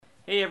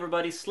Hey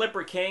everybody,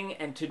 Slipper King,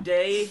 and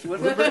today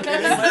Slipper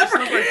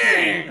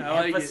King. I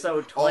like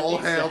episode it. 27. All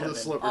hail the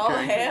Slipper All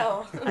King.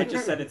 hail. I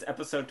just said it's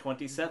episode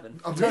 27.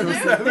 I'm doing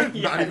seven.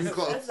 Yes. Not even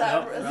close. Is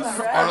that right?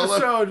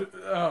 Episode.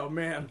 Oh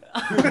man.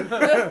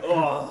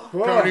 Oh,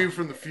 Coming to you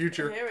from the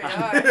future. Here we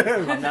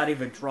are. I'm not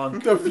even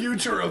drunk. The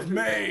future of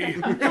May.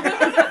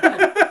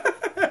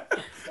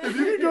 If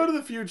you could go to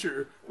the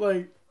future,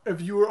 like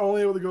if you were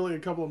only able to go like a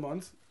couple of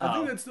months, I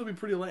think that'd still be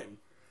pretty lame.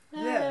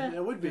 Yeah,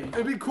 it would be.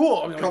 It'd be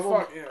cool. I mean, Couple-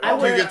 like, fuck. Yeah. I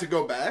Do you would- get to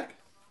go back?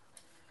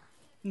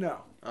 No.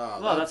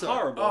 Oh, Well, that's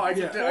horrible. Oh, I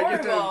get to. I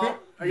get Horrible.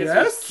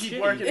 Yes? to keep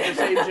Shitty. working the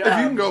same job. If you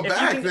can go If you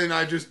back, can- then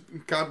I just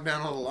cut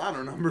down all the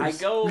lotto numbers. I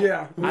go.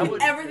 Yeah. I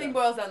would. Everything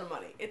boils down to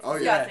money. It's Oh,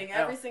 yeah. disgusting.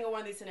 Every single one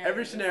of these scenarios.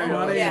 Every scenario,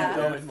 Money is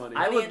and always death. money.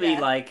 I Money would and be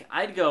death. like,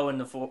 I'd go in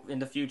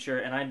the future,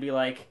 and I'd be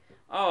like,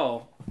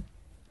 oh,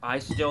 I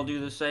still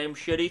do the same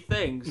shitty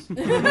things.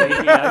 Maybe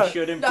I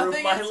should improve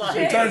Nothing my has life. It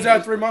changed. turns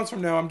out 3 months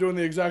from now, I'm doing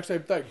the exact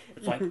same thing.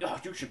 It's like, oh,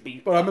 you should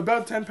be. But I'm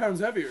about 10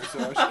 pounds heavier, so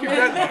I should keep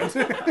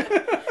getting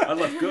it. I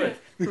look good.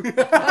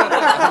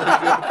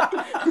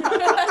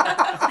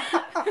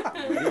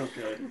 Real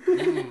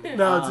good.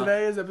 No,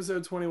 today is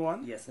episode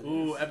 21. Yes, it is.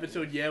 Ooh,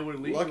 episode we're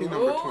legal. Lucky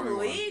number Ooh, 21.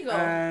 legal.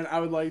 And I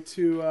would like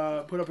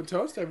to put up a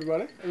toast to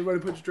everybody. Everybody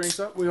put your drinks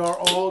up. We are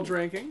all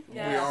drinking.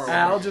 Yes. We are all-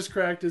 Al just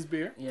cracked his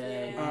beer.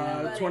 Yay.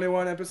 Yeah. buddy.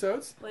 21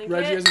 episodes. Clink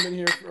Reggie it. hasn't been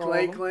here for all of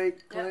Clank, them. clank,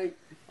 clank.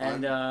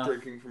 And I'm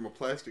drinking from a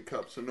plastic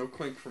cup, so no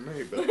clink for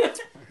me. But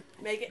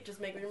Just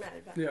make what you're mad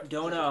about. Yeah.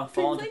 don't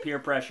fall into peer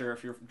pressure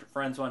if your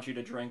friends want you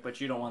to drink, but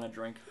you don't want to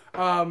drink.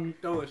 Don't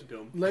listen to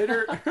him.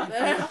 Later,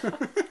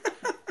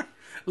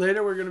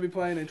 later we're going to be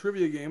playing a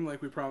trivia game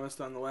like we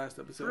promised on the last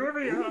episode.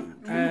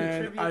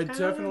 And I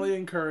definitely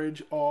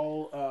encourage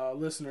all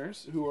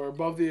listeners who are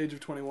above the age of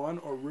 21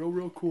 or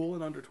real cool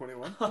and under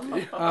 21.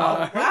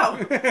 Wow.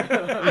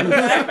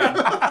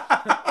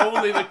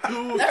 Only the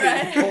cool All kids.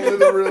 right. only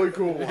the really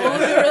cool ones.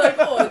 Only really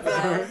cool. ones,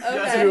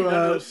 okay. To, None of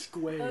those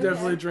squares. Okay.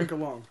 definitely drink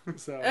along.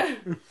 So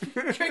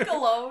Drink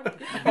alone.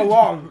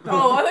 along.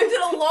 Oh, I did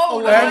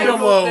alone. And I'm like,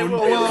 alone will-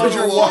 because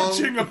you're along.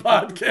 watching a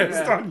podcast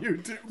Yeah. on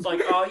YouTube. It's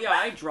like, oh yeah,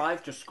 I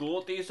drive to school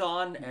with these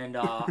on, and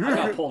I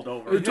got pulled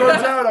over. It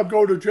turns out I'm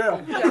going to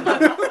jail.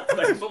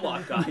 Thanks a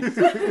lot, guys.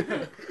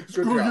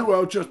 Screw job. you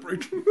out, just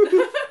breach.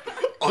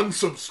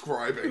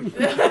 Unsubscribing.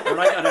 When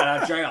I got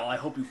out of jail, I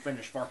hope you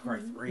finish Far Cry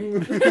 3.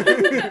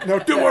 No,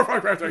 2 more Far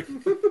Cry 3.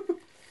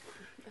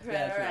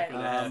 Right, right.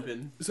 Gonna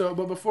happen. So,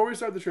 but before we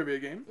start the trivia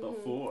game,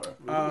 Before.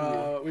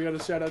 we got to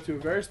shout out to a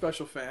very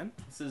special fan.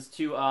 This is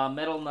to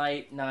Metal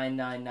Knight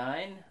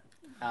 999. He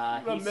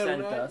Metal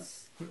sent Knight?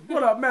 us.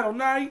 What up, Metal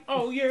Knight?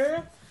 Oh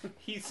yeah.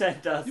 He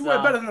sent us. You way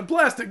better than the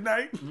Plastic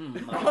Knight.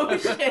 Oh,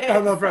 shit.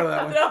 I'm not proud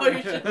of that one. No,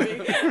 you should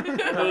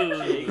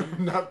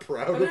be. Not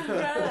proud of Proud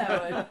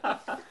that. of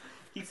that one.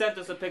 He sent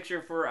us a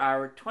picture for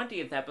our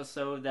 20th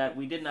episode that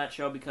we did not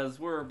show because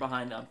we're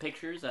behind on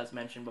pictures, as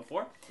mentioned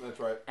before. That's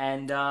right.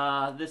 And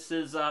this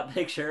is a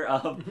picture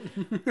of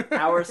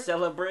our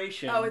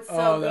celebration. Oh, it's so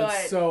Oh, good.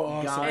 that's so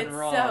awesome. Gone It's so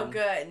wrong.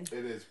 good.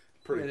 It is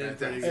pretty It is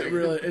pretty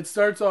fantastic. It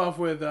starts off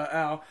with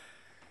Al.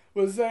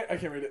 What does it say? I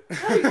can't read it.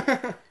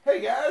 Hey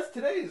guys,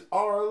 today's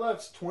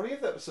RLF's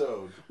 20th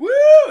episode. Woo!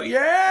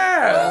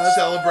 Yeah!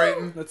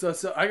 Celebrating. That's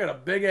us. I got a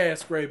big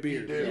ass gray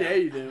beard. You do. Yeah,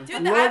 you do.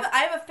 Dude, Look- I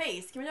have a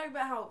face. Can we talk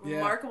about how Yeah.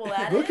 remarkable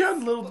that Look is? how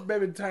little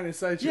baby tiny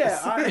sight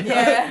Yeah,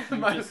 Yeah.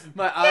 my eyes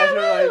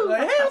are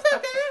like hey, what's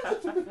up, guys?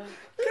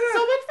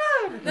 so much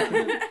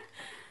fun.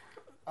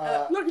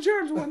 Lucky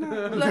Charms and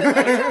whatnot. And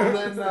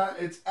then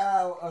it's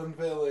Al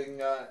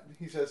unveiling.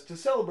 He says, to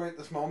celebrate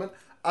this moment,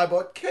 I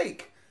bought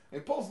cake. And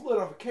he pulls the lid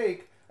off a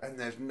cake, and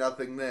there's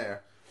nothing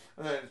there.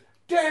 And then,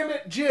 damn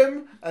it,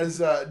 Jim!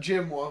 As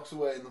Jim walks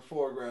away in the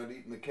foreground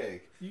eating the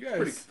cake. You It's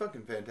pretty guys,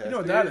 fucking fantastic. you know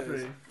what that It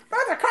is is?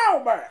 That's a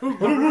callback.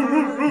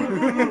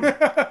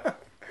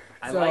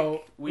 I So-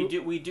 like we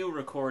do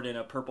record in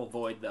a purple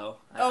void though.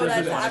 I Oh, just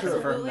that's wanna confirm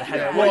absolutely that.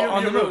 correct. Well, Well,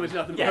 on your the room moon. is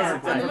nothing Yes, but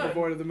it's purple. on the The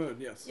void of the moon.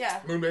 Yes. Yeah.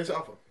 Moonbase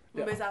Alpha.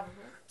 Moonbase Alpha.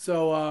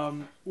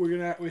 So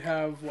we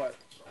have what?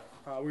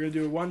 We're gonna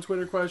do one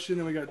Twitter question,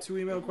 and we got 2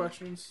 email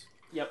questions.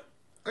 Yep.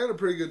 I got a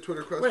pretty good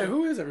Twitter question. Wait,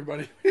 who is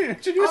everybody? We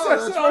introduce Oh,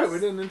 ourselves. that's right. We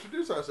didn't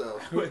introduce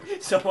ourselves.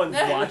 Someone's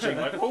watching.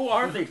 Like, who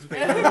are these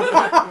people?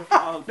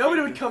 Oh,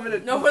 Nobody would come in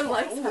and No one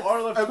likes oh, us.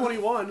 RLF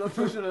 21. Let's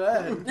listen to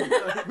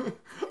that.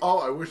 Oh,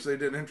 I wish they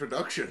did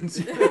introductions.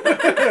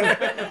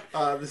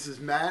 This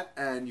is Matt,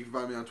 and you can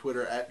find me on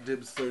Twitter at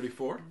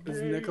Dibs34. This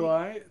is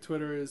Nikolai.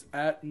 Twitter is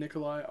at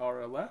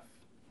NikolaiRLF.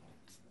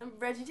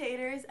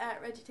 Regitators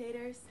at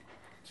Regitators.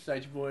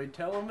 Sites Boy,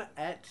 tell them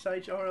at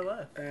Sites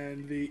RLF.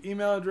 And the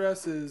email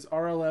address is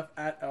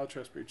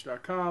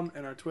rlf@outrustbreach.com.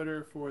 And our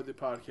Twitter for the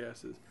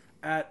podcast is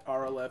at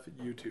RLF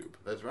YouTube.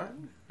 That's right.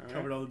 All right?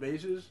 Covered all the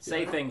bases.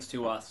 Say things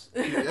to us.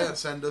 Yeah,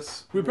 send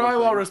us. We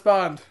probably won't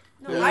respond.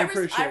 No, Yeah, I, we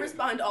appreciate I it.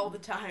 respond all the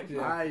time.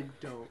 Yeah. I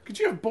don't. Could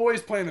you have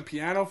boys playing the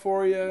piano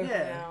for you?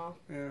 Yeah. No,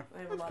 Yeah. I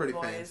have a That's lot pretty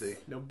of boys. fancy.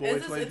 No boys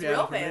It's, playing it's piano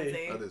real for me.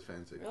 fancy. That is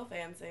fancy. Real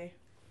fancy.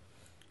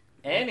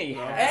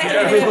 Anyhow.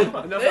 Hey, Enough this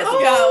about got No,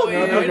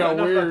 weird. that got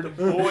enough weird. about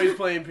the boys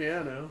playing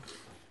piano.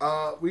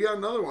 We got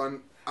another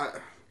one.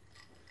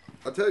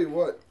 I'll tell you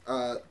what.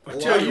 I'll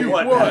tell you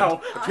what.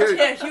 now. I'll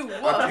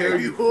tell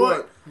you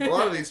what. A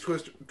lot of these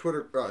Twister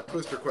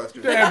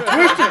questions. Damn,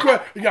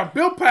 Twister. You got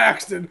Bill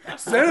Paxton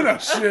sending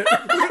us shit.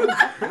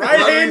 Right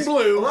hand A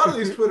blue. lot of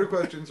these Twitter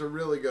questions are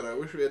really good. I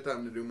wish we had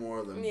time to do more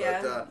of them.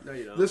 Yeah. But No,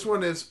 you don't. this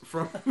one is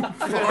from. You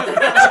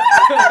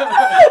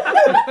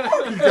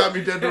got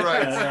me dead to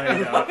rights. No,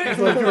 you don't. It's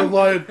like you're a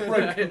lying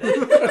prick.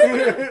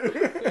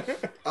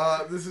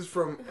 This is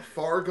from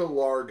Farga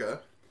Larga.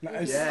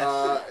 Nice.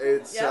 Yeah.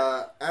 It's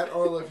Yeah. at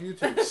RLF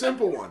YouTube.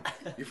 Simple one.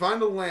 You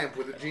find a lamp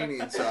with a genie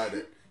inside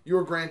it. You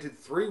are granted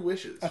 3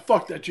 wishes. I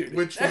fucked that Judy.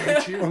 Which do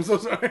you choose? I'm so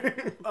sorry.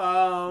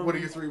 What are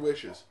your 3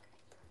 wishes?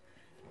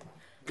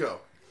 Go.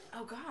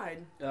 Oh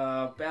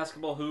God.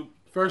 Basketball hoop.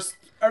 First,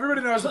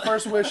 everybody knows the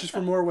first wish is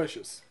for more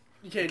wishes.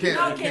 You can't Can't. do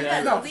No, that. can't.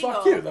 Yeah. That's No, illegal.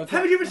 fuck you. That's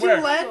Haven't you ever seen where?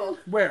 Aladdin?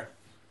 Where?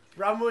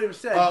 Robin Williams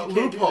said you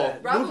can't do Loophole.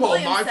 that. Robin Loophole.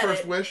 Williams My said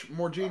first it. wish,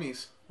 more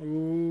genies.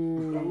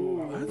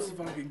 Ooh, that's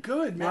fucking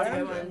good,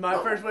 man. My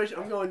first wish,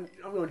 I'm going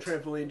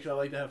trampoline because I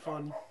like to have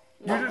fun.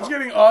 You're just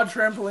getting odd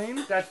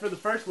trampoline? That's for the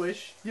first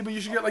wish. Yeah, but you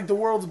should get like the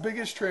world's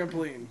biggest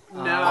trampoline.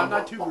 No, I'm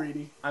not too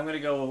greedy. I'm gonna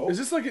go Is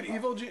this like an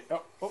evil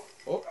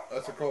Oh,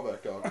 that's a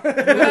callback, dog.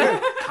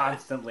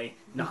 constantly,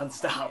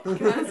 nonstop.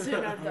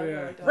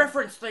 Yeah.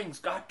 Reference things,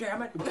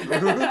 goddammit.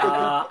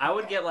 I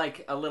would get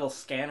like a little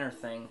scanner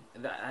thing.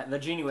 The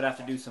genie would have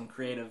to do some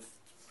creative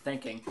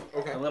thinking.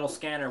 Okay. A little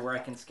scanner where I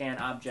can scan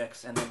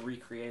objects and then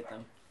recreate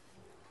them.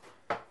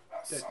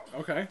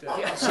 Okay.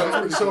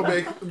 So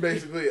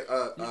basically,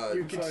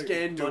 You can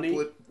scan money,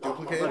 A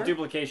duplicator.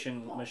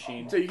 duplication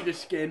machine. so you can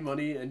just scan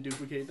money and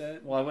duplicate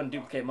that. Well, I wouldn't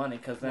duplicate money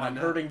because then Why I'm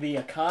not? hurting the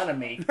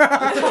economy.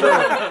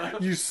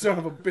 You son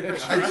of a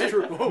bitch. That's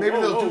true. Whoa, Maybe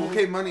whoa, they'll whoa.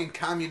 duplicate money in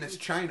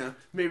communist China.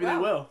 Maybe Wow. they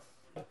will.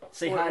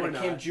 Say Or- hi or to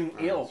not. Kim Jong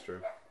Oh, Il. that's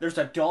true. There's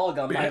a dog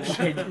on my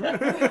leg.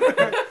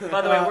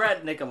 By the way, we're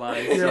at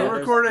Nikolai's. Yeah, so we're there's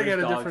recording at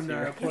a dogs different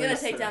here. He's gonna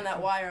take down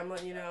that wire. I'm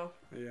letting you know.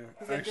 Yeah,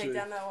 He's gonna actually, take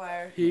down that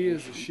wire. he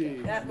is a she.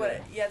 That's what.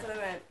 That's what I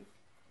meant.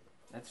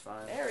 That's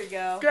fine. There we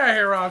go. Get out of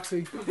here,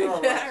 Roxy.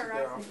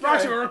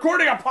 Roxy, we're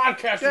recording a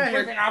podcast Yeah, and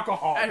drinking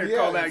alcohol. I heard Yeah.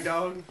 callback,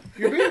 dog.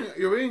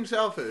 You're being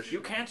selfish. You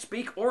can't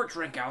speak or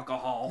drink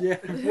alcohol. Yeah,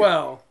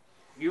 well,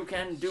 You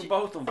can do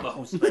both of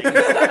those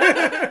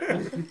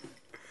things.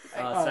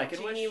 Second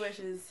Genie wish?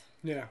 wishes.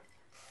 yeah.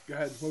 Go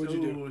ahead. What would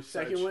you do? Ooh,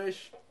 second Sarge?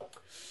 wish.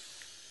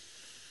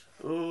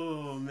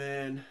 Oh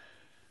man.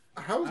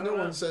 How has I no don't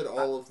one know. said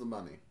all of the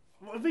money?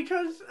 Well,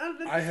 because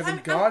I haven't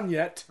I'm- gone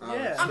yet. Oh,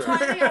 Yeah. that's I'm true. trying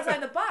to think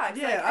outside the box.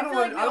 yeah, Like, I don't feel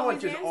want like I don't no want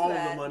one's just into all of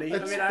that. the money.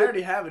 It's- I mean, I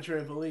already have a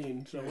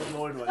trampoline, so what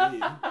more do I need?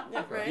 Yeah,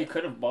 You right.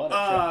 could have bought a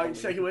trampoline.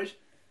 Second wish.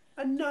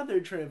 Another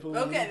trampoline.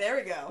 Okay, there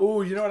we go.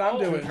 Ooh, you know what I'm Oh,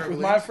 doing? trampolines. With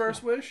my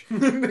first wish?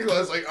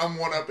 Nicholas, like, I'm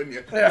one up in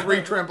you. Yeah. 3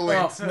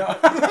 trampolines.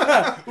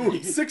 Oh, no.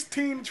 Ooh,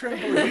 16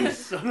 trampolines.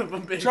 Son of a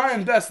bitch. Try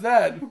and best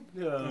that.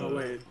 Oh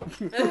wait.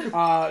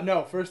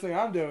 No, first thing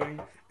I'm doing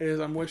is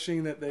I'm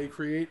wishing that they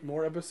create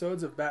more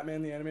episodes of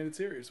Batman the Animated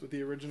Series with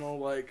the original,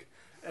 like,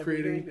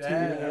 creating Everything.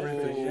 TV and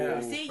everything. Yeah. Yeah.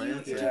 See,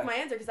 you Yeah. took my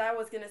answer because I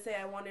was gonna say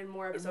I wanted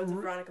more episodes of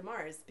Veronica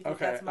Mars because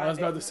Okay, that's my I was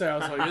about to favorite. say, I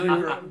was like, Really,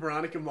 you're,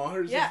 Veronica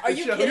Mars? Yeah, is are the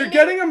you show? kidding you're me?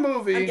 getting a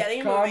movie. I'm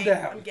getting a Calm movie.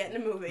 down. I'm getting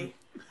a movie.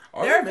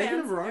 Are They're they making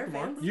fans. a Veronica They're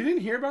Mars? fans. You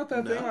didn't hear about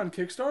that No. thing on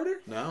Kickstarter?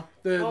 No.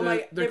 Oh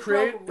my- The they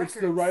create broke it's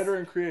the records. writer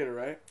and creator,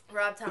 right?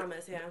 Rob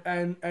Thomas, yeah.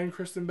 And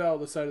Kristen Bell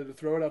decided to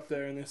throw it up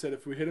there, and they said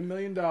if we hit $1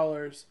 million,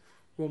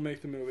 we'll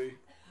make the movie.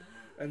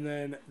 And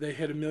then they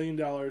hit $1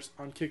 million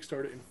on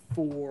Kickstarter in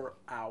 4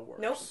 hours.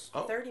 Nope.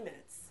 Oh. 30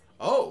 minutes.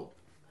 Oh.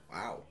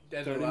 Wow.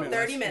 That's 30 a lot minutes.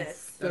 less. 30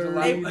 minutes. That's a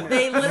lot They, less.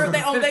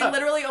 they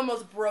literally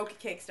almost broke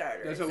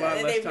Kickstarter. That's a So lot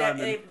less they've time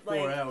ne- than they've, 4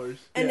 like- hours.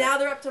 And Yeah. now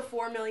they're up to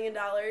 $4 million.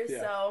 Yeah.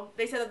 So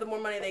they said that the more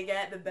money they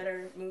get, the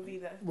better movie.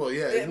 Well,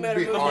 yeah, It it would better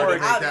be move hard to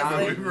make forward, that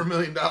obviously. movie for $1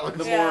 million.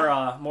 The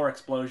Yeah. more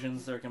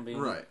explosions there can be.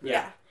 Right.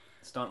 Yeah.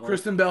 Stunt work.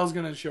 Kristen Bell's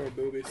gonna show her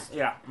boobies.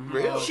 Yeah.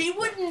 Really? She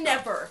would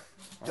never.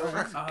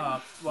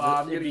 Well,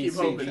 I'm It'd gonna be keep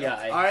hoping.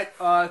 CGI.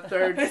 All right,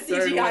 third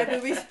CGI wish.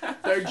 movies.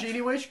 Third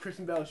genie wish.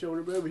 Kristen Bell showing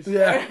her boobies.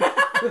 Yeah.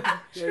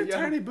 She There had you go.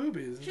 tiny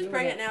boobies. She's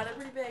pregnant now. They're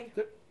pretty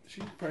big.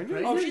 She's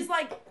pregnant? Oh, she's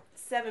like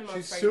 7 months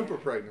She's pregnant. super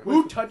pregnant.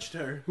 Who touched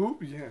her? Who?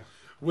 Yeah.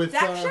 With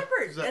Zach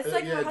Shepard. That's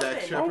like her yeah, Dak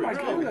husband. Shepard. Oh my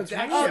god, that's Dak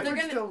right. Oh, Shepard's they're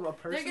gonna- still a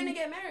person. They're gonna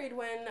get married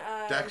when.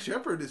 Dak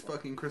Shepard is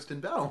fucking Kristen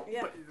Bell.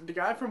 Yeah. But the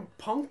guy from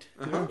Punked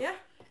Uh-huh. Yeah.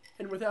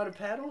 and Without a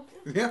Paddle.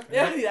 Yeah.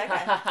 Yeah. That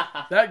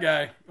guy. That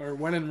guy, or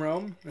When in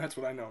Rome, that's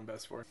what I know him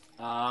best for.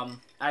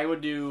 I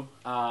would do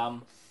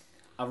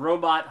a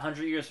robot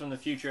 100 years from the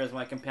future as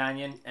my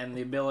companion and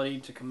the ability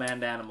to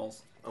command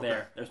animals.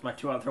 Okay. There's my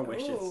 2 other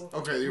wishes. Ooh.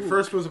 Okay, your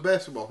first was a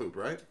basketball hoop,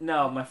 right?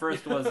 No, my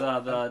first was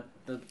the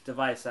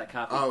device that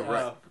copies. Oh, things.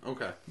 right.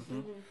 Okay.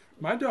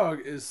 My dog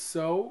is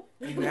so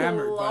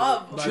enamored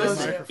Love by the Just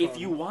microphone. if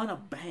you want to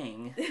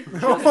bang,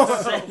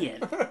 just say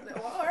it. Well,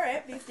 all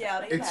right.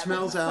 Bestiality. It happens.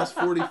 smells Alice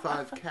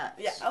 45 cats.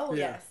 Yeah. Oh Yeah.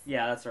 yes.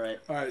 Yeah, that's right.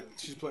 Alright,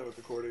 she's playing with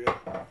the cord again.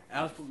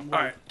 Alice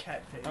Alright.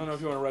 cat face. I don't know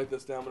if you want to write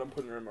this down, but I'm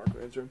putting her in Mark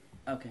Ran's room.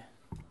 Okay.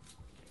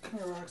 Come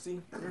here,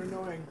 Roxy. You're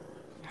annoying.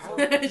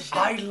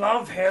 I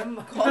love him.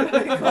 Call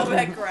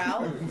back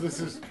growl. This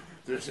is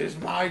This is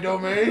my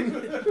domain.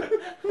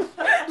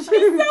 She's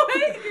so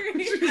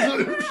angry. She's a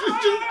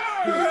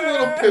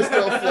little pissed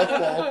off fluff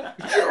ball.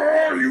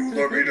 Oh, you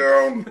let me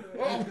down.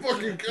 I'll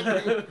fucking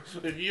kill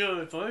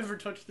you. If I ever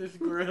touch this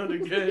ground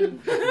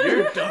again,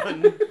 you're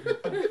done.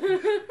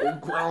 Oh,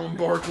 ground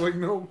barkling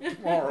no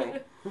tomorrow.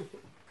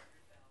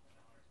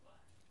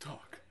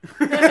 Talk.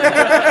 You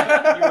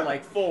were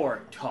like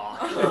 4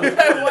 talk.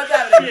 What's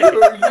happening?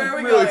 Where are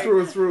we Really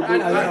going? threw I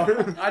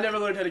know. I never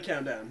learned how to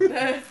count down.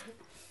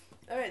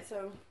 Alright,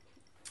 so.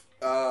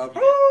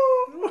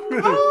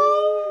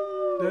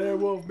 There,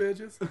 wolf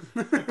bitches.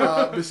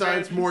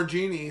 Besides more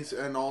genies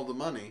and all the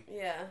money,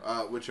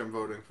 Yeah. which I'm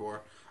voting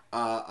for,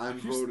 I'm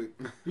voting.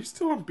 You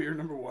still on beer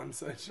number 1,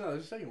 Sage? No,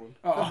 there's a second one.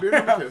 Oh, Beer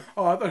number 2.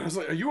 Oh, I thought I was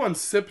like, are you on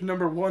sip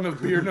number 1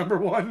 of beer number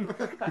 1?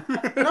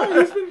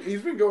 No,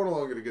 he's been going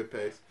along at a good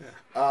pace.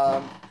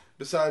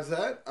 Besides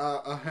that,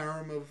 a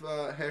harem of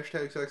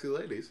hashtag sexy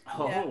ladies.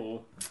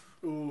 Oh.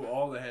 Ooh,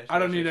 all the hashtags. I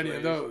don't need any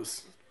of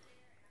those.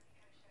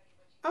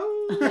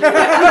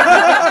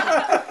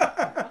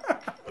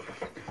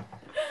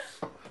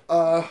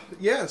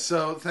 Yeah,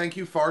 so thank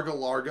you, Farga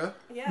Larga.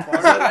 Yeah.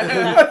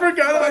 I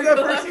forgot about that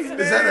person's name.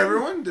 Is that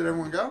everyone? Did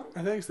everyone go?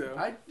 I think so.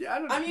 I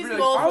don't I'm using really,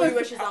 both like-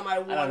 wishes on my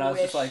one I don't know, it's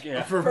wish. just like,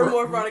 yeah. For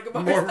more Veronica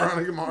Mars. More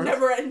Veronica Mars.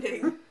 Never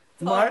ending.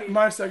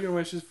 My second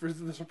wish is for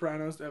The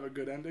Sopranos to have a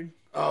good ending.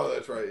 Oh,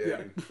 that's right.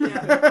 Yeah.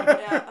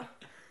 Yeah.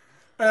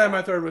 And then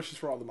my third wish is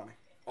for all the money.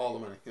 All the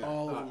money. Yeah.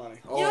 All of the money.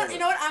 All You of it.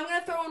 know what? I'm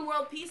gonna throw in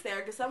world peace there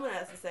because someone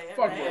has to say it.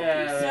 Fuck right? world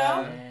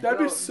Yeah. That'd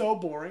be so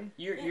boring.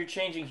 You're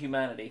changing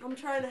humanity I'm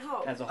trying to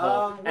help. as a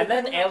whole. and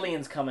then well-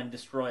 aliens come and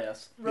destroy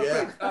us. Real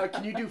Yeah. quick,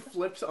 can you do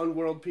flips on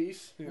world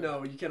peace? Yeah.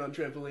 No, you can on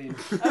trampolines.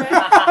 Okay.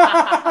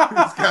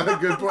 He's got a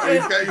good point.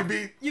 He's got you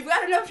beat. You've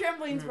got enough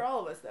trampolines for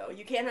all of us, though.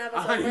 You can't have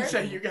us I didn't over.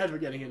 say you guys were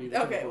getting any. of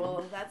the Okay, trampolines.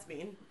 well that's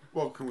mean.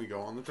 Well, can we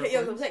go on the Yeah,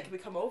 I was trampoline? gonna say, can we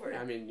come over?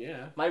 I mean,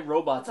 yeah. My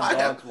robots and I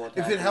dogs have, will if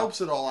attack it me. helps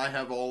at all, I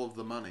have all of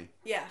the money.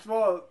 Yeah.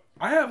 Well,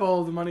 I have all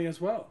of the money as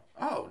well.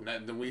 Oh,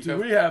 then we Do have.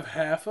 we have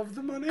half of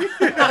the money?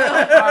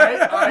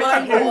 I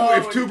Mine Oh,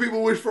 if alone. 2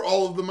 people wish for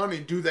all of the money,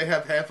 do they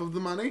have half of the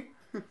money?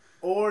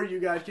 or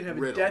you guys can have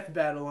a Riddle. death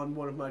battle on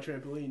one of my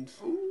trampolines.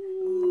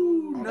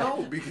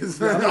 No, because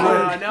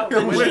no.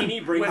 The Win- genie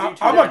brings win- you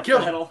to I'm the gonna kill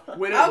him. battle.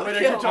 Winner, I'll winner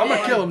kill gets him. all I'm the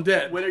gonna kill money. him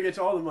dead. Winner gets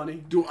all the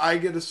money. do I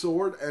get a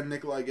sword and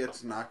Nikolai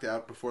gets knocked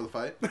out before the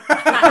fight?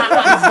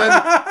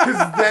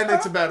 Because then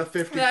it's about a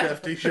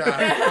 50-50 shot.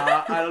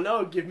 I don't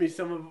know. Give me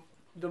some of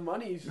the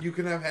monies. You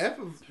can have half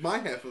of my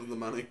half of the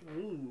money.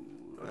 Ooh,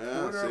 a Yeah,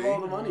 quarter of see?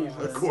 all the monies.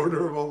 A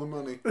quarter of all the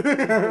money. You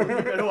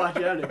better watch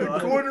out, Nikolai. A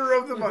quarter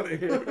of the money.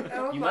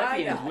 Oh You my might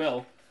be in his gosh.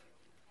 will.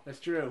 That's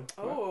true.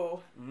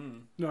 Oh.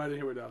 No, I didn't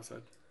hear what Dal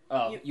said.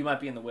 Oh, you might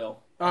be in the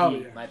will. Oh, He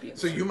yeah. might be in the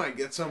So will. you might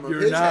get some of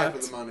You're his not. half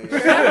of the money.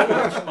 How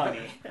much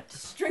money?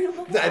 Straight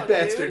up the That wall,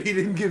 bastard, dude. he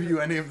didn't give you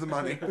any of the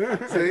money.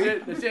 That's See?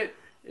 it. That's it.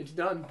 It's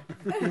done.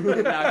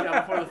 Knocked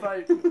out before the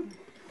fight.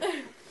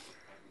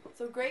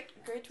 So great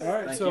choice. All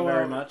right, Thank so, you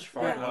very much,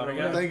 yeah. Fargo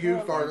Larga. Thank you,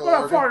 Fargo Well,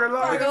 Larga. Fargo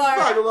Larga.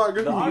 Fargo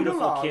Larga. The beautiful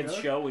Larga. kids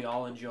show we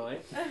all enjoy.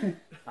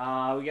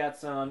 We got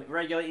some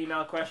regular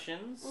email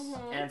questions,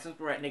 and since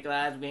we're at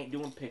Nikolai's, we ain't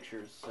doing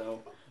pictures,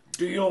 so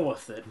deal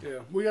with it. Yeah,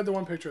 we got the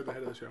one picture at the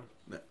head of the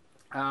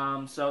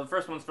show. So the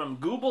first one's from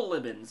Google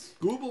Libbins.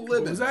 Google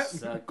What was Libbins.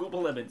 that? It's,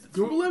 Google Libbins. It's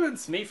Google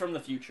Libbins. me from the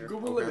future.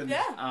 Google Okay. living.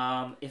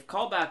 Yeah. If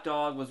Callback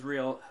Dog was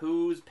real,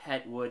 whose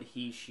pet would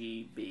he,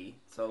 she be?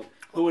 So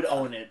who would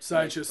own it?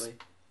 Scientists.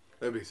 basically?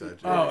 That'd be such.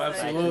 Oh, Yeah.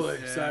 absolutely.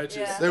 Yeah. Side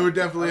Yeah. They would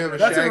definitely have a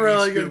That's a Shaggy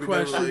really good Scooby-Doo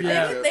question,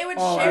 relationship. yeah. They would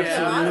Oh, share the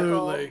absolutely.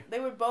 monocle. They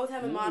would both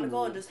have a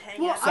monocle and just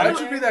hang Well, out. Side don't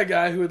should be together. that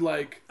guy who would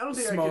like I don't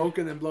think I smoke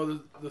and then blow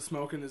the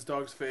smoke in his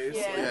dog's face.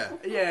 Yeah. Yeah.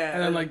 Yeah.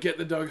 And then like get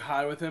the dog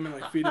high with him and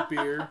like feed it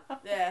beer.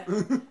 Yeah.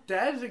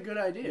 that is a good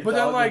idea. But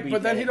dog then like would be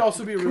but then dead. he'd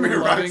also be Come really here,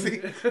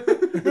 loving.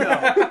 Roxy.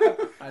 no,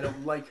 I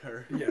don't like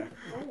her. Yeah.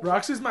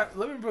 Roxy's my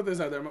let me put this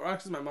out there.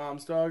 Roxy's my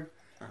mom's dog.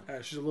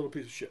 She's a little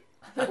piece of shit.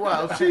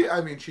 Well, she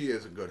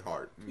is a good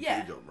heart.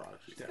 Yeah. She don't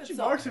Roxy. She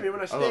barks at me when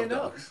I I love stand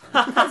up. dogs.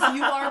 Because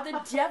you are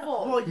the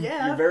devil. Well,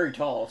 yeah. You're very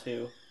tall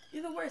too.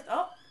 You're the worst.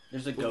 Oh.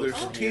 There's a Well, ghost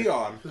there's in tea here.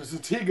 on. There's a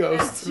tea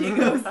ghost. She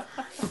goes,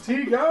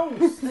 Tea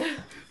ghost.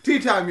 Tea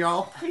time,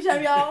 y'all. tea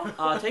time,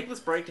 y'all. Take this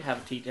break to have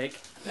a tea take.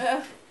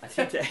 Uh, A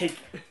tea take.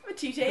 a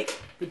tea take.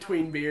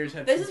 Between beers,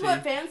 have This some is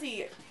what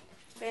tea.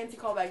 fancy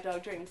callback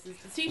dog drinks. Is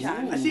the tea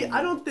time. I see.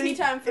 I don't think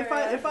Tea time for,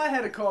 if I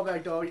had a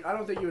callback dog, I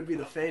don't think you would be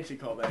the fancy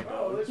callback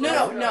dog.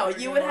 No.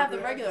 You would have the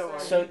regular one.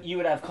 So you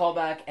would have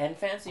callback and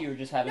fancy, or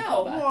just having No,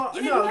 callback? Well,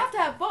 you no. have to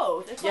have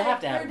both. It's You like have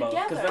to have they're both,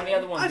 because together. then the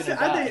other one's gonna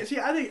die.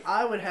 I think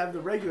I would have the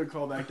regular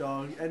callback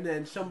dog, and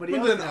then somebody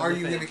But else. then, would have are the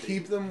you going to fancy.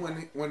 keep them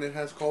when it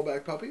has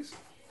callback puppies?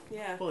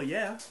 Yeah. Well,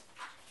 yeah,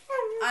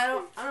 I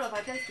don't know if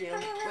I can see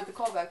them with the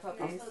callback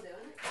puppies.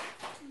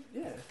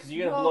 yeah. Because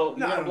you're gonna Well, blow, you're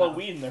no, gonna no, blow no.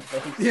 weed in their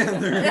face. Yeah, they're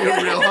going to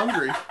get real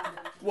hungry.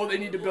 Well, they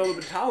need to build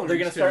up a tolerance. They're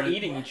gonna start to it.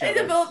 eating each They need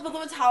to other. build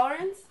a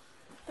tolerance.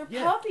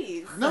 They're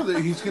puppies. No,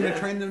 he's going to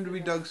train them to be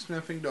dog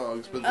sniffing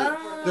dogs, but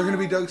they're going to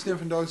be dog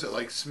sniffing dogs that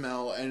like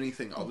smell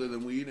anything other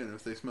than weed, and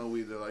if they smell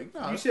weed, they're like,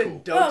 You said cool.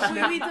 dog Oh,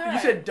 sniffing. weeds are You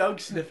said dog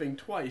sniffing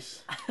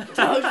twice.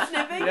 Dog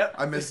sniffing? Yep.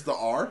 I missed the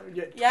R.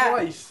 Yeah.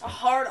 Twice. A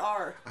hard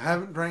R. I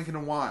haven't drank in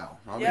a while.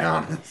 I'll be Yeah.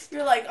 honest.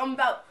 You're like, I'm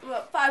about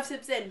 5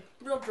 sips in.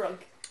 Real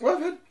drunk. Well,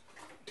 I've had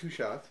 2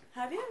 shots.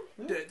 Have you?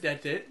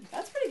 That's it.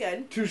 That's pretty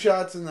good. 2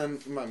 shots and then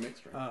my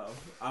mixed drink. Oh,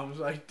 I was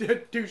like,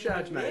 2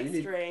 shots, man. You Mixed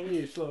need, drink. you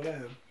need to slow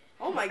down.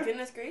 Oh my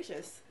goodness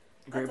gracious.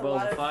 Great That's a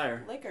balls lot of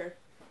fire. liquor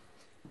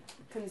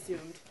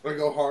consumed. I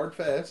go hard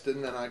fast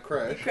and then I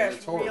crash. You And crash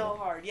it's horrible. real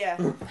hard, yeah.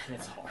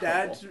 It's horrible.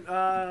 That's,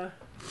 I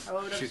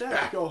would have She's said,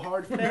 back. go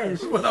hard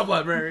fast. What up,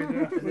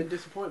 librarian? And then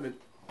disappointment.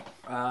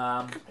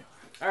 All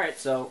right,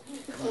 so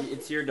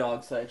it's your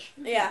dog, Sedge.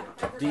 Yeah.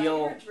 Deal. You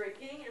were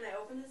drinking and I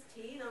opened this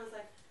tea and I was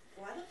like,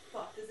 why the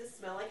fuck does this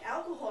smell like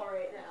alcohol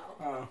right now?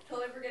 Oh,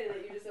 Totally forgetting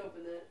that you just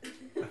opened it.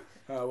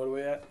 what are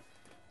we at?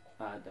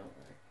 Don't worry.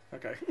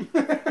 Okay.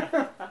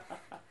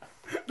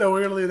 No,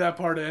 we're gonna leave that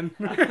part in.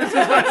 This is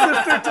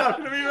my sister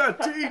talking to me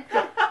about tea.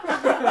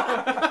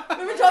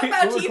 We've been talking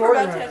about We're tea for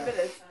about recording 10 right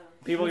minutes.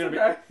 People are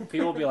gonna be.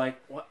 People will be like,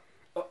 what?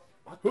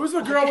 Who's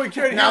the girl we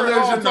can't hear? Now at there's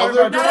all talking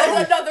another about Now girl.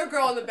 there's another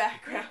girl in the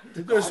background.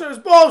 tea? This is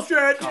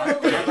bullshit.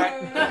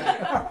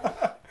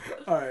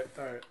 All Alright.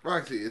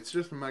 Roxy, it's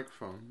just a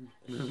microphone.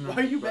 Why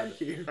are you back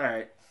here?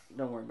 right,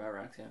 don't worry about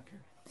Roxy. I don't care.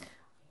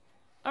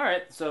 All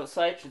right, so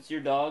Seich, it's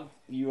your dog.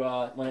 You,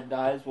 when it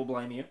dies, we'll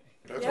blame you.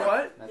 That's Yeah. right.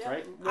 What? That's Yeah.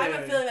 right. I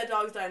have a feeling that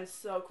dog's dying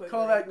so quickly.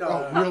 Call that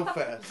dog. Oh, real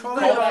fast. Call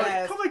Call that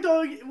that- dog. Call my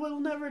dog. Will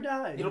never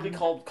die. It'll be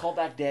called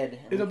back dead.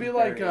 and It'll we be can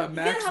like bury it.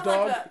 Mac's have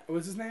dog. like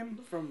What's his name?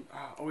 From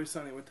Always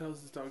Sunny. What the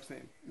hell's his dog's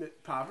name?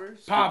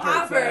 Poppers?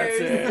 Poppers. That's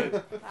it.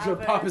 So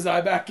Poppers. pop his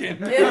eye back in.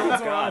 Yeah.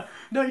 Oh God.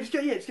 No, you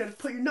just gotta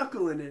put your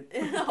knuckle in it.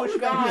 Oh Push it You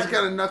back. just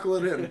god. gotta knuckle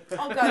it in.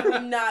 Oh god, do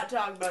not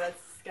talk about it.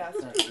 It's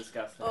disgusting. That's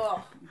disgusting.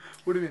 Oh.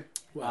 What do you mean?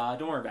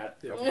 Don't worry about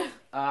it.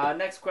 Yeah.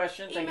 Next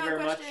question. Thank you Email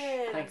very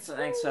question. much.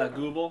 Thanks,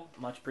 Google.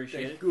 Much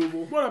appreciated.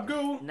 Google. What up,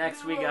 Google?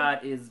 Next we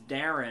got is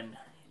Darren.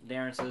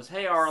 Darren says,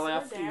 "Hey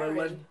RLF, Sir A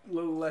Darren.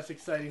 little less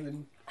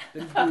exciting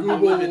than Google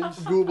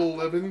Livins. Google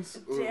Livins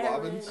or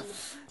Darren.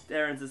 Lobbins.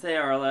 Darren says, "Hey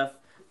RLF,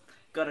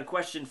 got a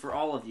question for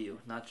all of you,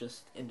 not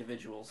just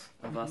individuals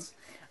of us.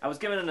 I was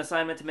given an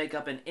assignment to make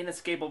up an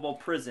inescapable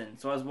prison,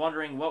 so I was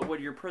wondering what would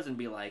your prison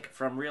be like?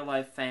 From real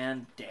life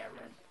fan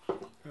Darren.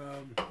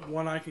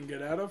 One I can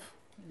get out of,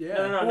 Yeah.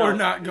 No. or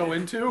not go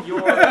into.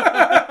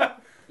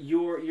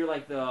 You're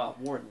like the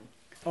warden.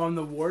 On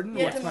the warden.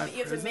 You What's have, my to, you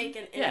have to prison? make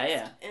an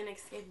Yeah.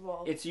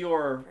 inescapable. It's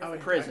your Oh,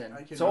 prison.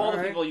 I can- So all the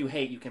Alright. people you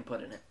hate, you can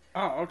put in it.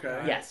 Oh,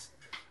 okay. Yes.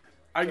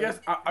 I guess.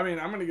 I mean,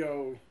 I'm gonna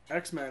go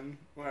X-Men.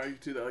 Where you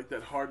do that, like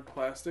that hard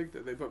plastic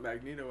that they put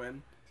Magneto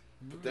in.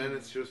 But then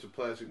it's just a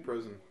plastic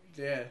prison.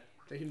 Yeah.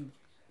 They can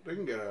They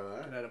can get out of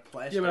get that. out of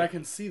plastic. Yeah, but I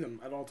can see them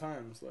at all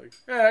times. Like,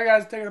 hey, that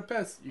guy's taking a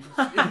piss. You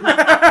can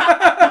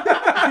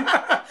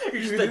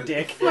You're just a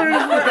dick. Look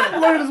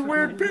at his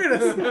weird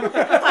penis. You can do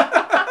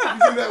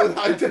that with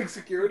high-tech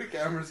security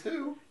cameras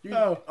too. you,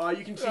 Oh.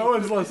 you can see That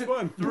one's less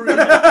fun. through, you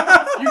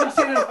can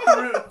see them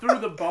through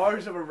the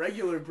bars of a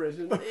regular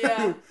prison.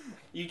 Yeah.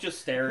 You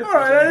just stare at All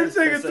right, I didn't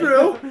take it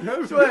through.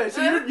 So, wait,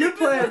 so your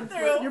plan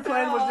Through.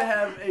 was to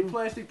have a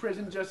plastic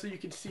prison just so you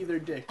could see their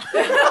dick.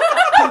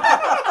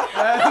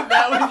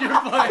 that was your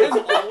plan.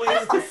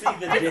 Always to see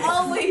the dick.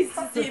 Always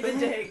to see the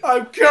dick.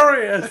 I'm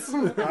curious.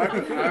 Well,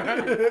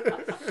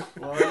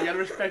 you gotta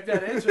respect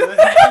that answer.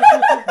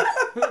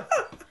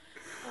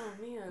 Oh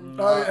man.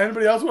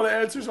 Anybody else want to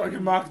answer so I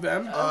can mock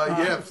them?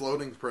 Yeah,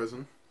 floating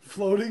prison.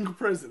 Floating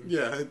prison.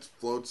 Yeah, it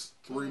floats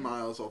 3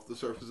 miles off the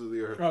surface of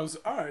the earth.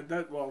 All right.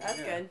 That's Yeah,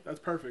 good. that's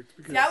perfect.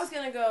 Because Yeah, I was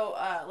gonna go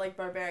like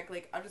barbaric.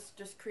 Like I'll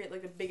just create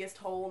like the biggest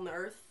hole in the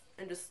earth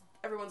and just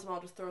every once in a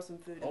while just throw some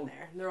food in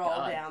there. And they're all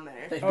God. down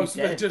there. They'd Oh, be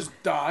so they dead. just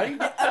die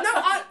No,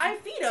 I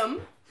feed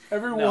them.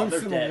 every No, once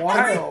they're in dead. a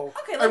while.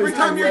 Okay, like Every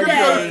time you're once a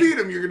gonna go to day. feed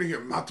him, you're gonna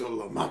hear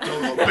Matolo,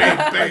 Matolo,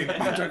 bang, bang.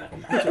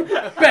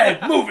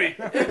 Bad movie.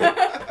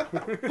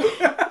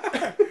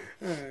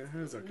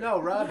 It's okay. No,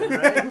 Robin,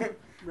 right?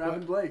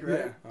 Robin Blake, Yeah.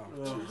 right?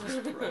 Oh,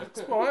 Jesus Christ.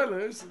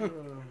 Spoilers.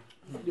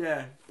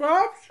 Yeah.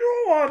 Perhaps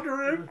you're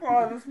wondering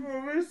why this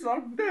movie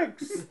sucked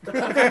dicks.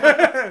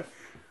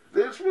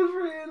 This was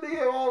really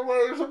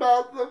always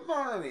about the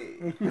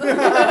money. You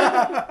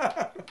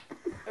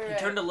Alright.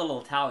 turned a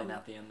little Italian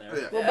at the end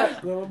there. Yeah.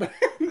 Little bit.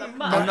 I'm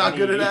not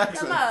good at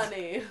Come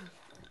accents. on,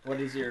 What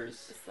is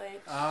yours? just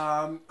like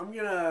I'm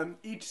gonna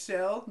each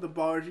cell. The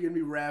bars are gonna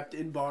be wrapped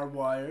in barbed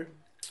wire.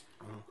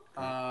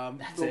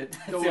 That's it.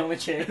 That's the only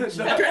change.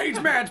 Cage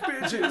match,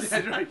 bitches.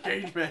 That's right,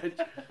 cage match.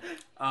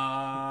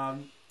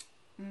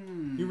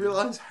 You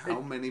realize how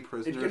many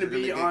prisoners gonna are going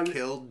be to get on-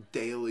 killed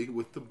daily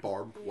with the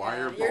barbed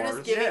wire you're bars?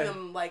 just giving Yeah.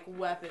 them like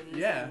weapons.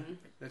 Yeah, and-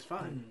 that's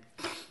fine.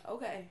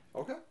 Okay.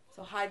 Okay.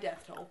 So high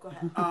death toll. Go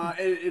ahead.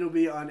 It'll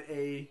be on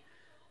a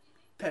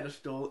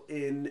pedestal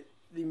in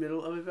the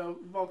middle of a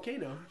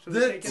volcano. So they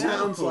That can't get out.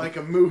 sounds like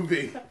a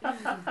movie.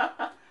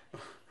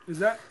 Is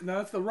that... No,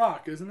 that's The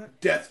Rock, isn't it?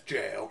 Death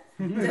Jail.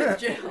 Death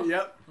jail.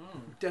 Yep.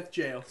 Death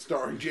Jail.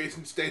 Starring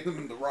Jason Statham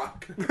and The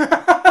Rock. We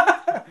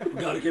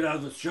gotta get out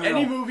of this jail.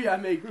 Any movie I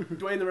make,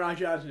 Dwayne The Rock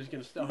Johnson is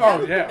going to star.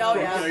 Oh, yeah. Oh,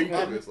 yeah. Are you kidding?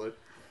 Obviously.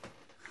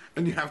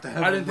 And you have to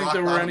have I didn't think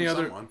there were any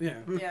other... someone. Yeah.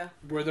 Yeah.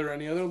 Were there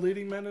any other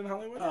leading men in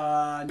Hollywood?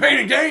 No. Pain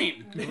and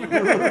Gain!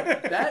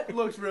 That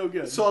looks real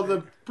good. Saw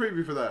the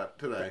preview for that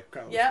today.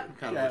 Yep.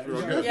 Kind Yeah. of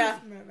looks real good. Yeah.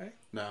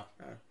 No.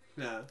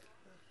 No.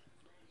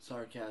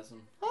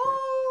 Sarcasm.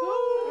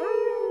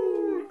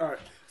 Alright.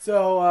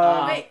 So,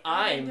 Wait,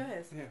 I'm go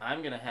ahead.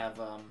 I'm gonna have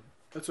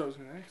that's what I was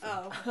going to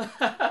ask.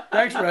 Oh.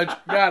 Thanks, Reg.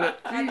 Got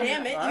it. God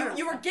damn it.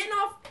 You were getting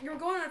off. You were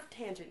going off a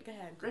tangent. Go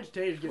ahead. Rich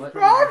Tater's getting What?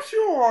 pretty I'm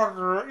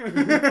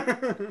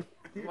sure.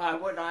 why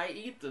would I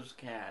eat this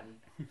can?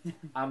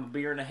 I'm a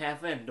beer and a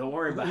half in. Don't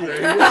worry about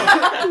it.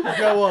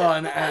 Go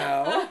on,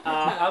 Al.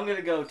 I'm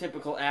gonna go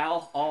typical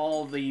Al.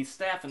 All the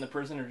staff in the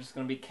prison are just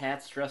gonna be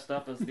cats dressed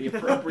up as the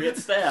appropriate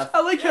staff.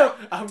 I like how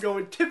I'm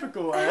going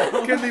typical.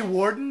 Can the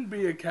warden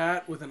be a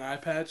cat with an eye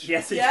patch?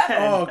 Yes, he Yeah.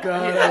 can. Oh,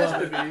 God. I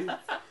love it.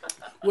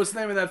 What's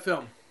the name of that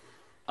film?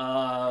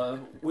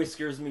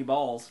 Whiskers Me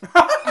Balls.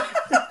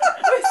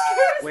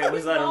 Wait,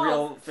 was that a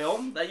real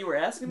film that you were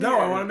asking me? No,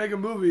 or- I want to make a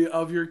movie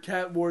of your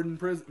cat warden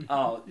prison.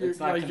 Oh, it's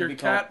not like gonna your be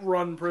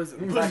cat-run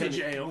prison. Pussy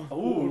jail.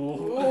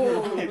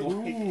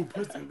 Ooh,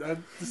 pussy. That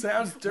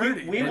sounds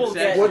dirty. We will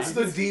get. What's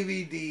the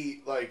DVD,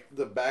 like,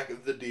 the back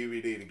of the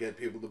DVD to get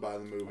people to buy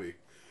the movie?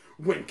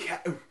 When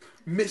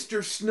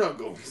Mr.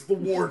 Snuggles, the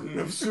warden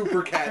of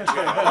Super Cat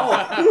Jail.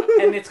 Oh,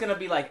 and it's gonna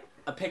be like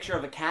a picture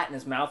of a cat and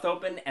his mouth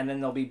open, and then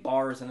there'll be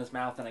bars in his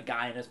mouth and a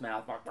guy in his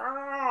mouth. Like,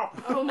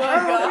 Oh my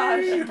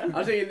gosh. I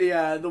was thinking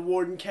the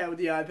warden cat with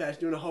the eye patch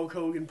doing a Hulk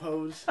Hogan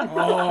pose.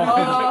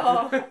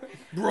 Oh.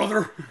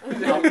 Brother.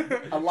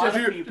 a lot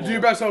Do of people.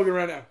 your best Hogan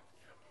right now.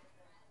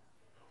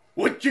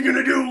 What you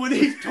gonna do with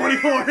these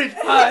 24-inch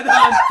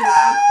pythons?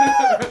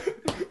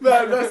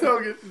 That's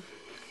Hogan.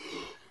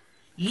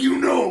 You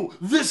know,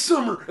 this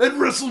summer at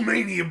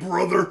WrestleMania,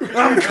 brother,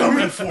 I'm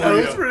coming for That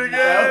was you. pretty good.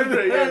 That was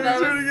pretty good. That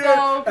was pretty good.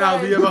 So Al,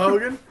 do you have a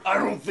Hogan? I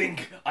don't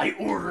think I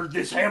ordered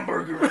this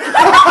hamburger.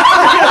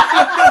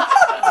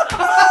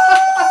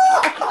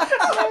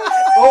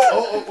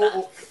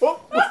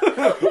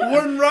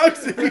 Warden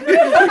Roxy.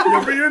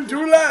 You're being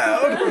too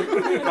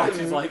loud.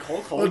 Roxy's like,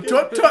 Hulk Oh, Hogan.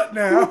 tut tut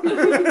now.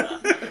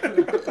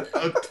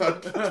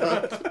 Tut,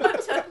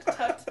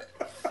 tut.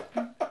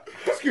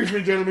 Excuse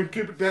me, gentlemen,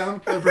 keep it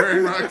down. They're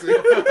burying Roxy.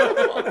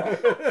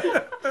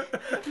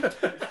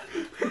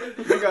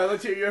 Okay,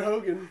 let's hear your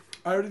Hogan.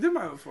 I already did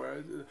mine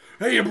before.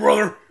 Hey, you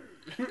brother.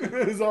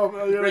 It's all,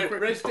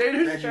 Rich Tater?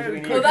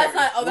 Oh, that's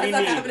not. Oh, that's we not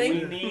need, happening.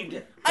 We need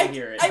to I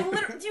hear it. I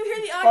literally. Do you hear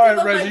the octave all right,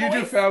 of Reggie, my you do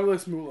voice?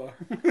 Fabulous Moolah.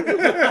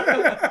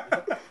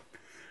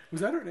 Was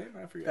that her name?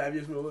 I forget.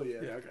 Fabulous Moolah,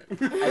 yeah. Yeah,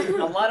 okay.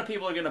 A lot of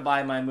people are gonna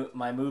buy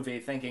my movie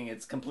thinking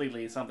it's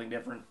completely something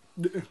different.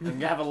 And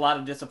you have a lot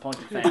of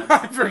disappointed fans.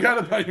 I forgot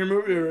about your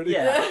movie already.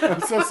 Yeah. I'm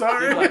so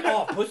sorry. You're like,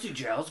 oh, Pussy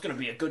Jail's gonna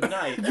be a good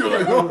night. You're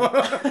like, oh.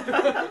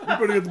 You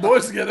better get the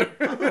boys together.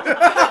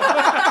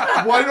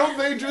 Why don't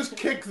they just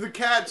kick the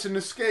cats and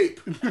escape?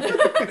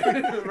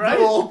 Right? They're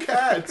all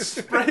cats.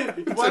 Why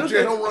It's a don't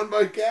jail run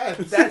by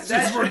cats. That's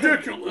It's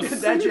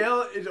ridiculous. That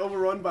jail is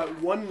overrun by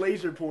one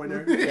laser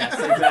pointer, Yes,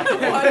 exactly.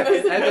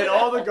 and then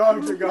all the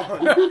guards are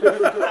gone.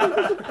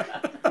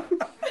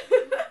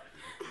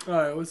 All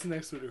right, what's the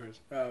next Twitter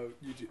question?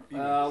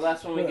 YouTube.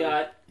 Last one we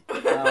got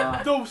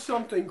Those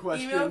something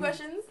question. Email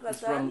questions. That's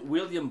is from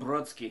William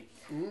Brodsky.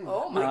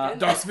 Oh my goodness.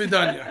 Das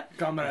vidanya,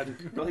 comrade.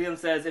 William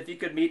says, if you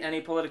could meet any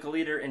political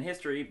leader in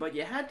history, but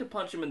you had to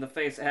punch him in the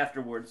face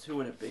afterwards, who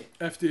would it be?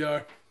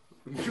 FDR.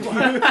 Kick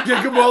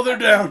them while they're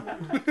down.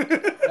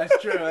 That's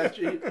true. That's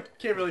true. You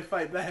can't really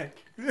fight back.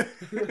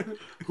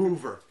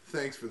 Hoover,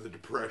 thanks for the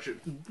depression.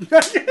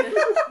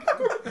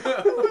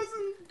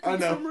 I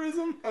know.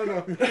 Consumerism? I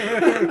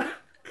know.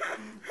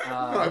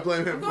 I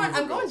blame him.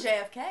 I'm going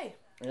JFK.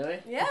 Really?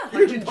 Yeah.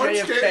 Punching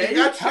Punched it, JFK. he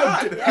got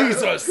shot.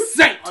 He's a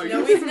saint.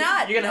 No, he's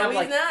not. You're gonna no, have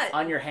like he's not.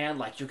 on your hand,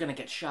 like you're gonna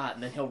get shot,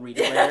 and then he'll read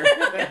it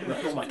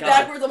later. Oh my god!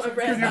 Backwards on my Can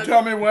breast. you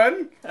tell me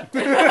when?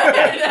 He's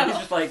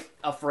just like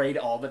afraid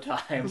all the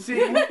time. See,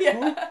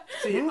 Yeah.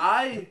 see,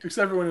 I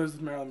Except for when it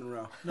was Marilyn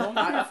Monroe. No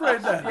one's afraid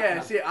of that.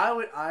 yeah, see,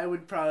 I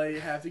would probably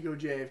have to go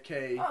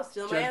JFK. Oh,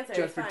 still my answer.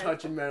 Just for Fine.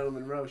 touching Marilyn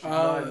Monroe. She's Oh,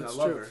 mine. And I that's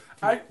love true.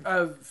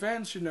 her.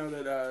 Fans should know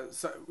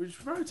that. We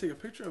should probably take a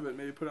picture of it,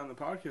 maybe put it on the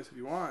podcast if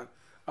you want.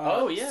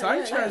 Oh, yeah.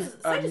 Seich has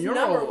a Sage is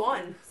mural. number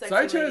one. sexy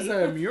Seich has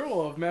lady. a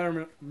mural of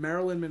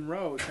Marilyn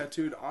Monroe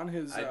tattooed on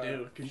his I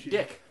do. Cause she,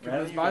 Dick. his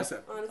Right?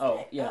 bicep. Honestly.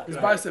 Oh, yeah. His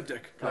Right. bicep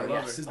dick. I love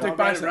yes. her. His Oh, dick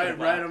bicep.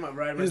 Right on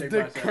my His dick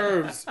dick bicep.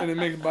 curves and it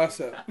makes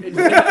bicep. And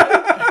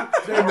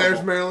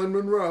there's Marilyn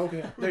Monroe.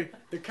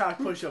 The cock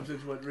push-ups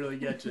is what really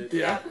gets it.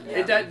 Yeah.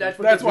 That's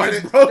what That's the- why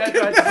it's broken.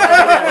 That's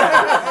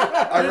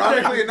why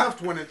Ironically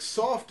enough, when it's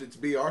soft, it's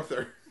B.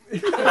 Arthur.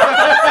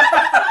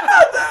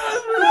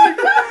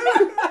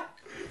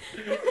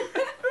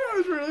 That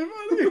was really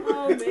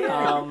funny.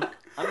 Oh man.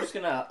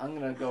 I'm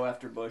gonna go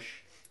after Bush.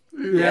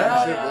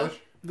 Yeah. yeah. Bush.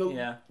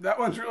 That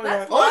one's really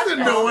That's not. Oh, then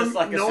no It's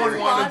like a one series.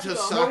 wanted to Logical.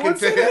 suck No one into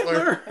said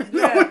Hitler.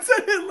 No one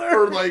said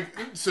Hitler. Or like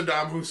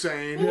Saddam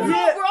Hussein. Well,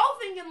 Yeah. we're all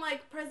thinking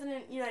like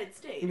President United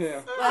States.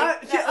 Yeah.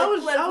 Like, I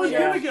was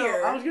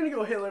Yeah. gonna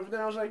go Hitler, but then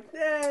I was like,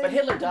 eh. But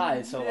Hitler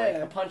died, so like Yeah.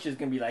 a punch is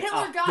gonna be like,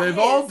 Hitler got They've his.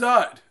 all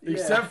died Yeah.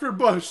 except for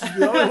Bush,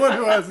 the only one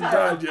who hasn't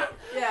died yet.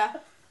 Yeah.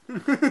 So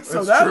That's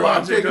that true.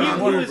 I'm logic taking is he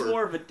on was Hoover.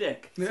 more of a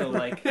dick. So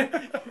like,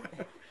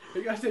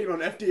 You guys taking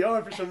on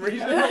FDR for some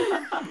reason.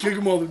 kick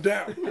them all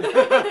down.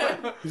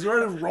 He's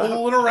already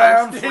rolling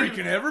around,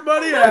 freaking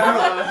everybody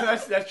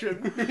out. That's true.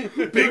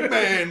 Big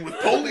man with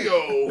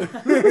polio.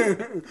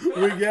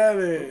 We get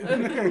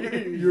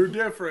it. You're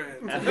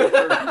different. happy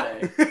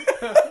birthday.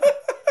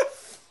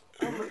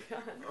 Oh my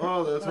god.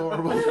 Oh, that's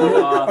horrible.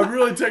 I'm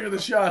really taking the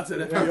shots at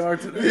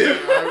FDR today.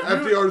 Yeah,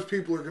 FDR's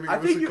people are going I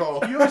to give think us a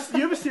call. you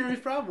have a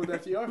serious problem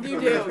with FDR. You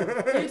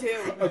do. You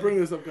do. I bring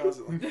this up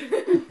constantly.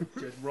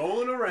 Just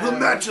rolling The around.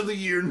 match of the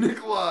year,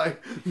 Nikolai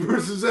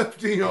versus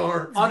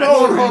FDR. On a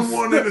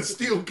One-on-one in a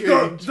steel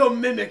cage. The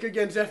mimic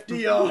against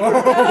FDR.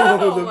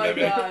 Oh my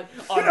god.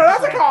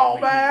 That's a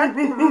callback.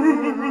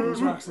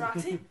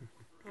 Roxy?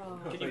 Oh,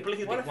 Can you please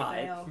be what a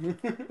quiet?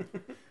 fail.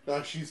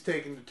 She's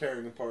taken to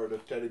tearing apart a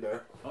teddy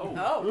bear. Oh,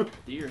 Oh.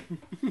 dear.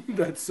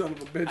 That son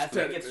of a bitch. I think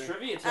Teddy it's bear.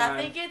 trivia time.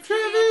 I think it's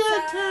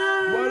trivia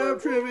time. What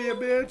up, trivia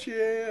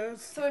bitches?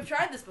 So we've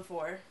tried this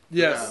before.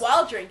 Yes.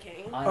 While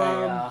drinking. On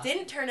a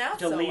Didn't turn out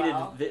so deleted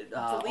well.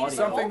 audio. Deleted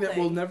Something the that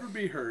whole will thing. never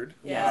be heard.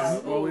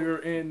 Yes. While we Ooh. were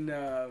in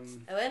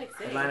Atlantic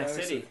City. Atlantic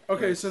City.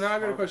 Okay, so now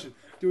I've got a question.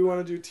 Do we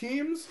want to do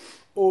teams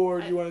or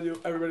do you want to do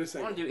everybody I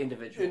sing? want to do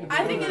individual.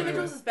 I think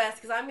individuals is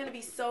best because I'm going to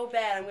be so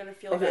bad. I'm going to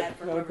feel Okay, bad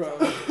for not a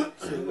whoever's problem. on.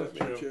 So let me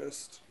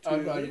just.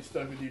 I'm glad you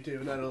stuck with you too,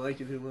 and I don't like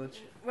you too much.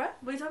 What?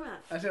 What are you talking about?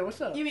 I said,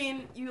 what's up? You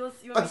mean you want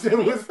I me said, to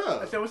what's I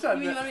up? said, what's up?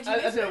 You mean you want me to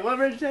I do said, what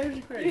vegetarians are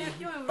you crazy? mean-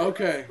 you want me to-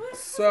 Okay,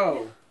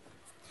 so.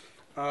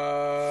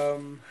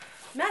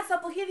 Matt,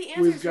 stop looking at the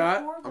answers. We've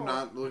got- You're horrible. I'm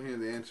not looking at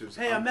the answers.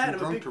 Hey, I'm too mad. I'm a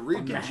drunk big to read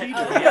fucking them.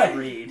 cheater. I can't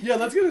read. Yeah,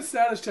 let's get a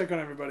status check on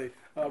everybody.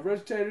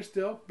 Vegetator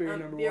still, beer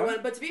number beer one.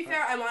 one. But to be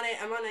fair, I'm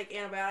on like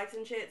antibiotics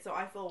and shit, so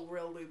I feel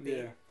real loopy.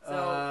 Yeah.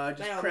 So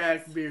Just Nail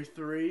cracked mix. beer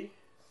 3.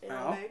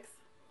 Nail mix.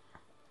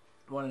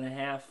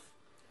 1.5.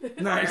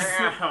 Nice.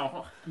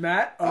 Ow.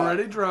 Matt,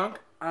 already drunk.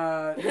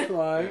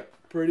 Nikolai,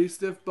 pretty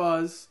stiff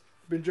buzz.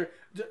 Been drink.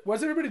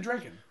 What's everybody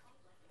drinking?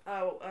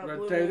 Oh, Red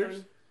Blue taters?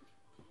 Moon.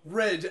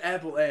 Red's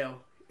apple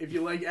ale. If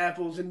you like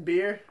apples and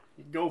beer,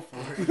 go for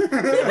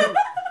it.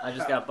 I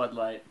just got Bud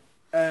Light.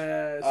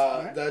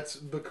 That's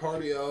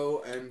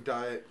Bacardio and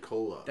Diet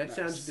Cola. That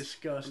sounds I'm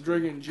disgusting.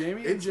 drinking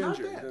Jamie and It's not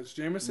ginger. bad. That's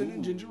Jameson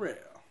and ginger ale.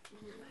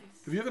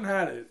 If you haven't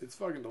had it, it's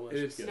fucking delicious.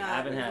 It is good. No, I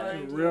haven't had I'm it.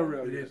 lying to Real, you.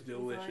 real It good. is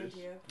delicious.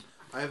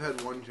 I've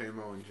had one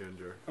JMO and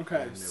ginger.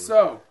 Okay, and they were-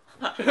 so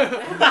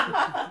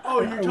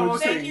Oh, you're would talking.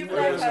 say- Thank you for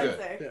It was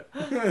that good.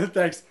 answer.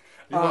 thanks.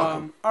 You're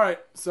welcome. All right,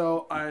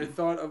 so I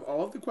thought of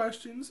all of the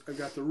questions. I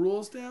got the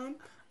rules down.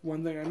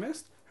 One thing I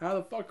missed: how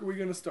the fuck are we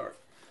gonna start?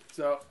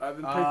 So I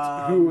haven't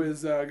picked who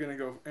is gonna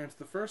go answer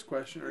the first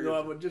question. Or You know, I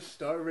would just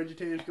start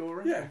vegetarians go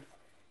around. yeah.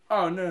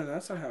 Oh no,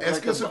 that's not how. it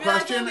Ask works. us a I feel like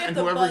question, we have and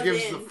to whoever buzz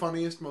gives in. the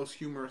funniest, most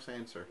humorous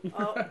answer.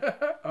 Oh,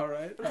 All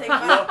right. I'm taking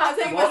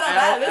myself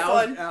out of this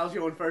one. Al's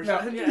going first. No,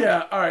 then.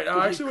 yeah. All right. Could be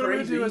Actually, what I'm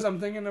gonna do crazy. is I'm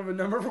thinking of a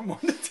number from 1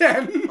 to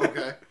 10.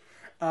 Okay.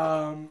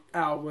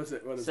 Al, what's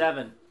it? What is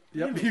 7. it?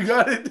 Yep, you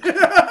got it.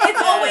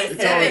 It's always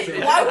It's always 7.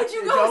 seven. Why would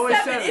you It's go always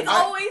 7? seven. It's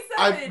always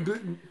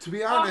 7. To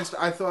be honest,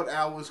 I thought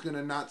Al was going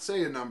to not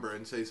say a number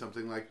and say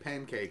something like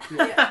pancake,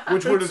 Yeah.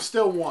 which would have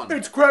still won.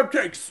 It's crab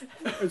cakes.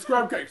 It's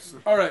crab cakes.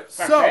 All right.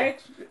 So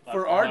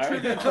for our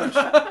trivia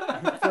question,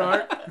 for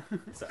our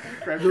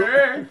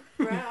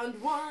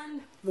Round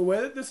 1. the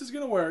way that this is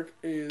going to work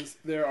is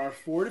there are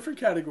 4 different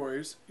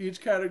categories. Each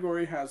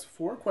category has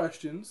 4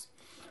 questions,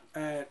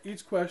 and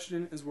each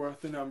question is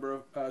worth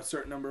a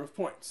certain number of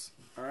points.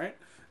 All right,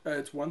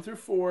 it's 1 through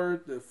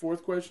 4. The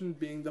 4th question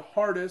being the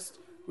hardest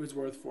is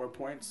worth 4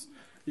 points.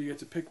 You get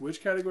to pick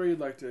which category you'd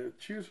like to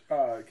choose,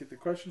 get the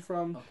question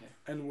from, Okay.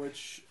 and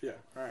which. Yeah.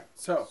 All right.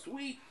 So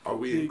Sweet. Are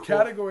we the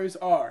categories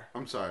are.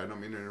 I'm sorry, I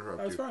don't mean to interrupt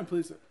That's you. fine,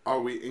 please. Are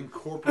we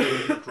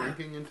incorporating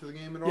drinking into the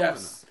game at all? or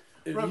Yes.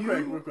 If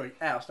Real quick.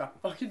 Al, stop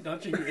fucking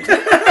nudging me. So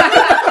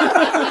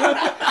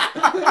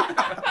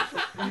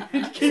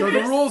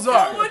the rules So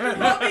are. much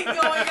rubbing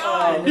going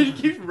on. He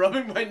keeps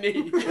rubbing my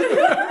knee.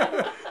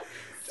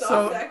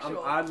 So- I'm sexual.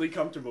 oddly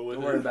comfortable with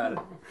Don't it. worry about it.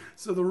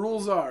 So the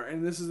rules are,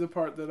 and this is the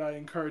part that I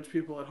encourage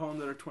people at home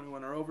that are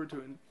 21 or over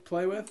to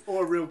play with.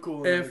 Or real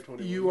cool. and under If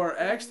 21. you are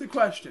asked the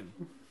question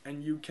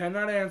and you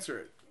cannot answer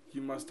it,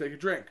 you must take a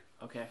drink.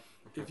 Okay.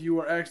 If you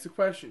are asked the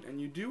question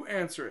and you do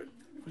answer it,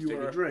 you take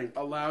a are drink.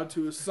 allowed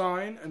to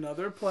assign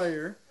another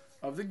player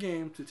of the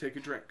game to take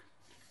a drink.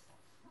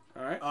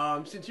 All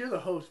right? Since you're the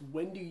host,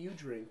 when do you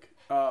drink?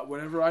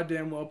 Whenever I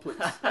damn well please.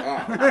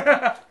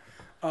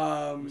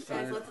 Guys,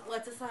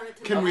 let's assign it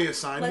to Can Matt. we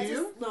assign to Let's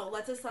you?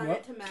 Let's assign What?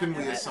 it to Matt. Can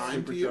we and assign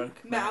Super to you? drunk.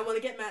 Matt, I want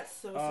to get Matt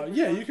so super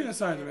yeah, drunk you can he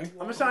assign to can't me.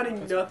 I'm walk.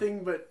 assigning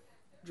nothing but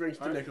drinks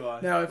to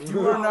Nikolai. Now, if you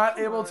are Oh, not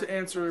come able on. to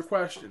answer a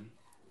question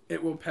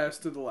it will pass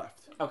to the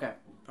left. Okay.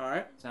 All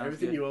right? Sounds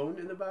Everything good. you own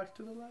in the box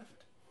to the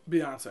left.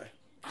 Beyonce.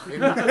 In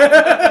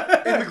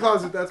the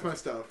closet, that's my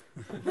stuff.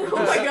 Oh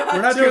my god.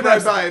 We're not Let's doing get right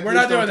this. by it. We're Please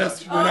not doing don't this.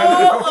 touch. We're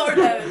not Oh Lord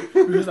heaven.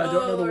 because I don't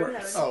know the Lord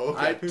words. heaven.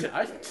 Oh, okay.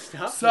 I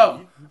stopped.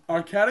 So,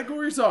 our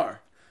categories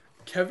are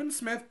Kevin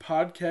Smith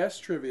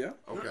podcast trivia,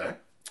 Okay.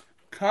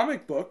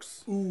 comic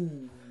books,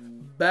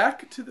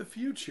 Back to the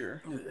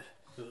Future,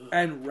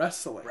 and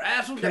wrestling.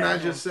 Can I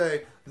just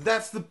say,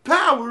 that's the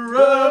power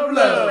of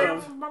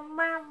love.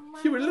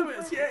 Huey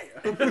Lewis, yeah.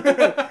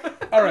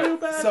 All right,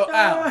 so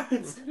Al.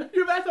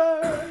 You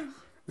better.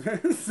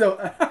 So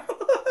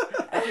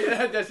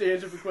Al. That's the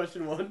answer for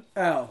question 1.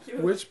 Al,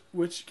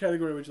 which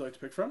category would you like to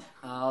pick from?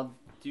 I'll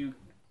do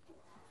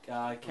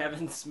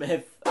Kevin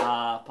Smith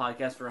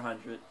podcast for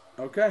 100.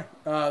 Okay.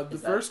 The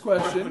Is that first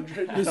question.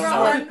 100? This is For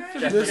worth.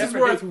 100? This is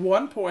worth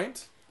 1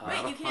 point. Wait,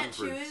 you can't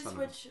 100 choose son of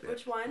a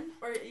which one,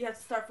 or you have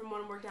to start from one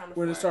and work down to We're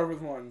four. gonna start with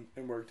 1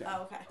 and work down.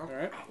 Oh, okay. All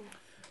right.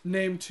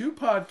 Name 2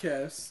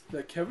 podcasts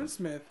that Kevin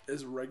Smith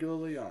is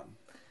regularly on.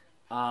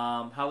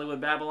 Hollywood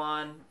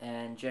Babylon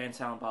and Jay and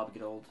Silent Bob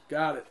Get Old.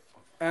 Got it.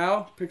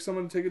 Al, pick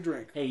someone to take a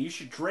drink. Hey, you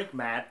should drink,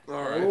 Matt.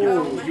 All right.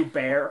 Oh. You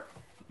bear.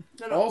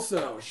 No.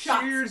 Also,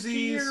 Shots.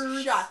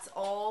 Cheersies. Shots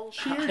all.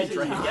 I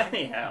drink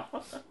anyhow.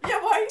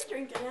 Yeah, why are you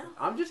drinking now?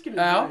 I'm just gonna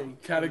Al,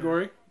 drink.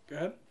 category. Go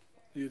ahead.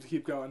 You have to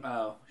keep going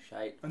Oh,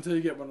 shite. until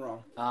you get one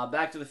wrong.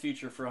 Back to the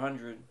Future for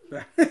 100.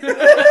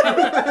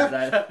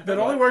 that That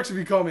only works if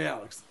you call me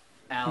Alex.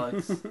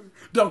 Alex,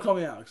 Don't call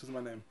me Alex. Is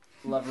my name.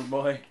 lover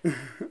boy.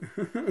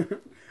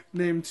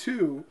 Name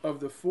 2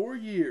 of the 4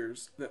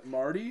 years that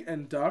Marty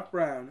and Doc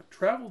Brown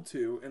traveled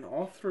to in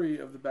all 3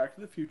 of the Back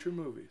to the Future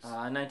movies.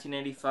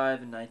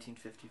 1985 and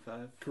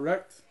 1955.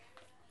 Correct.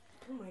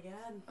 Oh my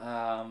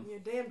god. You're a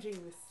damn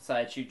genius.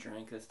 Side you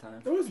drink this time.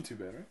 That wasn't too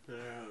bad, right?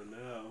 Oh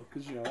no.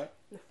 Because you know that.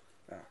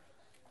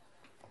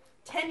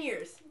 10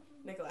 years,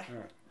 Nikolai.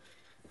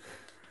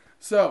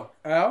 So,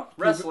 Al. keep it-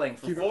 Wrestling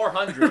for keep it-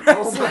 400.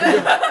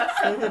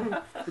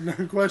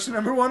 Question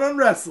number 1 on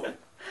wrestling.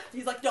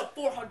 He's like, no,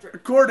 400.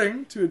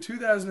 According to a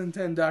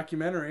 2010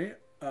 documentary,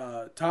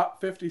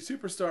 Top 50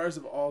 Superstars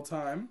of All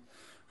Time,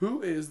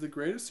 who is the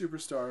greatest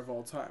superstar of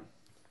all time?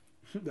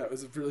 That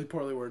was a really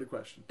poorly worded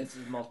question. This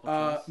is multiple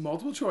choice.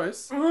 Multiple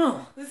choice.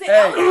 Let's say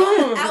Hey.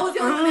 Al was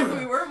the only one there,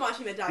 we weren't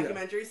watching the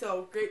documentary,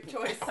 so great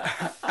choice.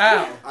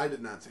 Al. I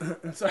did not see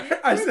it. Sorry,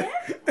 I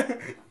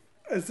said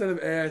instead of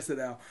A, I said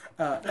Al.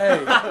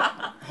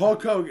 A.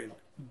 Hulk Hogan.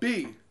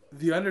 B.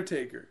 The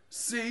Undertaker.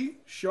 C.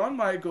 Shawn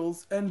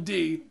Michaels. And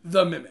D.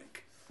 The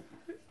Mimic.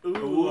 Ooh.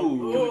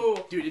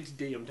 Ooh. Dude, it's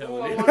D, I'm Ooh,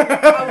 telling I you. want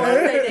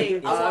to say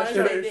Dave. I want to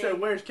So, say so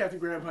Dave. where's Captain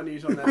Grandpa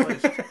News on that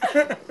list?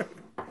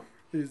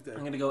 He's dead.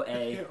 I'm gonna go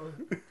A.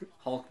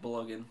 Hulk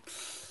Blogan.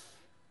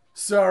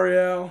 Sorry,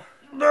 Al.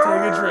 Take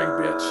a drink,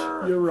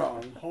 bitch. You're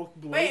wrong. Hulk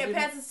Wait, it Blogan.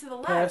 passes to the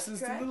left, Passes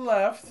correct? to the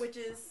left, Which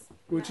is...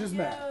 which is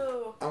Matt.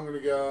 Yo. I'm gonna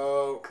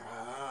go.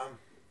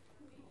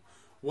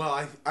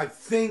 Well, I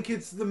think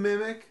it's the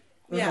Mimic,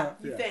 Yeah, Uh-huh,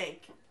 you yeah.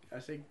 think. I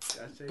say.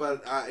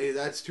 but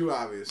that's too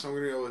obvious. So I'm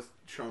gonna go with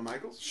Shawn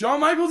Michaels. Shawn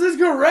Michaels is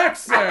correct,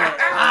 sir.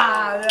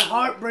 The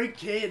Heartbreak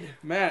Kid.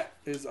 Matt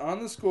is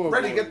on the scoreboard.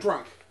 Ready to get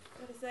drunk.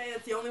 Gotta say,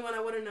 that's the only one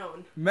I would have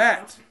known.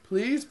 Matt,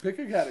 please pick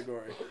a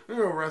category. I'm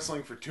gonna go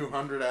wrestling for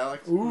 200,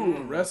 Alex. Ooh,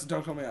 rest.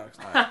 Don't call me Alex.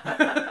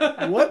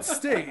 What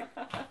state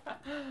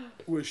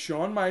was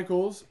Shawn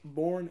Michaels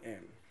born in?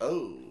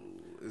 Oh,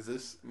 is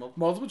this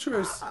Multiple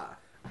choice.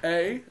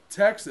 A.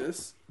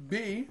 Texas.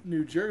 B.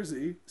 New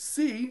Jersey.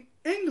 C.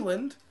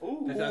 England.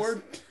 Or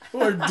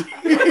D.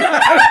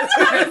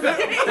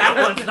 That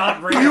one's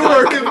not real. You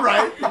heard him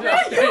right.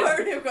 You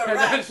heard him go right.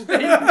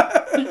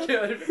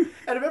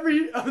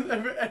 Out of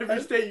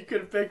every state you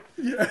could have picked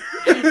Yeah.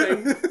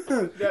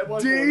 anything. That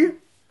one. D.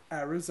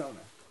 Arizona.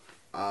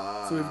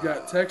 Uh, So we've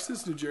got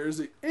Texas, New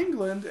Jersey,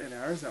 England, and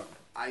Arizona.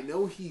 I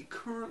know he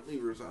currently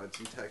resides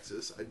in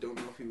Texas. I don't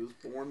know if he was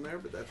born there,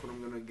 but that's what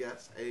I'm gonna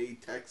guess.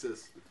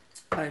 Texas.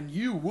 And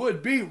you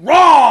would be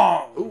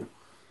wrong. Ooh.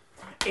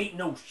 Ain't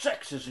no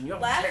sexes in your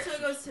Left, Texas. so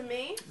it goes to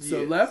me.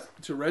 So Yes.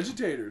 left to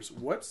Regitators.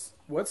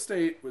 What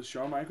state was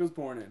Shawn Michaels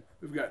born in?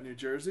 We've got New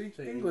Jersey,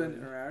 Say England,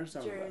 England. or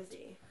Arizona. left.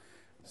 Jersey.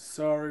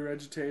 Sorry,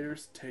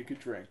 Regitators. Take a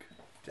drink.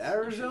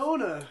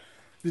 Arizona.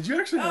 Did you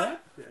actually know Uh,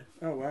 that? Yeah.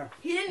 Oh wow.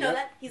 He didn't know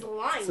that. He's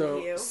lying to So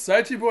you.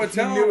 Sighty Boy He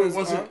Town knew it was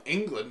wasn't on-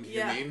 England. You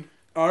Yeah. mean?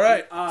 All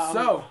right.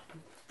 So,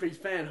 big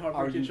fan. Are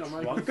Heartbreak you Kid,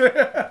 Shawn drunk?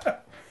 Michaels.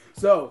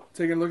 So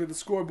taking a look at the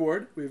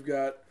scoreboard, we've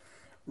got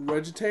I need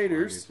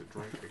Regitators to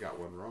drink. I got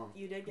one wrong.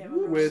 You did get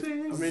one wrong. with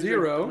I'm gonna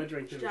zero, Drink, I'm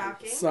gonna drink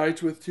Shocking.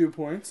 Sight with 2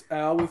 points,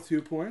 Al with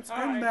 2 points,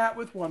 and Alright. Matt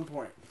with 1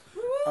 point.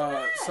 Woo,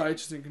 Sight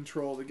is in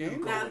control of the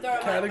game. Nah, I'm throwing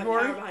my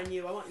Category? power behind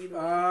you. I want you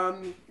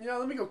to.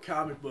 Let me go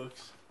comic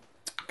books.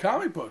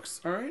 Comic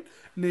books. All right.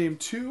 Name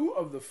 2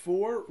 of the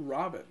 4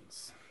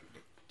 Robins.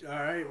 All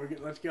right,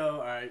 let's go.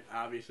 All right,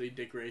 obviously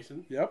Dick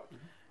Grayson, Yep.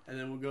 and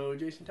then we'll go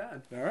Jason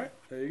Todd. All right.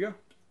 There you go.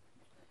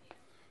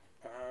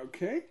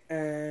 Okay.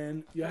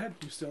 And go ahead.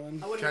 You're still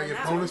in. I would Can I have known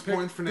get that bonus Pick-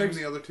 points for naming pick-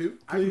 the other two?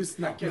 Please,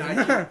 no. I can Get out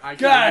of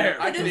here.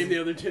 I can name the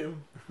other two.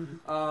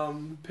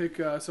 Pick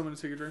someone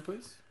to take a drink,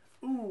 please.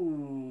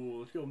 Ooh,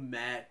 let's go,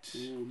 Matt.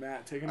 Ooh,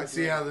 Matt, taking a I drink.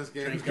 see how this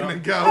game's Drink gonna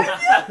up. go.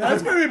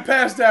 That's gonna be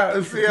passed out.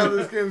 I see how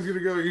this game's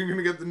gonna go. You're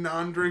gonna get the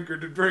non-drinker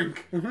to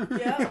drink.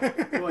 Yeah.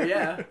 Well,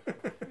 yeah.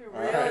 You're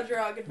real Alright.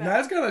 drunk. In fact.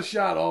 Matt's got a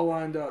shot all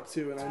lined up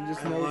too, and I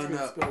just I'm know it's lined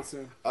gonna up. spill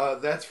soon.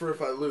 That's for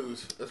if I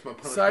lose. That's my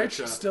punishment Seich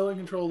shot. still in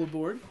control of the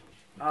board.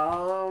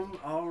 All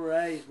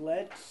right.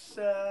 Let's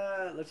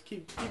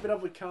keep it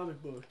up with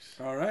comic books.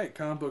 All right,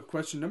 comic book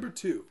question number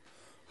 2.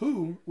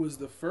 Who was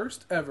the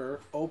first ever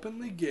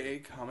openly gay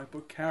comic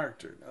book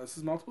character? Now, this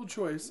is multiple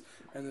choice,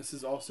 and this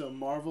is also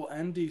Marvel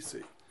and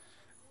DC.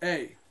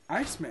 A.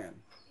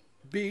 Iceman.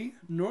 B.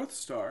 North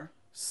Star.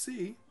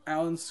 C.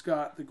 Alan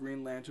Scott, the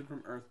Green Lantern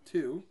from Earth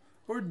 2.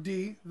 Or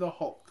D. The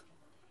Hulk.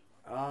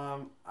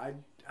 I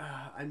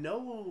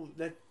know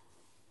that.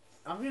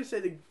 I'm gonna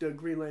say the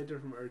Green Lantern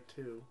from Earth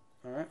 2.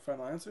 All right,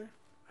 final answer?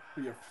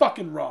 Well, you're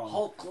fucking wrong.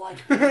 Hulk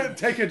like.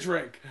 Take a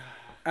drink.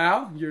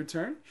 Al, your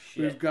turn.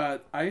 Shit. We've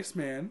got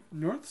Iceman,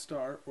 North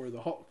Star, or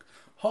the Hulk.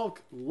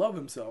 Hulk, love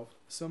himself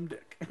some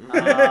dick.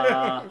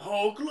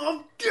 Hulk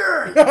love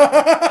dirt.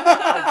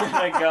 I'm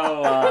gonna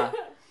go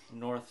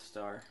North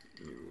Star.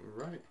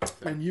 Right.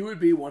 And you would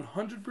be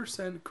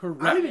 100%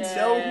 correct. I don't even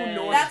know Yay. who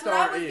North That's what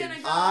Star I was is.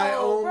 gonna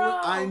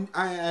go.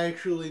 I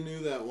actually knew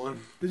that one.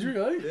 Did you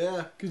really?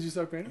 Yeah. Could you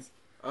suck penis?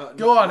 No.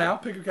 Go on, Al.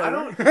 Pick a I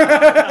category.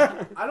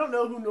 I don't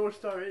know who North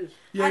Star is.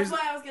 Yeah, That's he's,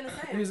 what I was gonna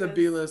say. he's a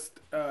because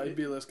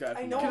B-list guy. I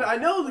from know. Marvel. Cause I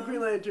know the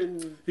Green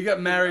Lantern. He got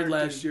married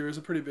Cartoon. last year. It was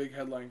a pretty big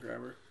headline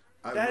grabber.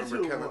 I That's remember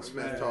who it Kevin was.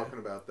 Smith Yeah. talking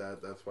about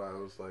that. That's why I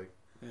was like,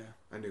 Yeah.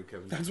 I knew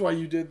Kevin. That's why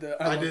you did the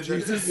I I love did the-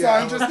 Jesus yeah,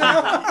 sign I just was-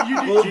 now. You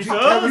did, Well, Jesus?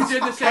 Kevin- You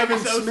did the Sammy Kevin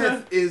Sosa?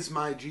 Smith is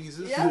my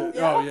Jesus. Yeah.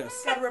 Oh,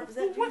 yes. Gotta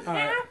represent Jesus. All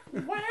right.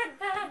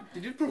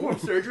 Did you perform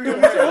surgery on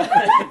yourself?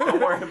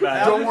 Don't worry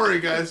about Don't worry,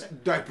 guys.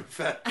 Diaper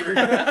factory.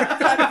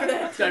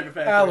 Type of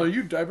Al, are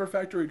you Diaper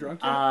Factory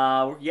drunk it. yet?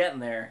 We're getting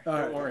there. All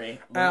Don't right. worry.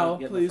 Al,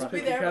 Get in the please front.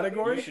 pick Be a there. You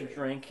category. should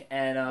drink.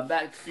 And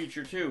Back to the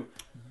Future 2.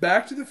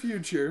 Back to the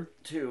Future.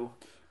 2.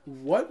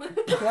 What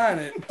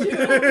planet?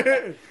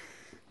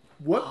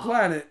 What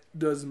planet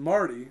does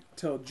Marty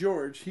tell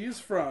George he is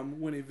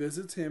from when he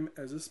visits him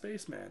as a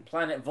spaceman?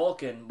 Planet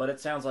Vulcan, but it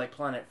sounds like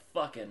Planet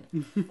Fucking.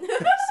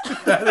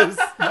 That's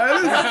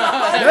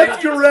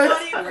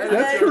correct.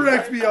 That's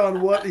correct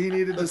beyond what he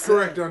needed to That's say.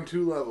 correct on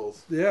 2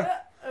 levels. Yeah.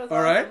 That was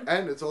All right. awesome.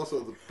 And it's also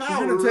the We're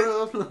power gonna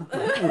of...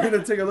 We're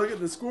gonna take a look at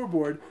the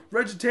scoreboard.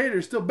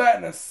 Regitator still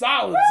batting a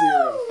solid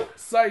 0.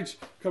 Seich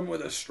coming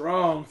with a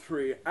strong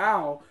 3.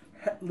 Al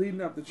leading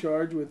up the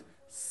charge with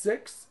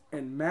 6,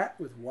 and Matt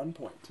with 1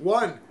 point.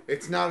 1.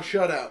 It's not a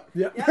shutout.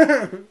 Yep.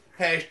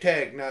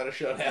 Hashtag not a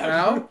shutout.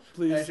 Al,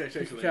 please Hashtag pick a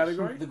sexual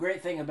category. The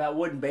great thing about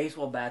wooden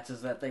baseball bats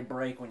is that they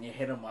break when you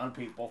hit them on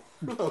people.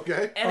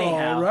 Okay.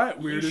 Anyhow, All right,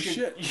 weird you as should,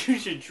 shit. You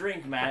should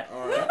drink, Matt.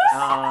 All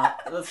right.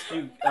 Let's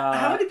do.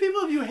 How many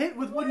people have you hit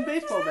with wooden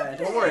baseball bats?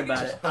 Don't worry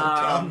about it.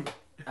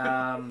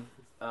 Dumb.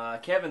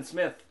 Kevin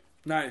Smith.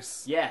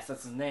 Nice. Yes,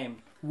 that's his name.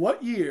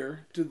 What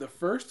year did the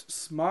first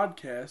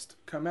Smodcast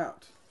come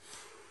out?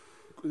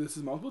 This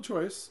is multiple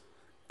choice.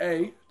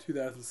 A,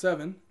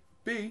 2007.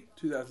 B,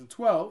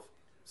 2012.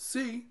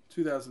 C,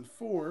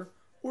 2004.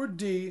 Or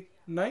D,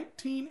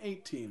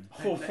 1918.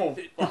 Oh, fuck.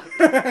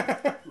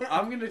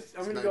 I'm gonna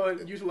go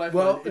and use a lifeline.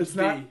 Well, it's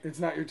D.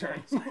 not your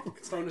turn.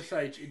 Phone to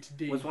Seich. It's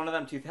D. Was one of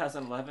them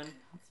 2011?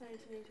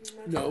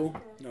 No,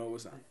 it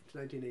was not. It's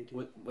 1918.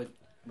 What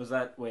was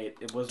that? Wait,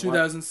 it was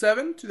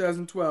 2007,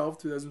 2012,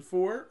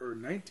 2004, or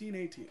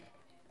 1918.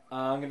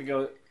 I'm gonna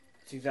go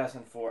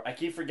 2004. I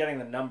keep forgetting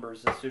the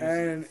numbers as soon as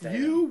And say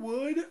you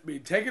would be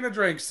taking a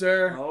drink,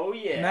 sir. them. Oh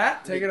yeah.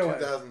 Matt, take it away.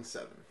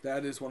 2007.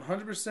 That is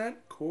 100%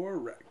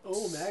 correct.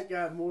 Oh, Matt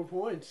got more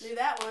points. Do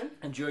that one.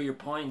 Enjoy your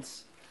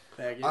points.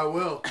 Faggot. I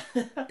will.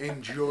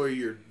 Enjoy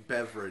your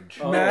beverage.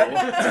 Oh. Matt?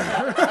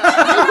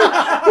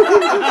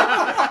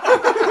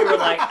 You were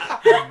like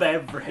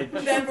beverage.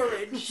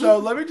 Beverage. So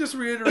let me just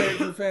reiterate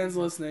for the fans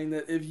listening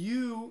that if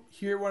you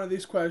hear one of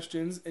these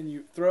questions and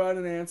you throw out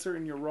an answer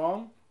and you're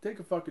wrong, take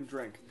a fucking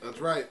drink.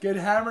 That's right. Get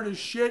hammered as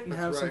shit and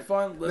That's have some right.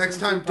 fun. listening Next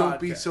to time, the don't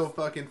be podcast. so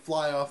fucking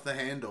fly off the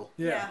handle.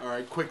 Yeah. All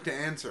right, quick to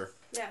answer.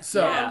 Yeah.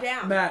 So, I'm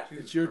down. Matt,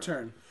 it's your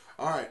turn.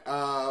 All right,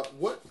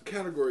 what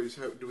categories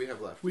do we have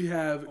left? We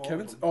have All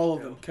all of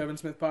of them. them. Kevin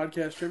Smith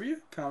podcast trivia,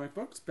 comic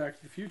books, Back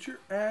to the Future,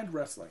 and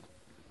wrestling.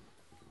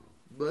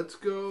 Let's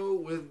go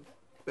with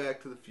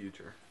Back to the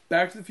Future.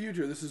 Back to the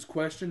Future. This is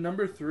question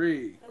number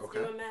 3. Let's Okay.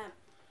 do a map.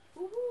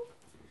 Woohoo.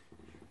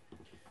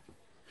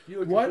 You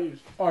look What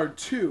confused. are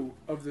 2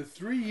 of the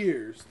 3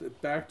 years that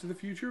Back to the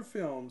Future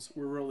films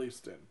were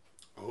released in?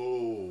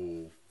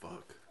 Oh,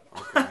 fuck.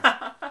 Okay.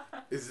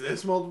 Is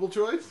this multiple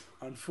choice?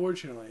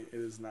 Unfortunately, it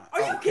is not. Are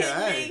you Okay.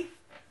 kidding me?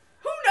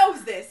 Who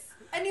knows this?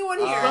 Anyone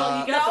here? Well,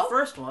 you got no? the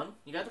first one.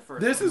 You got the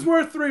first. This one. is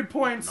worth 3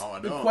 points. No, I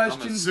the don't. I'm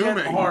questions get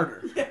assuming.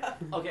 harder.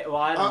 Okay. Well,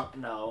 I don't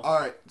know. All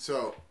right,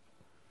 so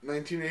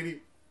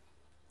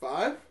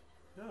 1985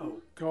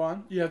 No. Go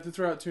on. You have to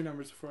throw out 2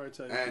 numbers before I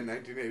tell you. and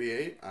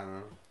 1988. I don't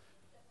know.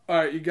 All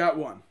right, you got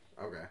 1.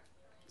 Okay.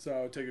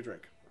 So take a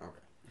drink. Okay.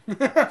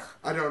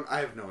 I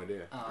have no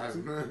idea.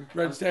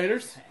 Reg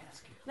Taters?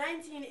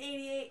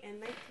 1988 and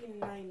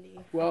 1990.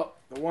 Well,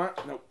 the one.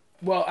 No.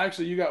 Well,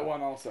 actually, you got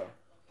one also.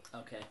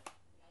 Okay.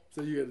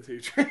 So you get a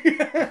teacher.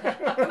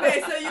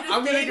 Okay, so you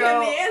just gave him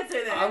the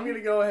answer then. I'm gonna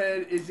go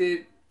ahead. Is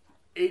it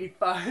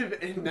 85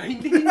 and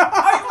 90? Why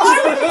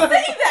would you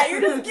say that?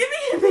 You're just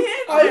giving him the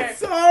answer. I'm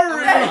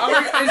sorry.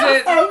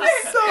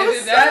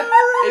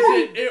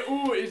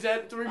 Is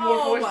that 3 more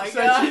Oh points my for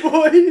Sachi God.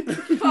 Boy?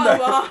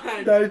 Come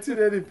on.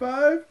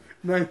 1985,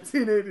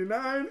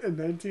 1989, and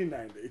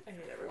 1990. I hate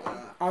everyone.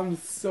 I'm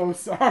so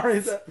sorry.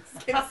 That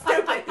It's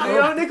stupid. You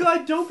know,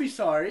 Nikolai, don't be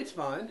sorry. It's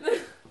fine.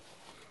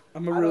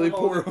 I'm a really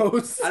poor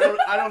host.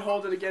 I don't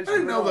hold it against I you.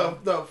 didn't know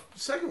the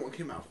second one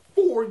came out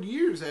 4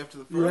 years after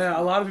the first Yeah, one.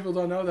 a lot of people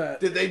don't know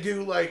that. Did they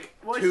do like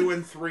What's 2 the-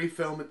 and 3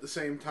 film at the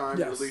same time?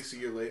 Yes. Release a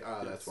year late?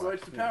 Ah, that's why.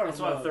 What's the power That's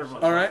of why the love? third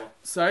one. All right,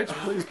 Sight,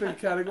 please pick a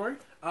category.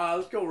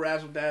 Let's go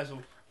razzle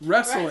dazzle.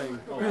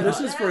 Wrestling. Oh, This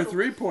God. is for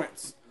 3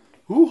 points.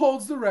 Who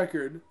holds the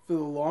record for the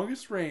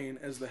longest reign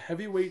as the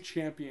heavyweight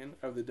champion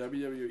of the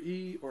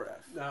WWE or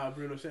F?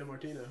 Bruno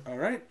Sammartino. All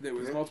right, there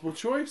was multiple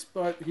choice,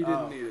 but he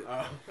didn't need it.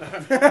 I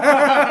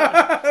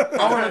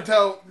want to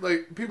tell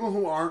like people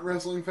who aren't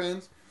wrestling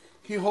fans,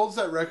 he holds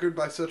that record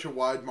by such a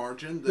wide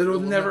margin that It'll it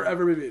will never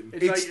ever be beaten.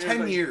 It's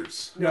 10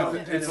 years. No,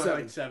 it's it's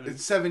like 7.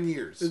 It's 7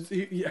 years.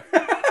 Yeah.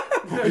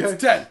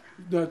 It's 10.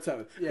 No, it's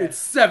 7. Yeah. It's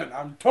 7.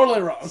 I'm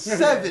totally wrong.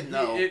 7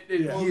 though. It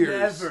will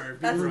Years. never be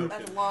That's broken.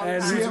 a long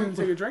And who's time. going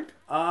to take a drink?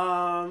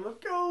 Let's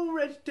go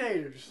Reg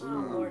Taters. Oh,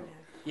 Lord.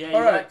 Yeah, you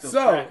All right, like those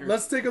so crackers.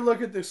 let's take a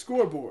look at the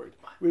scoreboard.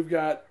 We've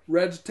got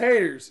Reg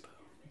Taters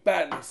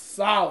batting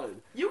solid.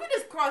 You can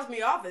just cross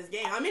me off this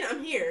game. I mean,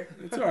 I'm here.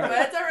 It's all But right.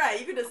 that's alright.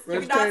 You can just you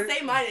Reg can not Tater-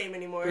 say my name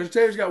anymore. Reg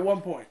Taters got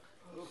 1 point.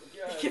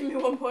 Give me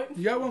 1 point.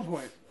 You got 1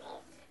 point.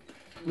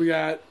 We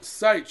got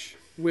Seich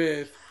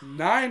with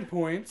 9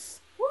 points,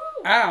 Woo!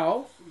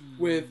 Al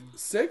with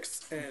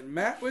 6, and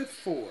Matt with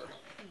 4.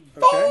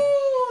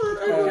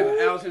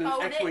 Okay. Al's in an Oh,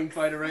 X-Wing Nick.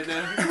 fighter right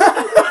now.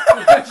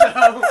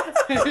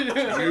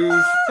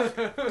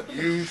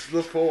 Use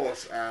the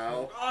force,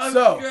 Al.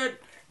 So,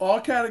 all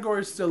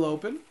categories still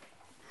open.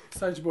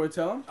 Seich boy,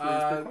 tell him.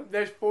 Please pick one.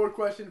 There's 4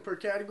 questions per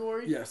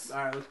category. Yes.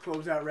 All right, let's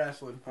close out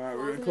wrestling. All right,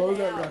 we're going to close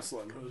out Out.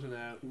 wrestling. Closing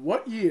out.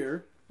 What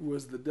year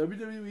was the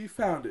WWE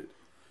founded?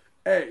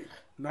 A.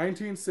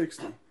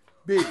 1960.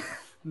 B.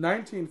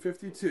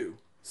 1952.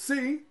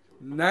 C.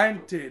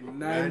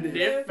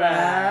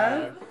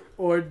 1995.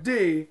 Or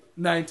D.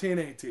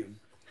 1918.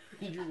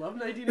 Did you love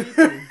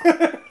 1918?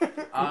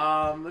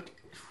 Let's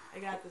I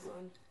got this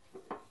one.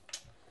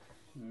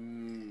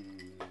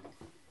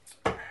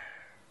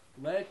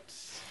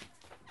 Let's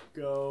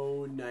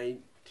go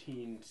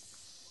 19.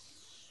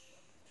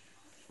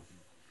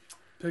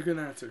 Pick an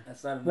answer.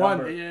 That's not a One.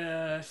 number.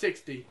 Yeah,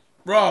 60.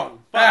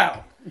 Wrong.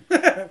 Al.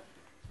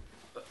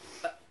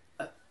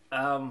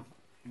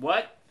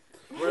 What?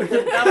 Where are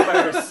the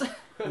numbers?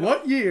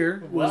 What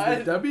year was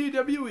What? the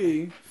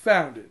WWE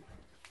founded?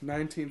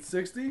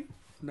 1960,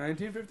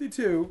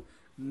 1952,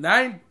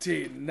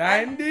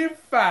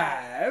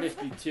 1995.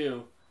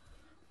 52.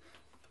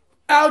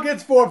 Al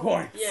gets 4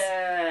 points.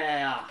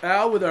 Yeah.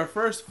 Al with our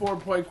first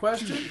 4-point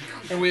question.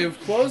 And we have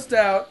closed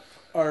out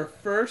our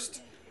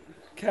first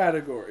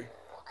category.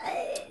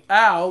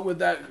 Al, with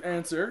that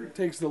answer,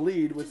 takes the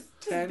lead with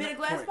Just 10 bit a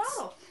glass points.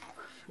 bottle.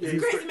 Yeah,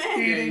 He's a crazy man.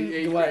 Eating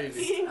he's glass.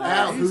 crazy. Eating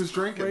Al, glass. who's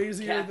drinking?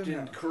 Crazier than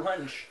Captain that.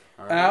 Crunch.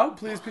 All right. Al,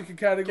 please pick a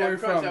category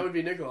Captain Crunch, that from... would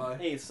be Nikolai.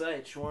 Hey,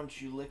 Seich, why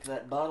don't you lick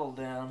that bottle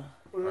down?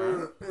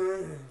 Oh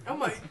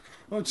my.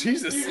 Oh,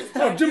 Jesus.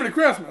 Oh, Jiminy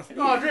Christmas.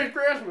 Oh, James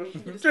Christmas.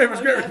 James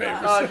Gary Papers.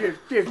 Oh, James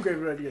Christmas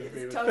right together,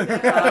 baby. Tongue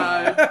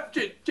down.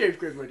 James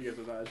Christmas right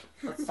together, guys.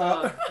 Let's,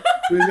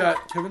 We've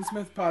got Kevin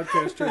Smith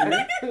podcast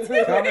trivia,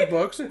 comic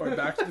books, or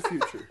Back to the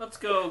Future. let's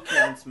go,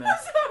 Kevin Smith.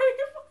 Sorry.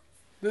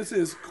 This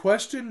is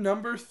question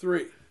number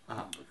 3.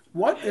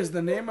 What is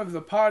the name of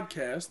the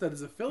podcast that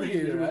is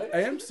affiliated with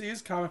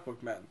AMC's Comic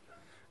Book Men?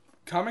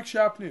 Comic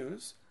Shop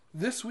News,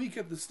 This Week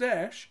at the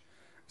Stash,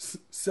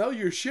 Sell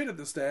Your Shit at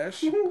the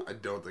Stash, I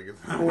don't think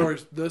it's that. or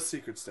The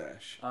Secret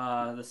Stash.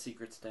 The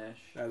secret stash.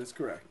 That is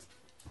correct.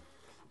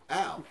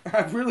 Al.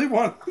 I really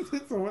wanted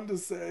someone to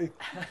say.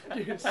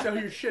 You can sell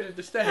your shit at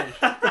the stash.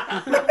 I'd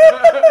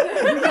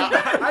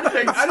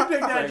pick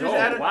that just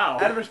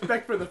out of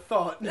respect for the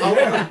thought.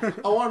 I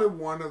wanted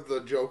one of the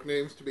joke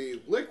names to be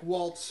Lick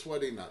Walt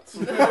Sweaty Nuts.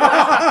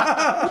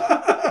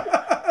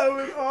 That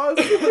was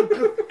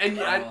awesome. And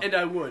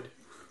I would.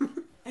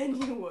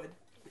 And you would.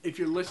 If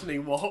you're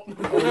listening, Walt.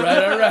 All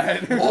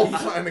right. Walt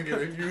Flanagan,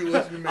 if you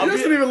listen to me. He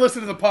doesn't even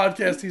listen to the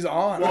podcast he's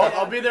on. Walt,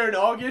 I'll be there in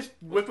August.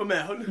 Whip him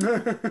out.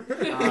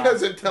 He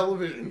has a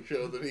television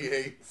show that he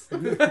hates.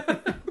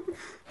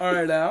 All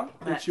right, Al,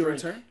 Matt, it's your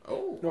drink. turn.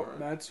 Oh, No, all right.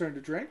 Matt's turn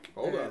to drink.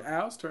 Hold and on.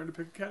 Al's turn to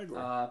pick a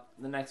category.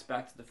 The next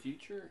Back to the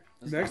Future.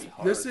 This Next, is gonna be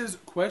hard. this is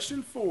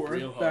question 4.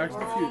 Real hard. Back to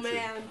the Oh Future.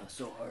 man.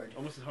 so hard.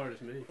 Almost as hard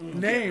as me.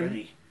 Name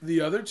ready.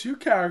 the other 2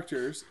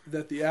 characters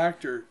that the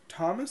actor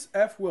Thomas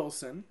F.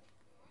 Wilson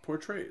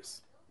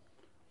portrays.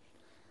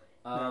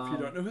 Now, if you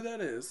don't know who that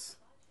is,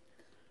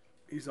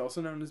 He's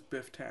also known as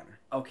Biff Tanner.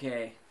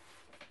 Okay.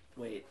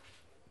 Wait.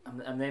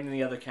 I'm naming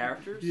the other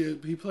characters?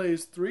 He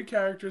plays 3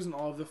 characters in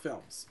all of the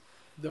films.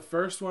 The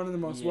first one and the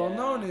most well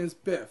known is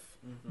Biff.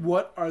 Mm-hmm.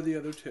 What are the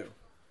other 2?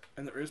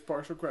 And there is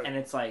partial credit. And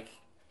it's like,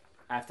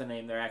 I have to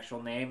name their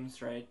actual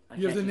names, right?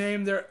 You have to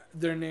name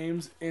their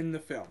names in the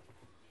film.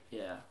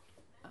 Yeah.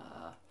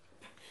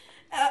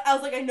 I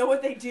was like, I know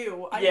what they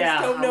do. I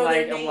yeah, just don't know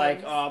their names. I'm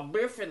like,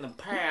 Biff in the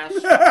past,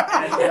 and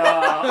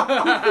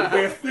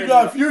Biff You in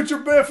got the, future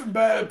Biff and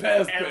bad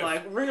past and Biff.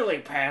 like really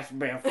past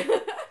Biff.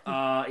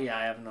 Yeah,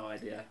 I have no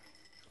idea.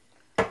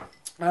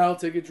 I'll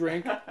take a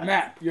drink.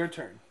 Matt, your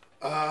turn.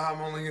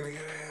 I'm only gonna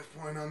get a half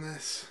point on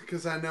this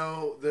because I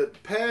know the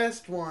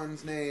past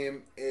one's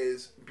name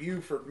is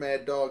Buford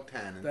Mad Dog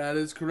Tannen. That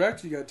is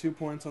correct. You got 2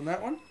 points on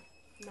that one.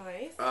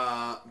 Nice.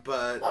 But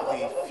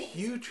the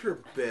future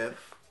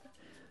Biff,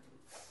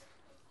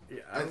 Yeah,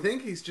 I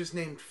think he's just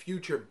named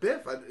Future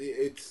Biff.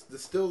 It's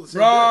still the same.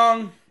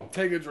 Wrong.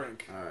 Take a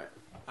drink. Biff. All right.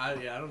 I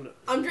don't know.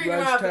 I'm drinking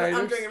right off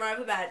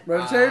the bat.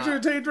 Ready to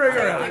take a drink? Take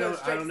a I drink.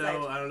 don't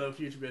know. I don't know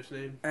Future Biff's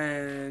name.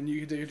 And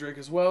you can take a drink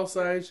as well,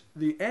 Sage.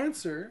 The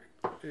answer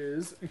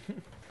is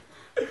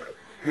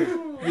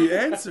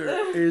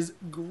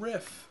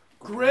Griff.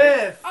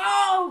 Griff.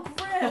 Oh,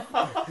 Griff.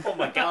 Oh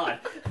my god.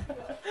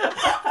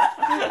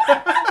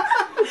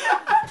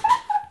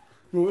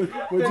 What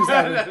just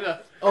happened?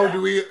 Oh,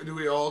 do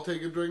we all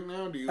take a drink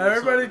now? Do you?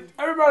 Everybody,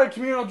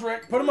 communal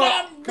drink. Put them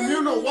up.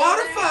 Communal Put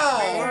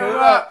waterfowl. it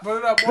up. Put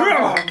it up.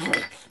 Waterfowl.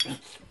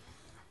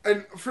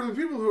 And for the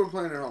people who are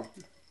playing at home,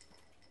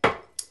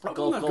 I'm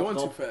Gulp, not gulp, going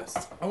gulp. too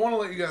fast. I want to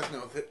let you guys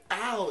know that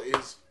Al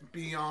is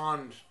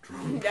beyond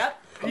drunk.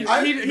 Yep. There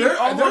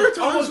are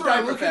times where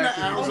I look into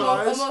Al's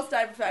eyes, Almost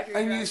diaper factory.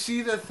 and you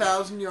see the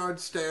 1,000-yard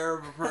stare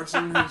of a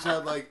person who's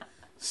had like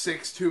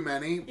 6 too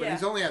many, but Yeah.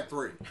 he's only had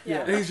 3,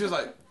 Yeah. and he's just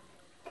like,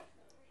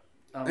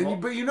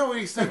 but you know what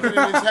he's thinking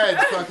in his head,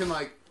 fucking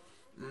like,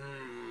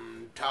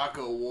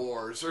 Taco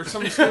Wars or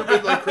some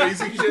stupid like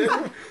crazy shit.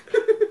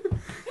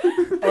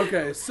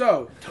 Okay,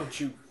 so Don't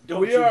you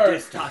We are-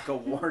 diss Taco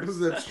Wars.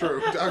 That's true.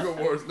 Taco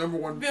Wars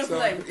 #1 Beautiful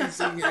selling name.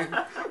 PC game.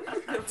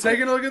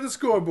 taking a look at the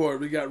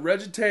scoreboard. We got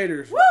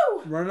Regitators Woo!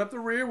 running up the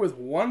rear with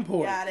 1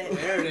 point. Got it.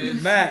 There it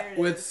is. Matt There it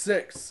with is.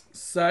 6,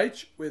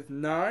 Seich with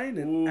 9,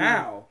 and Ooh.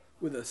 Al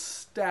with a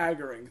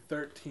staggering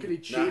Could he 13. Now,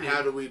 cheated?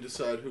 how do we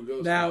decide who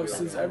goes? Now, first?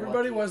 since know.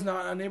 everybody Lucky. was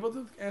not unable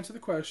to answer the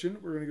question,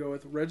 we're going to go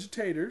with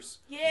Regitators.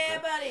 Yeah,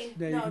 buddy.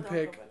 Now you No, can don't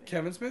pick go with it.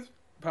 Kevin Smith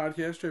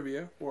podcast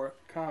trivia or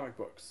comic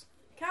books.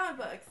 Comic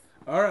books.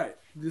 All right,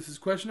 this is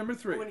question number I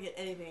 3. wouldn't get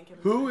anything in Kevin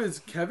Who Smith. is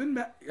Kevin?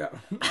 Who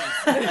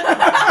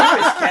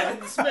is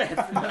Kevin Smith?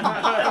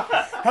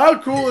 How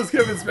cool is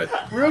Kevin Smith?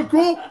 Real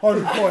cool.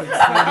 100 points.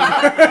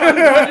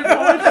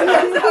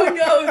 That's how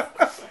it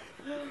goes.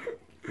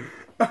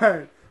 All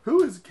right.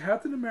 Who is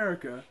Captain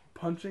America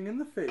punching in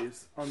the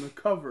face on the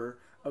cover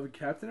of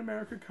Captain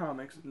America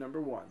Comics #1,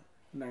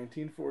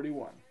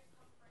 1941?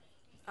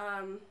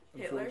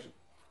 Hitler.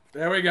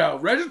 There we go.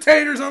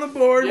 Regitators on the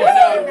board.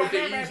 Yeah, no, with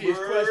the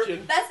easiest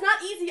question. That's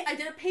not easy. I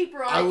did a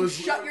paper on it.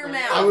 Shut your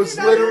mouth. I was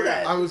How did you know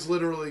that?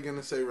 literally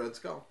gonna say Red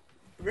Skull.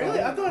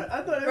 Really? I thought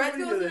everybody Skull's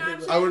knew an that.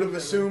 option? I would have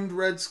assumed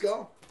Red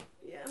Skull.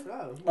 Yeah.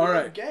 Oh, All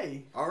right.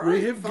 Gay. All right,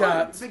 We have fine.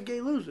 got Big gay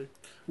loser.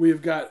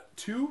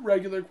 2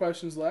 regular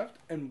questions left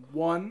and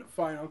 1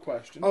 final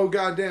question. Oh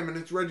goddamn! And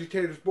it's Reggie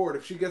Tater's board.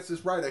 If she gets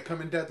this right, I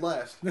come in dead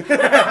last. Don't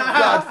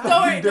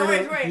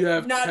worry. You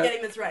have Not Kev-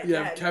 getting this right. You Go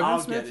have ahead. Kevin I'll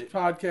get Smith's it.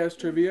 podcast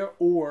trivia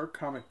or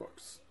comic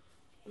books.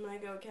 I'm gonna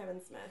go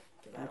Kevin Smith.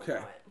 'Cause I don't Okay. know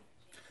it.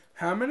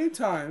 How many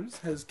times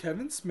has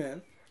Kevin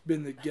Smith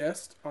been the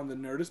guest on the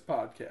Nerdist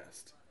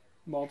podcast?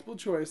 Multiple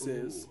choice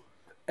is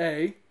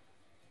A,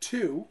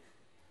 2,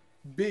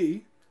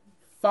 B,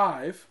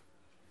 5,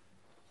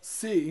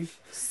 C,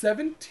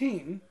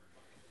 17,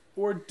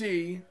 or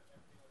D,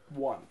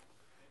 1.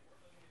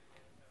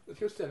 Let's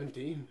go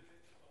 17.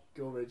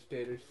 Go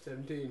Regitators.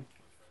 17.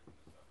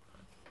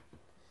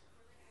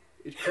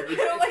 It's I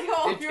don't like how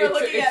all of you are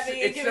looking at me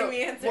and it's giving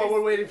me answers. Well,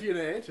 we're waiting for you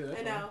to answer. I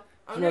That's know.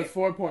 I'm So gonna, that's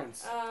 4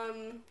 points.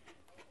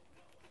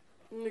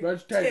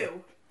 Reg Tater.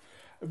 2.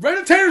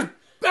 Regitators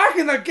back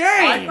in the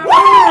game!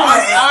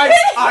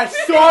 I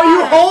saw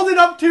you holding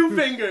up 2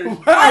 fingers.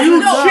 Wow, You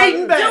No,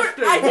 cheating dude,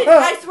 bastard.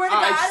 I swear to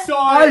God. I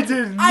saw I it.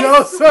 did I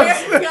no swear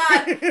such to thing.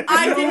 God.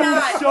 I did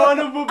not. Son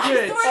of a I bitch.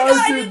 swear to God, I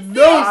I didn't did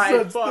see no it.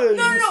 such fuck- thing.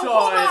 No, You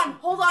saw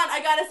hold on. I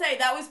gotta say,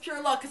 that was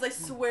pure luck, because I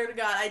swear to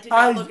God, I did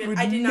I not look at would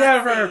I did not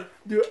never see.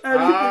 do anything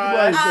like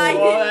I that.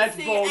 didn't that's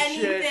see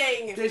bullshit.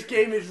 anything. This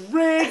game is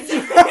rigged.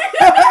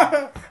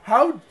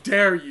 How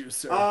dare you,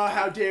 sir?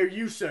 How dare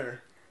you, sir?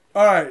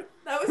 All right,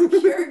 That was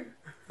pure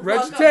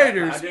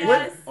Regitators luck.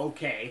 Yes.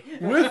 Okay.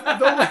 with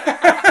the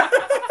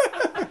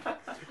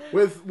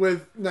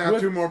With now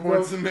With- 2 more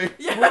points than me.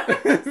 Yeah.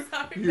 Sorry.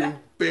 You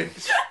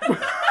bitch.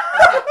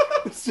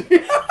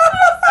 Sorry.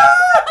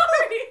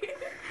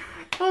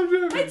 I'm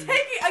joking. I take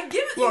it. I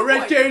give it Well, you Red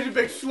points. Tater's a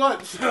big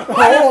slut. So.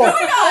 Oh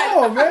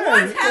What's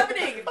man!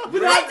 happening? I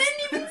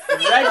didn't even see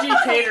it. Reggie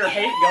Tater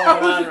hate going I on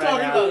wasn't right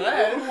talking now. about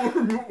that.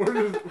 We're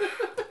just-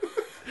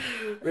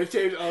 Red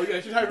James. Oh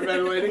yeah, she's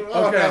hyperventilating.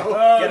 Oh, Okay.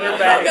 no. Get her Oh,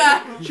 back.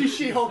 God.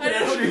 She Hulk it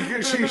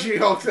out. She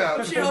hulks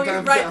out. She holding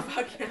Thumbs right down. the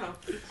fuck now.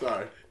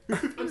 Sorry.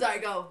 I'm sorry,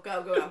 go.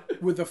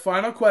 With the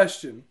final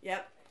question,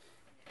 Yep,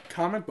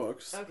 comic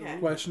books. Okay.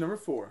 Question number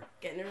 4.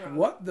 getting it wrong.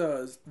 What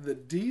does the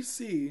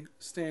DC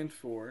stand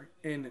for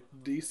in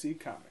DC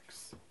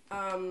Comics?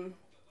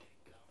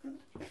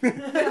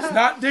 It's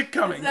not Dick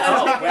Cummings. No.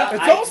 Oh,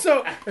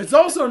 well, It's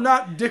also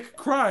not Dick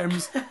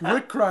Crimes.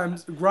 Rick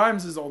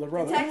Grimes' older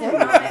brother. Detective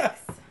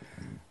Comics.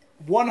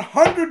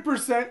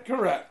 100%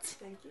 correct.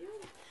 Thank you.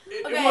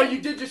 Okay. Okay. Well,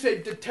 you did just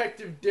say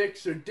Detective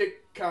Dicks or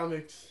Dick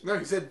Comics. No,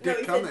 he said No, Dick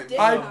he said Cummings. Dick.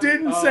 I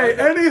didn't Oh, say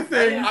okay.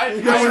 anything. I-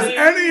 That was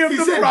any of He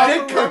the said proper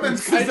Dick Cummings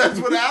words. because that's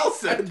what Al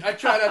said. I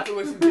try not to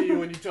listen to you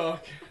when you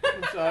talk.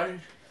 I'm sorry.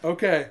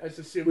 Okay, I just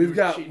assumed you we've were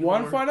got cheating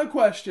one more. final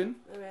question.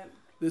 Okay.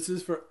 This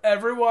is for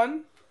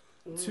everyone.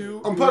 I'm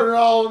putting it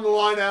all on the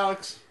line,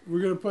 Alex.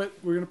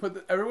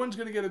 Everyone's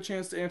gonna get a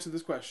chance to answer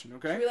this question.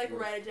 Should we Okay.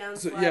 write it down and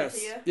So slide it to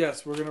you?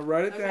 yes, we're gonna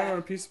write it down Okay. on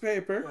a piece of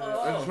paper.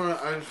 I just want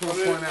to I'm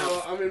point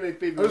out. gonna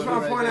make baby. I just wanna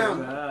right point now.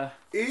 out-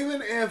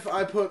 Even if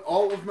I put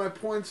all of my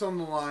points on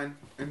the line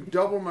and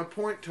double my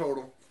point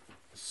total,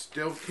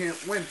 still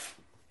can't win.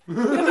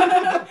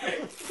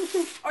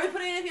 Are we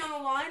putting anything on the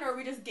line, or are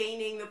we just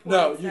gaining the points?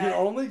 No, you can that-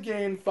 only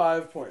gain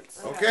 5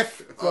 points. Okay?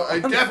 I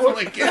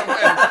definitely can't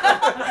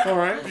win. All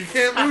right. You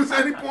can't lose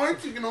any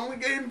points. You can only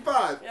gain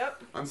 5.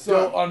 Yep. I'm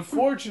So done.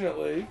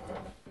 unfortunately,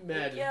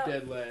 Matt is Yeah.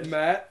 dead last.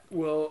 Matt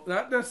will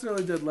not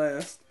necessarily dead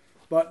last,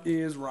 but he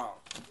is wrong.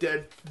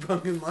 Dead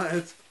fucking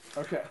last.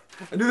 Okay.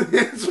 I knew the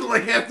answer to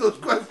like half those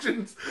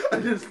questions. I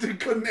just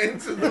couldn't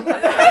answer them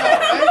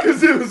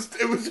because it was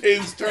his It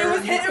was,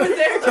 turn. it was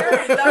their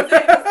turn. That was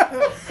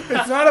it.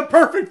 It's not a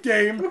perfect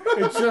game.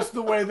 It's just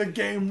the way the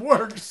game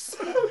works.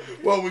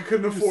 Well, we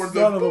couldn't afford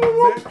Son of a them.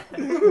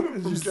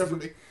 bitch.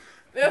 Stephanie.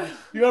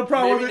 You got a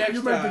problem Maybe with it? next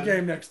You make the time.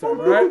 game next time,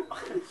 alright?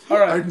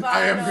 Alright.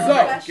 I am Final good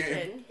at the game.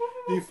 question.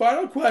 The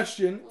final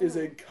question is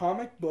a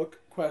comic book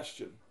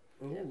question.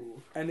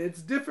 Ooh. And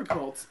it's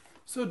difficult,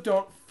 so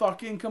don't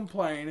fucking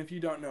complain if you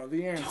don't know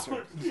the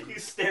answer. You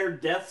stare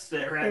death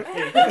stare at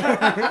me.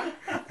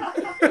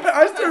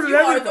 I started You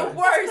are everything. the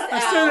worst,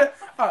 I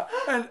Al.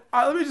 said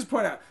let me just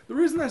point out, the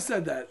reason I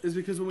said that is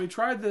because when we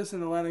tried this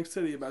in Atlantic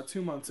City about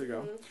 2 months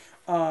ago,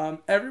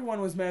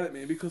 everyone was mad at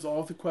me because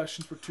all of the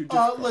questions were too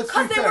difficult. Let's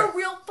be Because they fair. were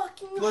real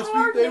fucking Let's be-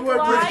 hard, they were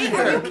Nikolai. pretty Are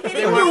you fair.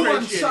 kidding were me? Number one,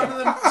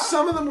 pretty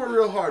some of them were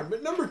real hard,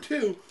 but number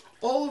 2,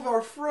 all of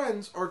our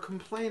friends are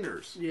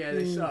complainers. Yeah,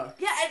 they suck.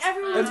 Yeah, and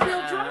everyone's real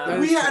drunk. That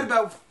We is had true.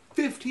 about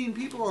 15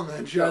 people on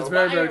that show. That's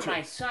very, Why very are true.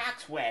 my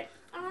socks wet?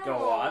 Oh.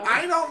 Go on.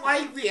 I don't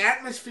like the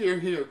atmosphere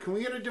here. Can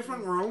we get a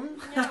different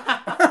room?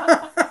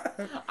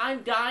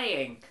 I'm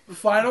dying.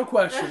 Final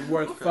question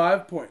worth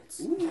 5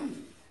 points.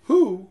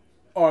 Who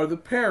are the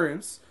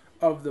parents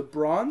of the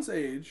Bronze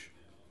Age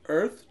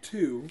Earth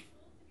 2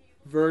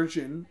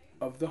 version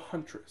of the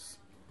Huntress?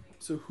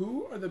 So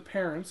who are the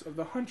parents of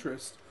the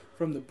Huntress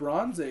from the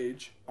Bronze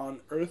Age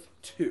on Earth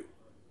 2?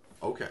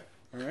 Okay.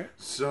 Alright?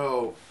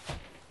 So,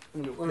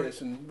 I'm gonna go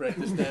piss and write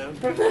this down.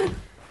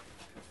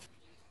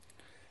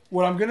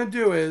 What I'm going to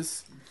do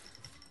is,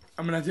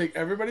 I'm going to take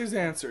everybody's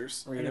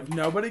answers, Read and if 'em.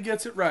 nobody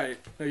gets it right,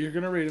 no, you're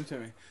going to read them to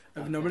me.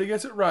 If nobody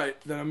gets it right,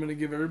 then I'm going to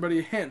give everybody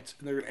a hint,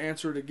 and they're going to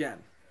answer it again.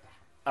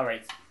 All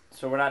right.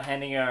 So we're not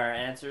handing our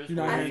answers. You're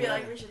not I handing feel it.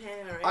 like we should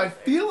hand in our I answers.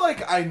 feel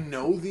like I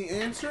know the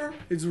answer,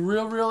 It's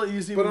real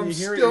easy but when I'm you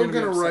hear still it.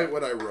 going to to write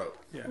what I wrote.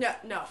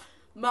 No.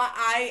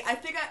 I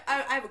think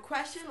I have a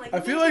question. Like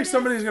I feel like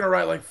somebody's going to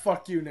write, like,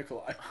 fuck you,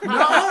 Nikolai.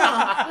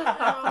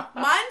 No,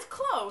 mine's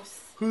close.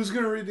 Who's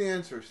going to read the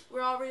answers?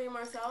 We're all reading them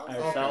ourselves.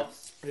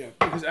 Ourselves. Yeah,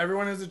 because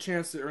everyone has a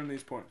chance to earn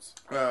these points.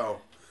 Oh.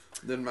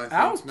 Then my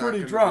Al's thing's not pretty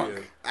gonna drunk.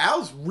 be it.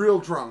 Al's real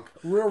drunk.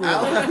 Real.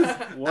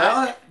 What?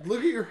 Al, look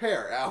at your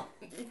hair, Al.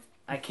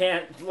 I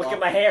can't look at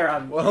my hair.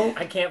 Well-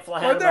 I can't fly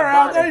out Right of there, my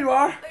Al, body. there you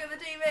are. Look at the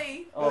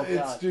TV. Oh It's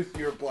god. just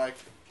you're black.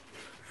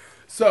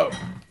 So,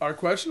 our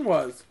question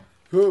was,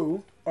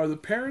 who are the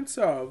parents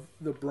of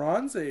the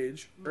Bronze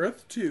Age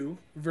Earth 2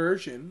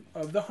 version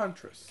of the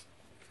Huntress?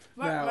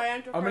 Now, My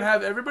answer I'm going to first.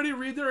 have everybody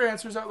read their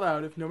answers out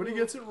loud. If nobody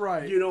gets it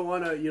right, You don't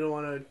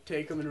wanna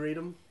take them and read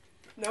them.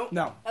 Nope.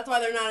 no. That's why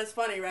they're not as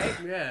funny, right?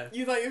 Yeah.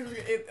 You thought yours was,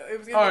 it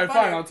was gonna All be right,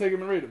 funnier. fine. I'll take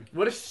them and read them.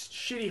 What a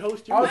shitty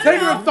host you I'll are. take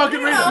them no, and fucking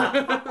no, read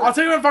no. them. I'll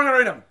take them and fucking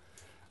read them.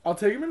 I'll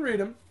take them and read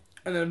them.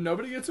 And then if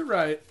nobody gets it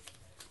right,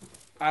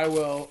 I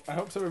hope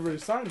everybody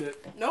signed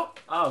it. Nope.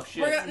 Oh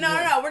shit.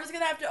 No. We're just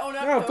gonna have to own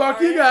up. No, to fuck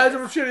our you guys. I'm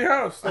a answers. shitty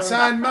host. I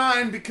signed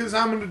mine because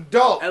I'm an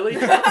adult. At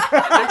least,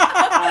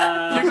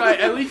 Uh, Nikolai,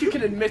 at least you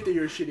can admit that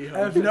you're a shitty And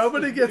host. if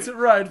nobody gets it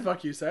right,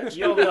 fuck you, Sage.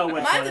 you'll know which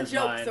one Mine's a is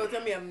joke, mine. so it's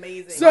gonna be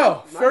amazing.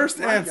 So, Mine- first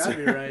mine gotta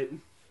be answer. right.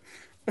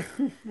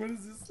 What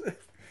does this say?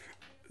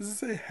 Does it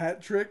say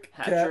hat trick?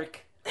 Hat cat?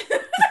 trick.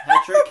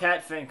 Hat trick.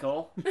 Cat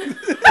Finkel.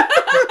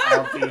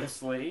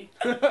 Obviously.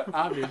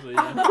 Obviously,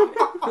 yeah.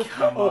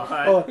 Come on.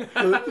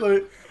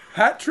 Oh,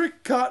 hat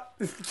trick cut.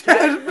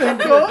 Cat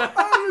Finkel.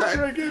 I'm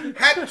tricking.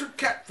 Hat trick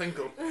cat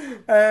Finkel.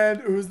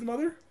 And who's the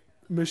mother?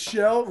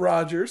 Michelle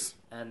Rogers,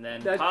 And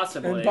then That-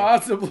 possibly and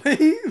possibly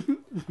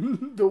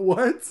the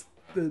what?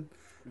 The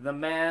the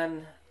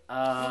man,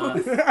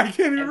 I can't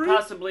even and read.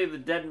 possibly the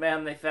dead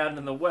man they found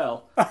in the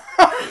well. Of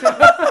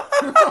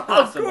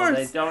Possible, course.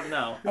 they don't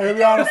know. I'm gonna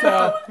be honest,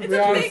 Al. It's Be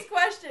a honest. big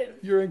question.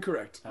 You're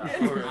incorrect. I'm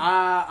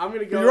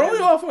gonna go. You're only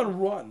with off on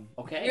one.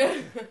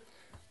 Okay.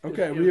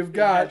 Okay, we have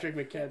got Patrick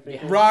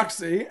McCann.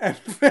 Roxy and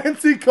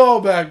Fancy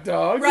Callback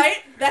Dog. Right?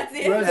 That's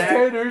the answer.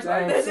 Recitators,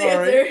 I'm That's the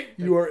sorry. answer.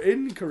 You are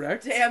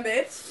incorrect. Damn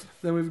it.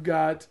 Then we've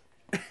got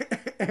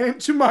Aunt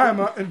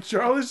Jemima and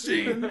Charlie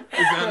Sheen. Is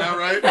that not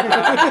right?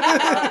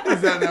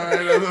 Is that not right?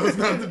 Are those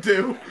not the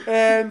two?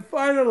 And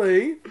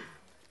finally,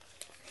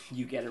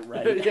 You get it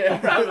right.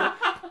 Yeah.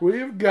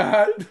 we've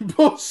got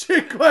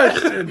Bullshit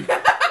Question.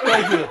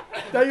 Thank you.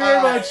 Thank you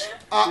very much.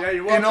 Yeah, you're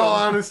In welcome. all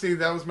honesty,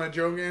 that was my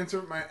joke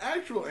answer. My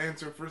actual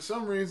answer, for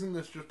some reason,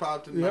 this just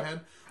popped in Yep. my head.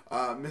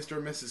 Mr.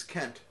 and Mrs.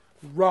 Kent.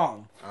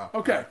 Wrong. Oh.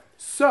 Okay,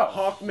 so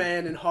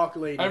Hawkman and Hawk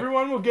Lady.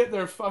 everyone will get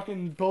their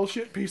fucking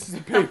bullshit pieces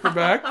of paper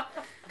back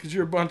because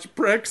you're a bunch of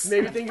pricks.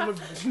 Maybe think of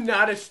a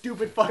not a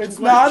stupid fucking It's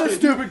question. not a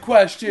stupid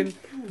question.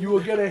 You will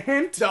get a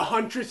hint. The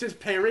Huntress's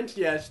parent?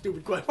 Yeah,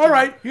 stupid question. All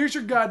right, here's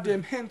your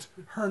goddamn hint.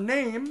 Her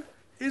name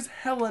is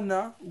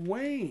Helena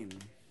Wayne.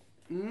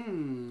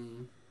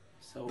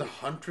 So The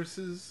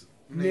Huntress's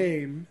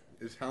Name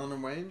is Helena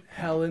Wayne?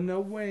 Helena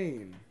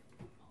Wayne.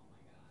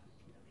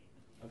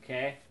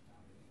 okay.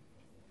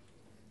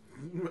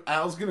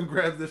 Al's gonna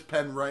grab this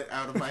pen right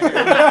out of my hand.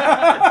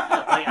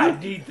 Like, I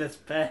need this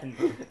pen.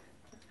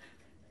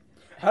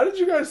 How did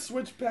you guys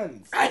switch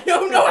pens? I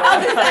don't know how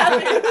this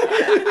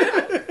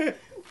happened.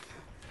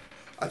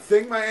 I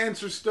think my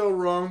answer's still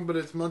wrong, but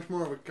it's much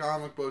more of a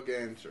comic book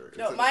answer. It's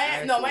No, an my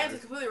actual answer's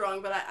completely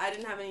wrong, but I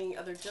didn't have any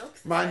other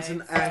jokes. to Mine's say,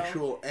 an so-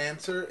 actual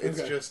answer. It's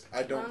Okay. just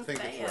I don't I'm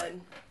think it's right.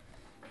 saying.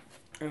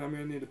 And I'm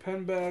gonna need a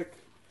pen back.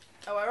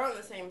 Oh, I wrote on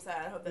the same side.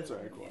 I hope that That's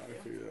alright, doesn't cool. I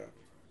confuse figured it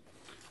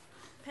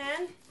out. you.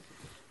 Pen?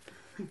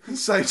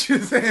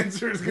 Saich's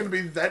answer is gonna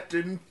be that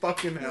didn't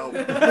fucking help.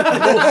 Bullshit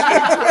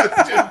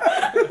question.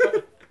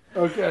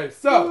 Okay,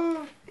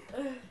 so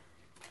did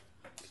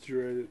you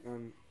write it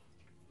on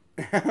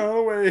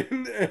Helena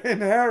Wayne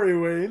and Harry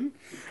Wayne?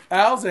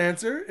 Al's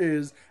answer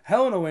is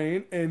Helena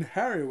Wayne and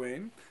Harry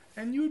Wayne,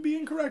 and you would be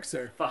incorrect,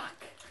 sir.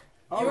 Fuck.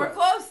 You were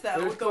close, though, It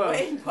was with the close.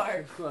 Wayne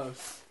part.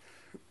 Close.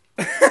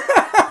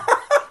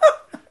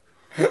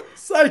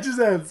 Saich's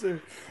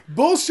answer.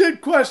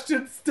 Bullshit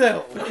question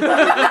still.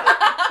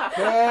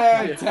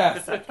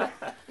 Fantastic.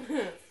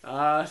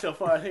 So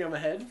far I think I'm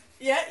ahead.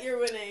 Yeah, you're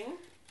winning.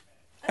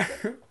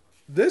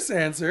 This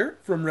answer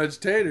from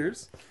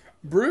Regitators,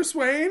 Bruce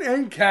Wayne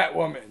and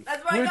Catwoman,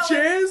 That's what I which got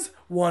with. is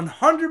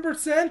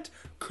 100%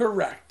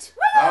 correct.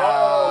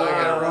 Oh, I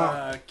got it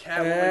wrong.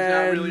 Catwoman's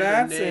not And really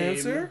Matt's her name.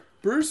 answer,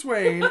 Bruce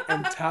Wayne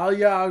and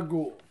Talia al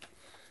Ghul.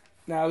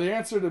 Now the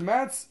answer to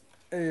Matt's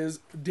is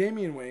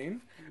Damian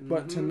Wayne,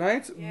 but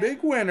tonight's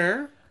big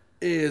winner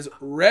is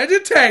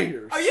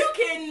Regitators. Are you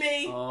kidding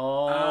me?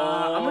 Oh.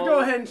 I'm gonna go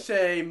ahead and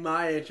say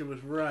my answer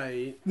was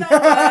right. No way.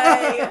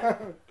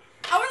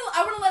 I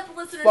want to let the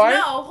listeners Fine.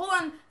 know. Hold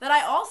on, that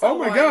I also. Oh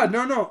my won. god,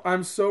 no,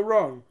 I'm so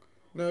wrong.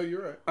 No,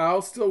 you're right.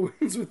 Al still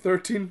wins with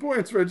 13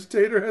 points.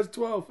 Regitator has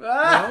 12.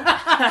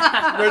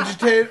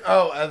 Vegetate.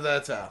 Oh,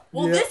 that's Al.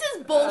 Well, Yeah. this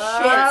is bullshit.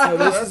 So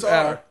this That's is all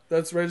Al. right.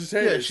 That's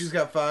Regitators. Yeah, she's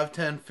got 5,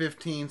 10,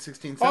 15,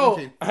 16, Oh,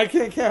 17. I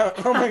can't count.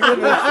 Oh my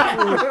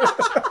goodness.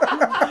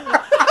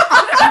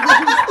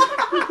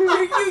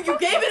 You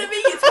gave it to me.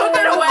 You took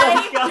it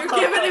away. You're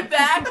giving it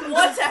back.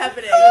 What's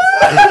happening?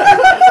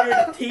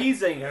 You're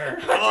teasing her.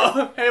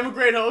 Hey, I'm a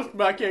great host,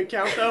 but I can't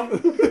count though.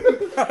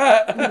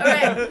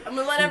 Alright, I'm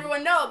gonna let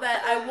everyone know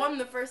that I won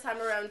the first time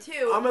around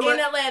too I'm in gonna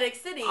let- Atlantic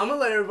City. I'm gonna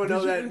let everyone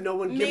know that no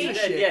one gives Me? a Yeah,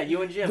 shit. yeah,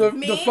 you and Jim. The,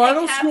 Me the final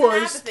and Captain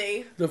scores.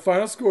 Apathy. The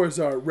final scores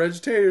are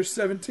Regitators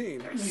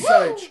 17,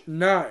 Seich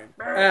 9,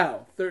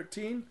 Al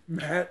 13,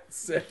 Matt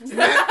 6.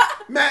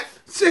 Matt,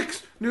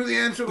 6, knew the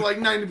answer to like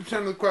 90%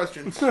 of the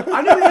questions.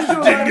 I didn't even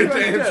do Didn't get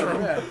to answer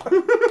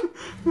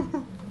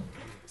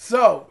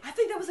So, I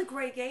think that was a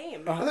great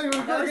game. I think it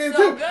was a That great was game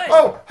so too. good.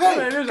 Oh, hey,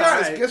 man, it was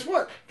guys, alright. guess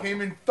what?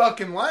 Came in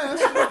fucking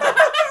last.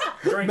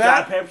 Drink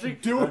Matt, that Pepsi.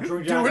 do it-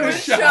 Drink do that it Do a a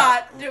Pepsi.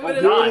 shot. Do it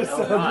a God, shot.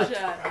 oh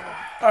God.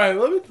 alright,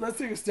 let's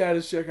take a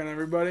status check on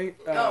everybody.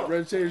 Oh.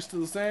 Regitators still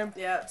the same.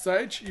 Yeah.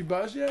 Seich, you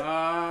buzzed yet?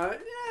 Yeah,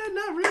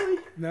 not really.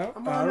 No?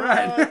 I'm on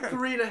Alright.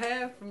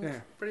 3.5. I'm Yeah.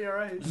 pretty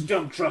alright.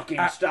 Dump truck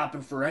ain't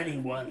stopping for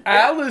anyone.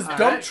 Al is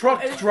dump Alright.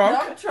 truck It's drunk.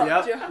 dump truck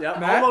Yep, drunk. yep.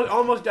 Matt?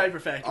 Almost diaper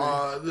factory.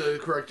 The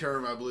correct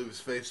term, I believe, is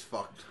face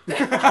fucked. Oh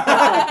my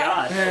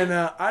God. And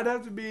I'd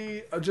have to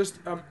be just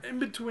in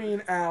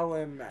between Al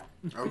and Matt.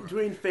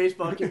 Between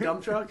Facebook and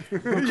dump truck.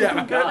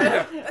 Yeah. God.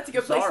 That's a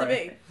good place to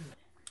Sorry.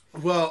 be.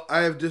 Well, I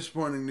have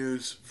disappointing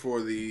news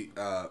for the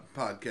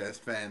podcast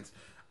fans.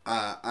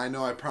 I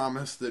know I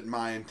promised that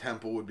Mayan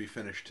Temple would be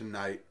finished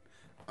tonight.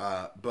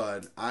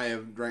 but I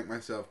have drank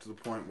myself to the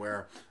point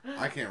where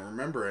I can't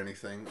remember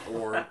anything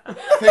or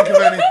think of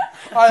any.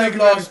 I think have of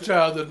lost any-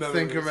 childhood memories.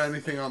 Think of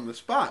anything on the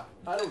spot.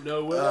 I don't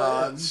know where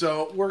I am.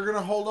 So we're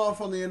gonna hold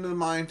off on the end of the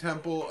Mayan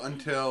Temple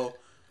until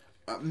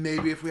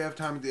maybe if we have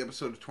time at the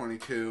episode of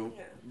 22.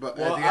 Yeah. But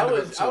Well, at the end I of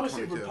was episode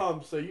super 22.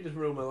 pumped, so you just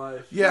ruined my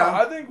life. Yeah, No,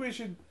 I think we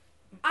should.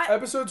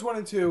 Episode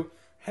 22,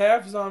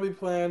 half Zombie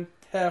Plan,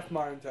 half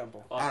Mind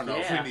Temple. I don't know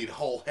Yeah. if we need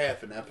whole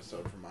half an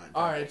episode for Mayan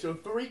Temple. All right, so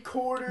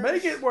 3/4.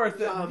 Make it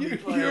worth it. Zombie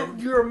Plan.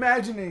 You're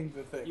imagining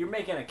the thing. You're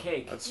making a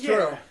cake. That's Yeah.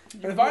 true.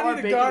 And if I need a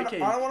baking gun, a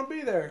cake. I don't want to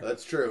be there.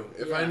 That's true.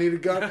 If I Yeah. need a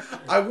gun,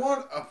 I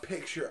want a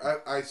picture.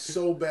 I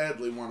so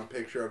badly want a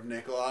picture of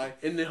Nikolai,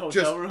 in the hotel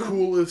just room.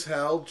 cool as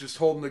hell, just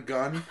holding a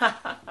gun,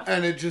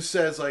 and it just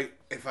says like,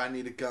 "If I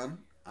need a gun,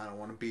 I don't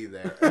want to be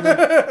there." And then,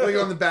 like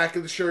on the back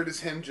of the shirt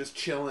is him just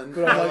chilling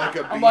But on like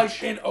a beach. I'm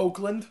like in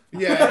Oakland.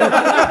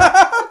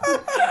 Yeah.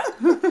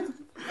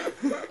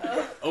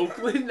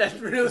 Oakland. That's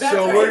really.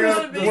 So where we're you're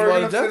gonna gonna be. There's a we're lot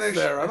gonna of deaths finish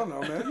there. I don't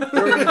know, man.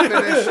 we're gonna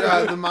finish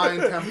the Mayan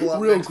Temple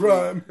up Real next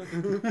crime.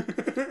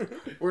 week.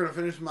 We're gonna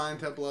finish Mayan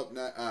Temple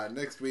up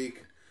next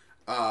week,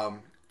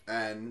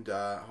 and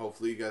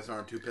hopefully you guys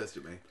aren't too pissed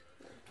at me.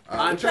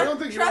 Which I don't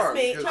think you are. Trust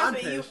me, because- I'm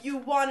trust me. pissed. You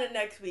want it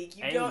next week.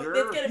 You don't. Anger.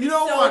 It's gonna be You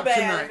don't so want bad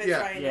tonight, if it's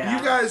yeah. right Yeah. now.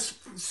 You guys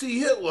see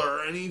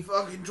Hitler and he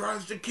fucking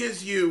tries to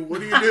kiss you.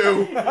 What do you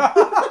do?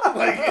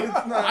 Like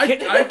it's not.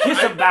 I kiss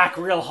him back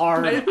real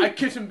hard. I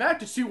kiss him back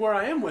to see where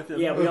I am with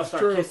him. Yeah, we all That's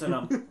start true. kissing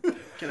him.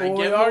 Can What I we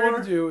get are more?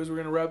 going to do is we're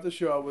going to wrap the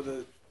show up with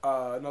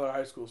another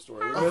high school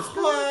story. Hilarious.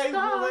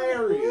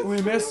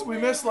 We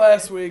missed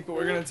last week, but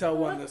we're going to tell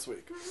one this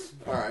week.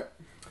 All right.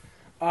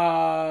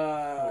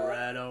 All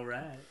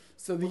right.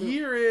 So the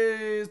year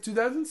is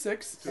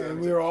 2006, and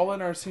we were all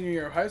in our senior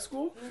year of high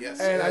school. Yes.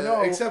 And I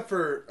know- except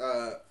for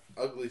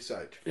Ugly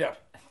Sight. Yeah.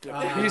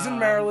 He's in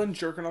Maryland,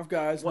 jerking off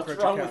guys. in What's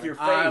Frederick wrong with County. your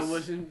I face?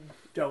 wasn't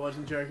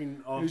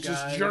jerking off. He was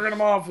just guys. jerking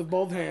them off with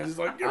both hands. He's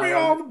like, give me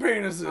all the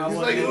penises. I He's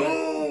wasn't- like,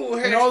 ooh,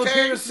 And all the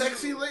hashtag penis-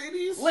 sexy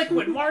ladies.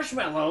 Liquid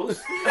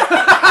marshmallows.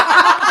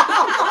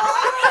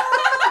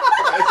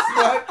 That's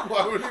not.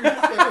 Why would you say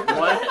that?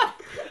 What?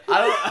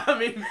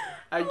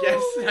 I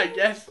guess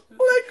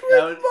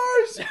Liquid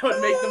that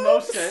would make the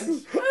most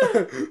sense.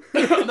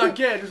 I'm not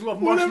kidding. I just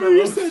love Whenever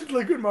you marshmallows. said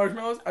liquid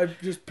marshmallows, I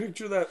just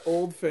picture that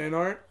old fan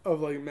art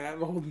of like Matt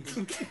holding,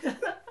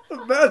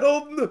 Matt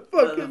holding the The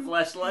fucking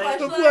flashlight.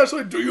 the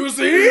flashlight. Do you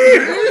see?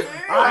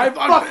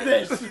 Fuck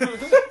this. Is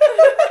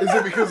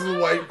it because of the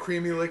white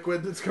creamy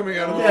liquid that's coming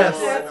out of the Yes.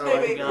 flashlight? Yes, Oh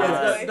my baby. God.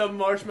 God. It's the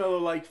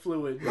marshmallow-like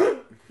fluid.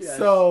 Yes.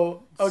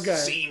 So okay,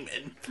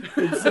 Semen.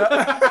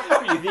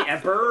 Are you the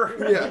emperor?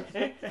 Yeah.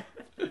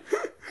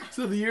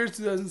 so the year is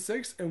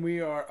 2006, and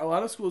a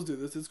lot of schools do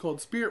this. It's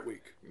called Spirit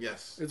Week.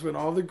 Yes. It's when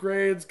all the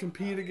grades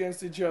compete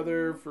against each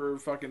other for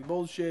fucking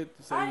bullshit.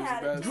 To say I who's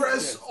had the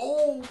best.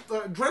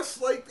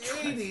 Dress like the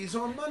 80s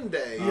on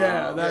Monday.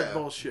 Yeah, that Yeah.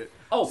 bullshit.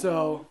 Oh,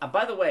 So,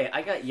 by the way,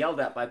 I got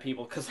yelled at by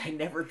people because I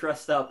never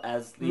dressed up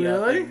as the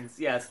Really? things.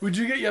 Yes. would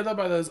you get yelled at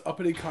by those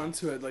uppity cunts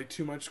who had like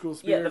too much school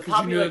Yeah, spirit? the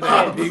 'cause you knew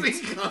popular that they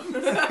kids. had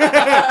Probably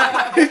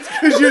peaked? comes.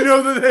 Because you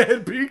know that they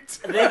had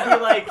peaked.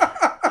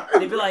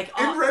 They'd be like, In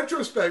oh,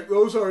 retrospect,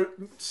 those are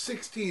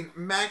 16,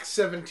 max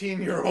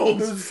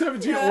 17-year-olds. Those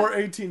 17 or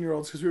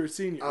 18-year-olds because we were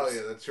seniors. Oh,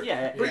 yeah, that's true.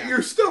 Yeah, But yeah.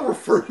 you're still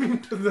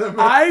referring to them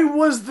I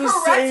was the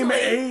same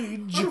Correctly.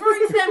 age.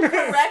 Referring to them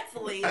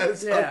correctly.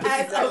 as Yeah.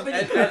 As uppity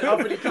And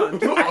uppity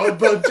cunt. a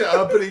bunch of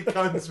uppity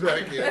cunts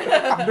back here.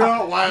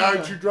 No, why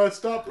aren't you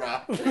dressed up,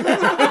 Rob? Why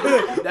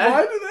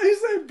That, did they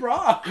say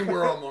bra?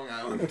 We're on Long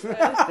Island.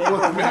 They were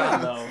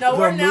women, though. No,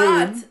 we're The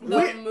not. moon.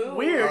 The moon.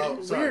 weird.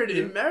 Oh, sorry. Weird.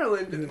 In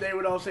Maryland, they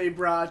would all say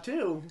bra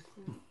too.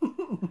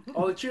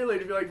 All the cheerleaders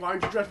would be like, "Why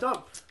aren't you dressed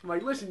up?" I'm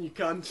like, "Listen, you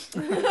cunts."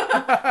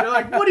 They're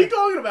like, "What are you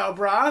talking about,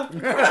 brah?"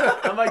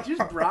 I'm like,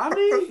 "Just bra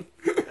me?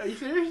 Are you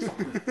serious?"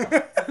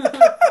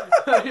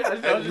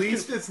 At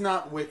least it's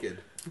not wicked.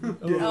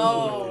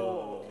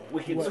 Oh.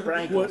 Wicked What-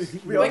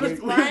 Sprankles. we all, Wicked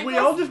just, Sprankles? we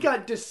all just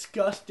got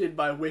disgusted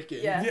by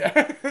Wicked. Yeah.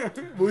 Yeah.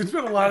 We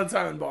spent a lot of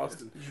time in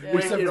Boston. Yeah.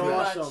 Except Wicked for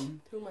that.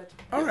 awesome. Too much.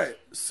 All right,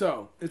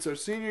 so it's our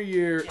senior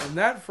year, and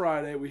that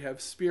Friday we have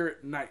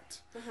Spirit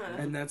Night. Uh-huh.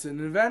 And that's an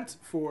event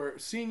for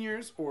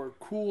seniors or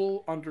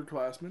cool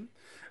underclassmen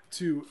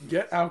to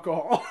get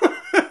alcohol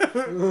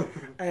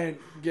and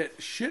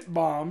get shit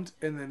bombed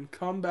and then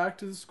come back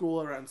to the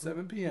school around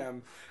 7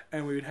 p.m.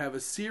 and we would have a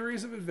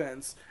series of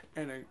events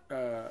and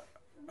a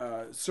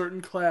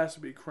certain class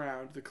would be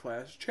crowned the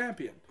class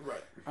champion.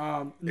 Right. It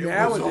was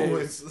Nowadays,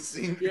 always the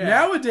scene. Yeah.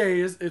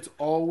 nowadays it's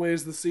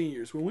always the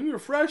seniors. When we were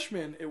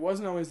freshmen, it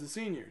wasn't always the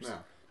seniors No.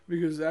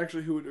 because it's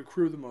actually who would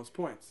accrue the most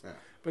points. Yeah.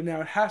 But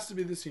now it has to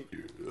be the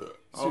seniors.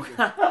 Oh.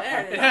 There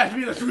It it has to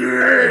be the.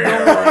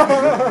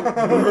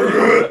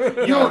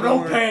 Yo,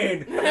 no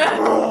pain.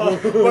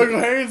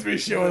 Michael Hainsby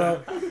showing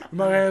up.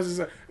 Michael Hainsby's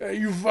like, hey,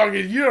 you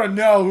don't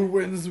know who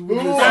wins Who the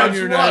wants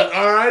senior what? night.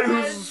 All right,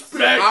 who's the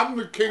spirit? I'm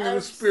the king of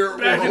the spirit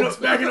world.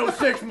 Back in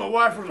 06, my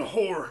wife was a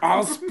whore.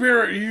 I'll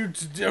spirit you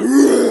to death.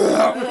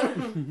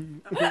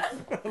 I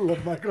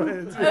love Michael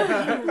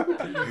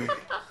Hainsby.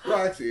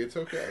 Roxy, it's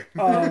okay.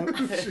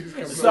 She's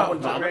coming so-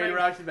 over. Randy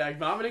Roxy back.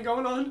 Vomiting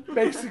going on?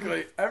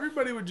 Basically,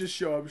 everybody would just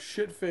show up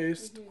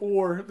shit-faced,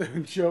 or they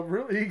would show up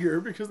real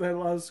eager because they had a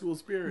lot of school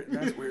spirit, and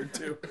that's weird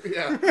too.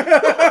 Yeah.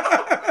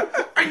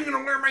 I'm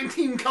gonna wear my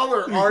team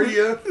color. Are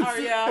you? Are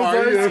you?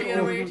 Are you?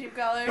 gonna wear your team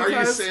colors? Are you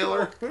a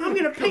sailor? I'm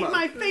gonna paint on.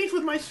 my face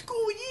with my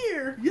school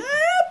year. Yeah,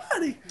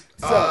 buddy.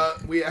 So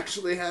We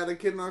actually had a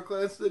kid in our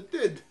class that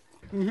did.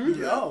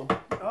 Oh.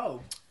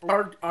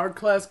 our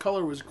class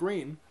color was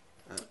green.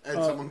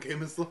 And someone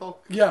came as the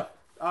Hulk. Yeah,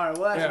 All right.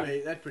 Well, that's Yeah.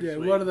 sweet. That's pretty yeah.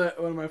 sweet. One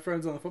of my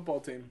friends on the football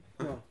team.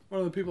 Well, one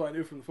of the people I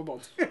knew from the football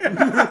team.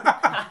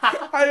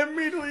 I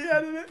immediately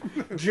added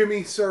it.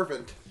 Jimmy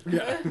Servant.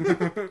 Yeah.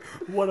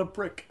 What a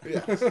prick.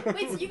 Yes.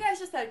 Wait, so you guys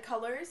just had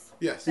colors?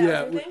 Yes. That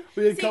Yeah, was your thing?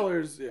 we had See,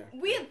 colors. Yeah.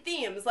 We had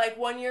themes. Like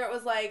one year it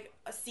was like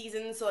a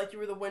season, so like you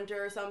were the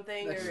winter or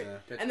something. That's- Or,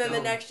 that's and then the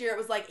dumb. next year it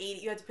was like 80.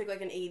 You had to pick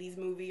like an 80s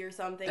movie or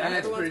something. and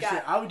That's everyone's pretty got.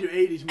 shit. I would do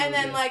 80s movies. And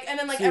then like See,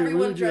 we everyone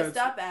would do dressed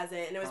that. up as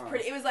it, and it was Oh.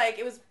 pretty. It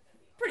was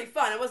pretty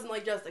fun. It wasn't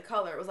like just a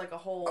color. It was like a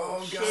whole.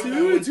 Oh shit. god, See, that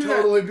we would would do that.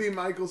 totally be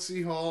Michael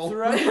C. Hall.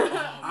 Throughout,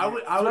 I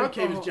would have throughout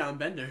came the as John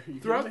Bender. You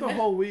throughout kidding the me?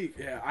 whole week,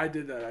 yeah, I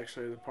did that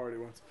actually at the party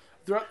once.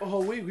 Throughout the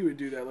whole week, we would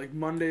do that. Like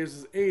Mondays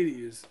was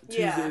 80s,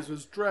 Yeah. Tuesdays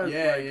was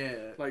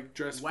dress, like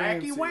dress Wacky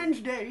fancy.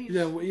 Wednesdays.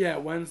 Yeah,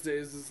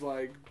 Wednesdays is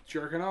like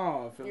jerking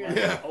off. And like,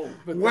 Yeah. Oh,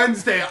 but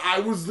Wednesday, I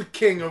was the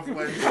king of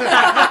Wednesday.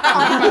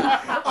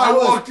 I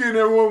walked in,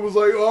 everyone was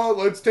like, "Oh,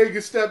 let's take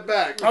a step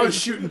back." I was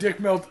shooting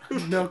dick milk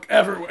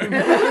everywhere.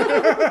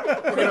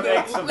 we're gonna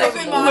make some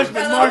Liquid marshmallows.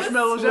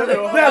 marshmallows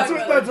everywhere.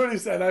 That's what he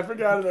said. I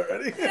forgot it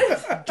already.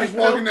 Just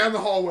walking down the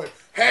hallway.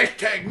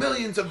 Hashtag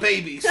millions of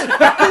babies. They're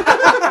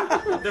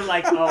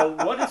like, oh,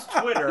 what is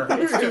Twitter?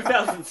 It's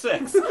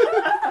 2006.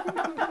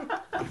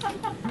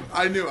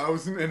 I knew I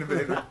was an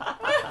innovator.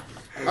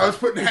 I was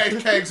putting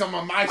hashtags on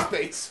my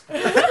MySpace.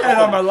 And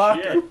on my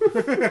locker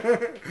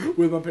Yeah.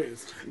 with my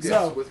penis. Yes,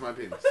 So, with my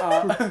penis.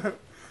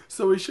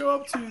 so we show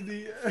up to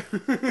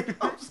the.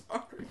 I'm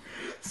sorry.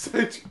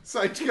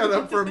 Seitz got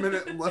up for a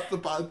minute and left the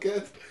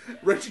podcast.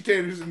 Reggie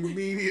Taters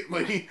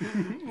immediately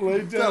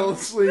laid fell down.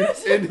 asleep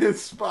in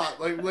his spot.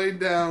 Like, laid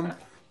down.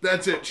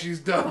 That's it. She's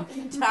done.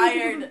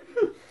 Tired.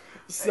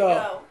 So,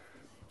 Go.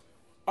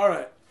 all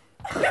right.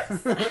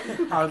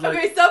 I was like,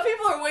 Okay, some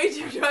people are way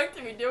too drunk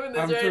to be doing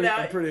this I'm right pretty- now.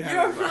 I'm pretty You're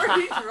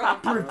happy. pretty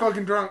drunk. Pretty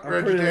fucking drunk, I'm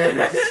Reggie pretty,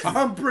 Taters.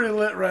 I'm pretty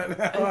lit right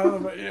now. I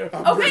don't know about you.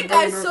 Okay,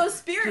 guys, so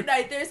Spirit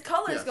Night, there's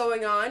colors Yes.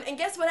 going on, and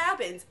guess what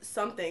happens?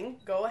 Something.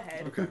 Go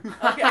ahead. Okay.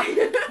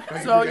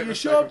 Okay. So you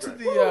show up to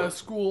the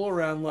school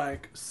around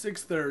like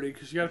 6:30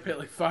 because you got to pay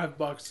like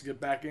 $5 to get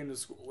back into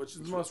school, which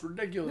is the most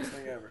ridiculous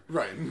thing ever.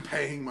 Right, and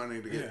paying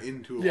money to get Yeah.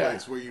 into a Yeah.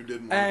 place where you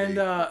didn't want And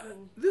to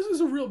this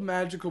is a real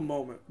magical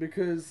moment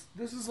because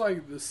this is like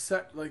the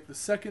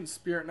second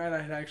Spirit Night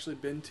I had actually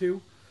been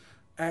to,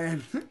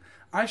 and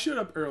I showed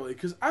up early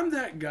because I'm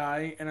that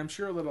guy, and I'm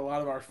sure that a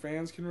lot of our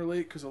fans can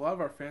relate because a lot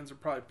of our fans are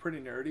probably pretty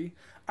nerdy.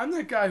 I'm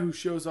that guy who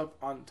shows up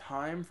on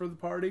time for the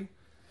party,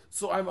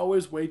 so I'm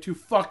always way too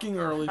fucking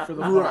early for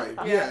the be. party.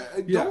 Right, Yeah.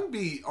 yeah. Don't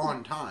be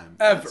on time.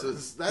 Ever.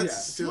 That's Yeah. If you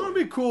silly. want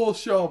to be cool,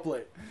 show up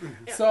late.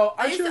 So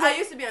I showed up.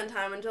 used to be on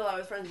time until I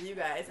was friends with you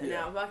guys, and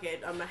Yeah. now, fuck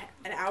it, I'm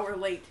an hour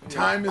late.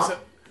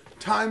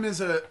 Time is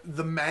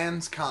the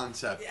man's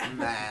concept, Yeah.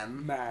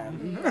 man.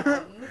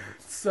 Man.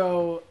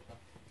 So,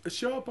 I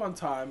show up on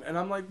time, and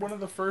I'm like one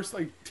of the first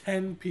like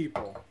 10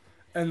 people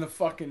in the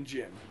fucking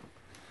gym.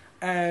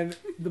 And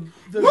the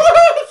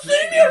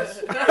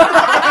Seniors!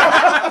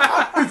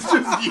 It's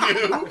just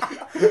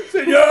you.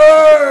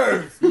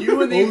 seniors,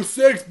 You and the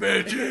 06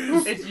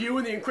 bitches. it's you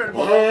and the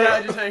Incredible Hulk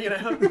guy just hanging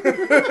out.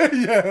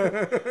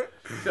 Yeah.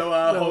 So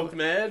Hulk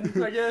mad,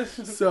 I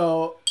guess.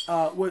 So,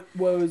 what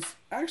was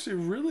actually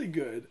really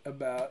good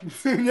about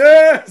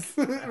yes,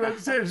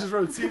 Reggie just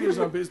wrote seniors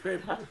on his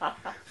paper. What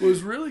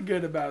was really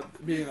good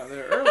about being out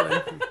there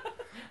early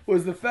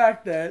was the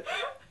fact that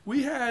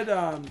we had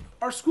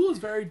our school is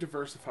very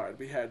diversified.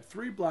 We had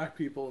 3 black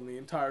people in the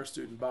entire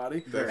student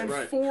body That's and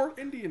right. 4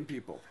 Indian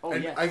people. Oh,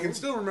 And yeah. I can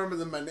still remember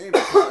them by name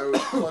because I would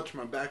clutch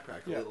my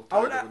backpack a Yeah. little I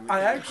would. tighter when they I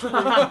came. actually.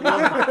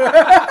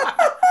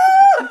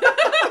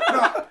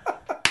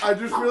 I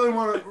just really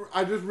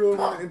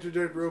want to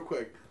interject real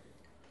quick.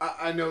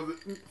 I know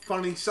the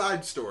funny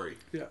side story.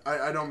 Yeah.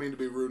 I don't mean to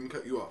be rude and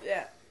cut you off.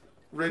 Yeah.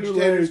 Reggie Too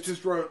Taters late.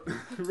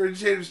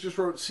 just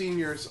wrote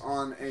seniors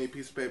on a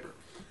piece of paper.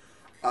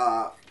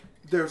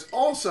 There's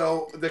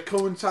also that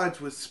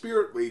coincides with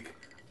Spirit Week.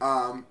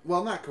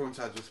 Well, not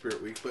coincides with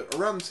Spirit Week, but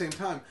around the same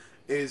time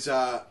is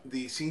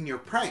the senior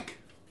prank.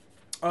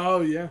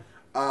 Oh yeah.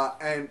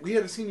 And we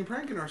had a senior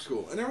prank in our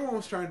school, and everyone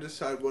was trying to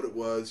decide what it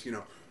was. You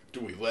know, do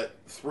we let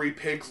 3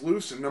 pigs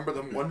loose and number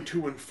them 1,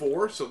 2, and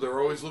 4, so they're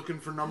always looking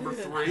for number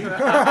 3?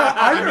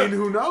 I mean,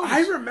 who knows?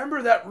 I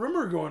remember that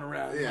rumor going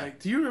around. Yeah. Like,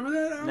 do you remember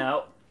that? Al?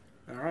 No.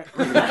 All right.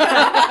 And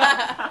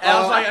I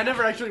was like, I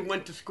never actually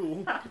went to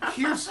school.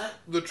 Here's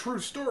the true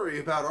story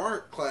about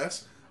art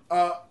class.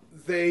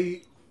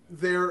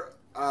 Their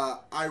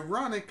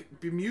ironic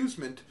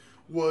bemusement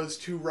was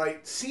to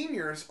write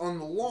seniors on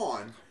the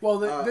lawn. Well,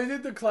 they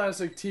did the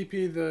classic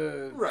TP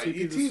the Right,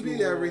 you the TP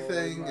school,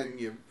 everything, like- and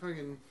you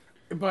fucking...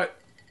 But,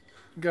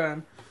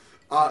 go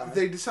ahead.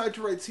 They decided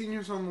to write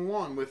seniors on the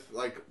lawn with,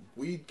 like,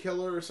 weed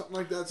killer or something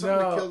like that.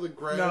 Something to kill the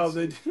grass. No,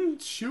 they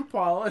didn't shoe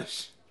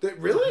polish.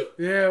 Really?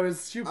 Yeah, it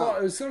was shoe polish.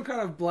 It was some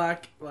kind of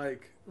black,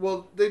 like...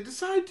 Well, they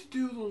decided to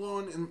do the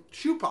lawn in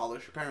shoe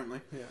polish,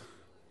 apparently. Yeah.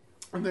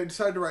 And they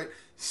decided to write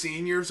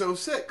Seniors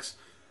 06.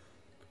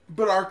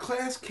 But our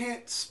class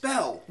can't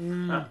spell.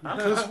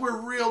 Because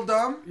we're real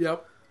dumb.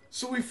 Yep.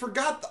 So we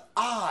forgot the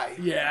I.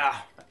 Yeah.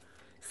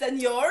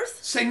 Senors?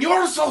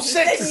 Senors 06!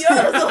 Senors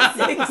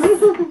 06!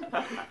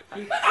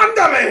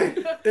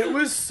 Ándale! It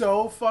was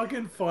so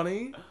fucking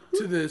funny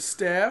to the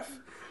staff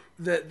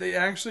that they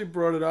actually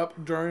brought it up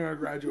during our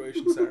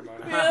graduation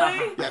ceremony.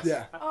 Really? Yes.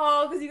 Yeah.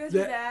 Oh, because you guys They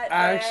were that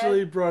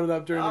actually bad. brought it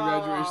up during the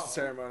graduation Oh.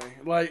 ceremony.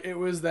 Like, it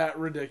was that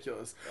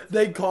ridiculous.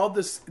 They called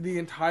the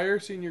entire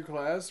senior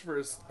class for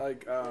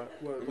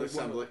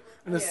Assembly.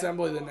 an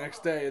assembly the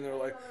next day, and they were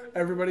like,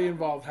 everybody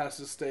involved has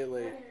to stay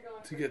late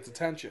to get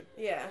detention.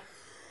 Yeah.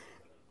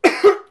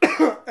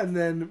 And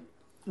then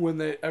when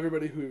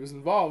everybody who was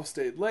involved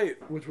stayed late,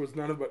 which was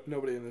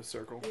nobody in this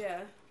circle.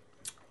 Yeah.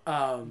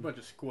 A bunch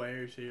of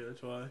squares here,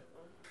 that's why.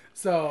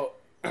 So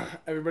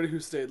everybody who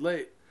stayed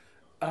late,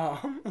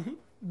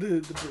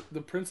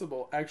 the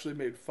principal actually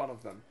made fun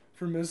of them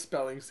for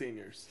misspelling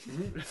seniors.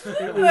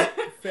 It was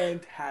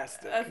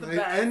fantastic. That's the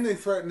best. And they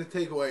threatened to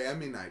take away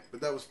Emmy night,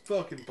 but that was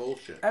fucking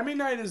bullshit. Emmy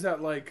night is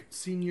that like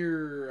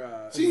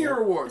senior Senior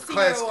awards,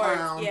 Senior class awards,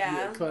 clown,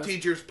 yeah. class-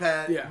 teacher's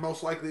pet, Yeah.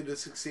 most likely to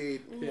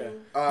succeed. Yeah.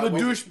 Uh, The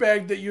most-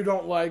 douchebag that you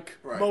don't like.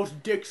 Right.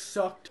 Most dicks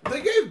sucked.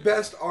 They gave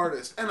best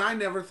artist, and I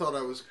never thought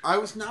I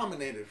was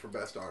nominated for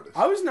best artist.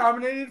 I was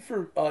nominated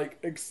for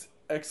like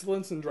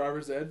excellence in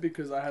driver's ed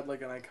because I had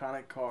like an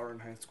iconic car in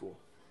high school.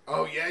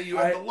 Oh yeah, you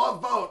had the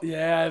love vote.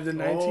 Yeah, I have the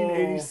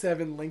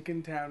 1987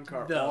 Lincoln Town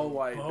car, The all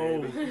white,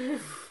 boat. baby.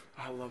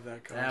 I love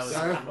that car That was so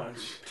so much.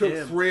 Took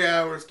Tim. 3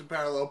 hours to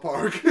parallel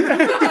park.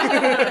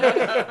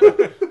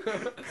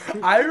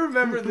 I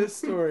remember this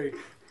story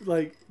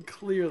like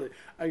clearly.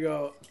 I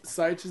go,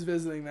 Seitz is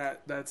visiting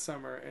that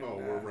summer, and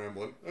Oh, we're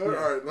rambling. yeah. All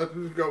right, let's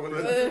just go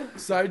with it.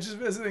 Seitz is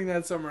visiting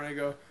that summer, and I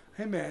go,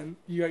 hey man,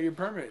 you got your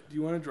permit? Do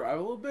you want to drive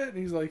a little bit? And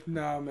he's like,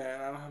 no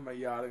man, I don't have my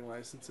yachting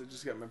license. I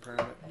just got my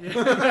permit.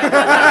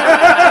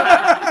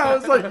 I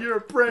was like, you're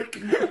a prick.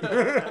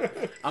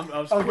 I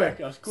was Okay,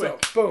 quick. I was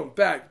quick. So, boom,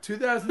 back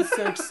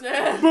 2006.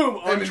 Boom,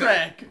 on Emmy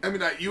track. Emmy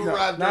night, you No,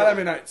 arrived. not early.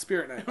 every night,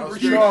 Spirit Night. Oh, You,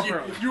 Spirit Show up you,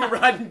 early. you were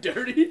riding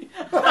dirty? Do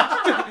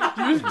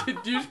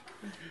you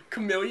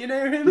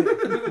chameleonaire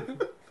him?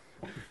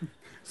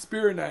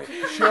 Spirit Night.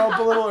 Show up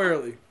a little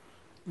early.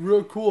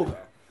 Real cool though,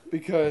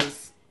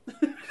 because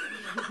That's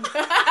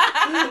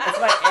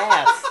my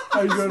ass.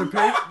 are you going to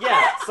pay?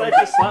 Yeah, so I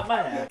just slapped my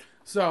ass.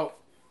 So,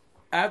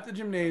 at the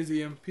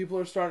gymnasium, people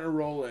are starting to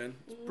roll in,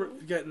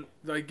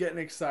 getting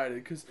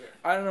excited. Because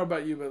I don't know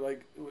about you, but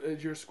like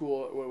at your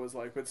school, what it was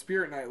like. But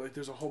Spirit Night, like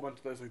there's a whole bunch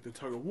of there's like the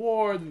tug of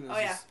war, then there's, Oh,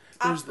 yeah. there's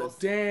the Obstacles.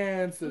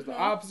 dance, there's the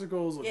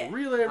obstacles, like Yeah. the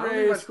relay I don't think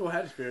my race. school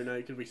had a spirit night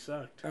because we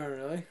sucked. Oh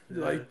really?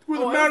 Yeah. Like we're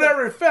the Oh, Mount it was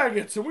Everett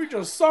faggots, and we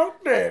just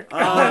suck dick. It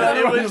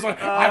Everyone's was, just like,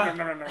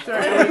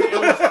 sorry,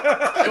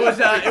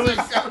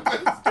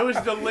 it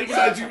was the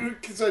Lincoln.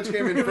 Such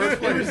came in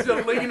first It was place. the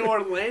Lincoln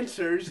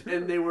Lancers,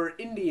 and they were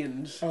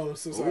Indians. oh,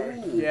 so sorry.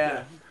 Ooh.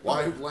 Yeah.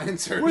 Why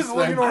Lancers? We're the then?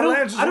 Lincoln I don't-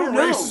 Lancers. I don't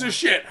We're know. racist as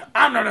shit.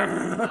 I'm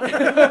not.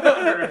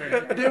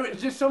 They were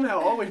just somehow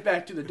always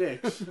back to the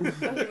dicks. Give me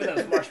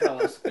those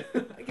marshmallows.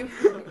 Take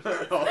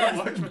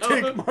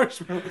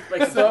marshmallow.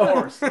 Like Star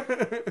Wars.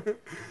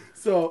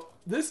 So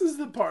this is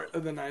the part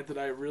of the night that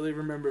I really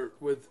remember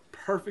with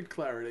perfect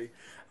clarity.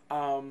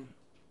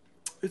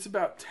 It's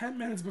about 10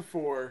 minutes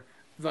before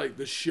like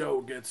the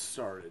show gets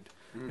started.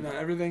 You know,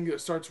 everything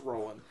starts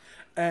rolling.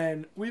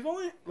 And we've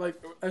only, like,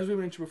 as we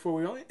mentioned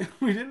before,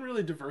 we didn't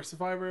really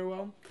diversify very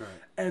well. Right.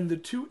 And the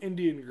 2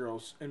 Indian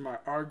girls in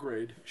our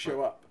grade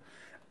show up.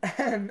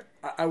 And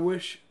I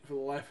wish, for the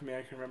life of me,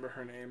 I can remember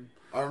her name.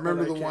 I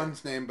remember But I the can't.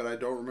 one's name, but I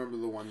don't remember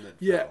the one that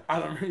Yeah, fell. I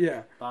don't.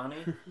 Yeah,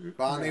 Bonnie?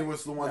 Bonnie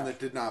was the one that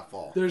did not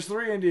fall. there's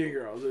 3 Indian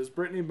girls. There's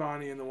Brittany,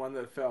 Bonnie, and the one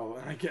that fell.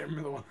 And I can't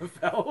remember the one that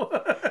fell.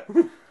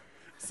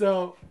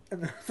 So,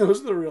 and those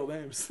are the real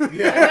names. Yeah,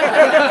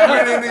 we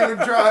didn't even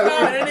try. No,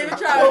 I didn't even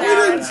try Well,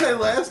 that. we didn't say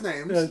last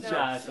names. Yeah.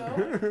 Nah,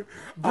 So,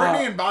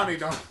 Brittany and Bonnie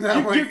don't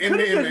sound You like could have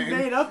Indian just names.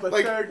 made up a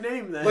Like- third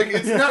name then. Like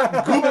it's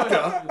not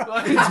Gupta,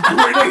 it's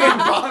Brittany and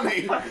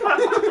Bonnie.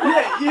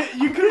 yeah,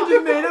 you could have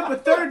just made up a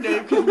third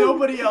name because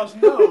nobody else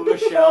knows.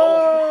 Michelle?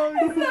 Oh,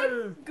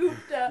 yeah.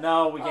 Gupta.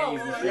 No, we can't Oh,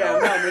 use Lord.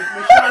 Michelle. Yeah, no,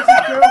 Michelle's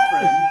his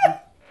girlfriend.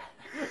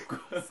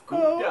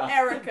 Gupta.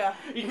 Erica.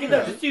 You can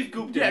just use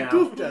Gupta Yeah, now.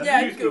 Gupta.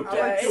 Yeah, Use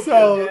Gupta. Gupta.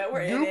 So We're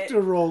in it.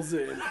 Gupta rolls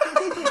in,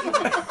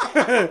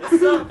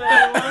 Something.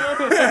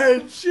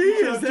 and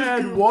she has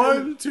had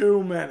one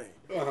too many.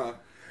 Uh-huh.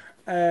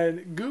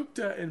 And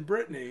Gupta and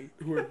Brittany,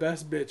 who are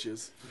best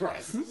bitches,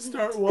 Right.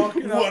 start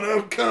walking What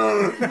up. up,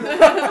 cunt?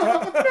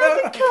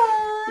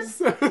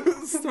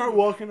 Start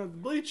walking up the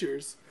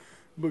bleachers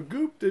But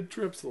Gupta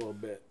trips a little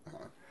bit.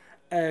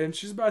 And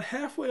she's about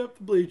halfway up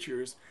the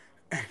bleachers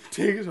and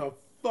takes a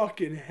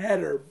fucking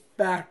header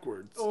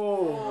backwards.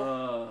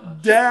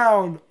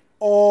 Down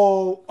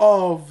all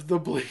of the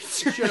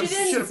bleachers. She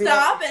didn't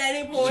stop at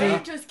any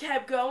point. Just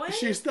kept going.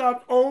 She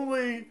stopped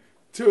only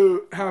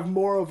to have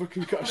more of a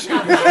concussion.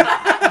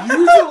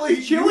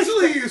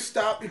 Usually you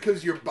stop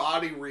because your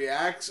body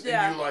reacts and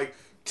Yeah. you like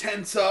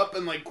tense up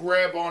and like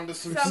grab onto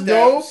some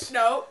Nope. steps.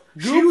 Nope.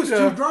 She was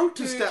Gupta- too drunk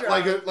to Too step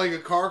drunk. like a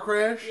car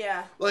crash.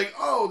 Yeah. Like,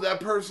 oh, that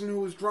person who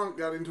was drunk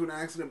got into an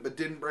accident but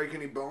didn't break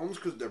any bones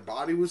because their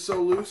body was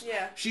so loose.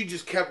 Yeah. She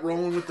just kept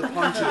rolling with the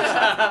punches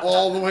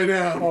all the way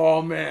down.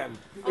 Oh man.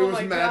 It was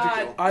my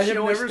magical. God. I She have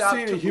always never stopped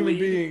seen a to human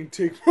bleed. being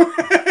take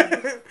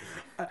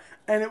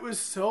and it was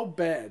so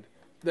bad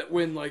that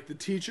when like the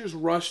teachers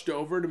rushed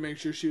over to make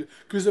sure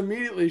because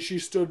immediately she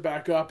stood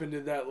back up and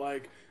did that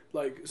like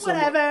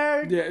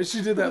Whatever. yeah,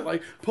 she did that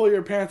like pull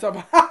your pants up.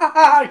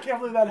 I can't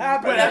believe that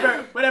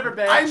happened. Whatever,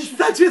 bitch. I'm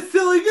such a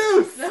silly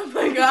goose. Oh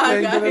my God,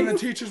 thing, but then the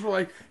guys. teachers were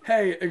like,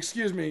 "Hey,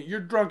 excuse me, you're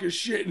drunk as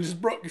shit and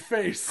just broke your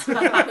face."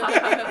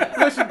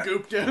 Listen,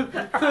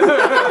 Gupta.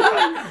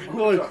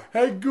 Like,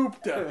 hey,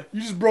 Gupta,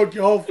 you just broke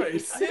your whole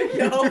face.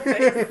 Yo,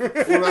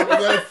 face. What up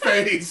with that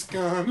face,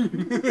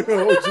 gun?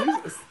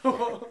 Oh Jesus!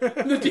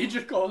 The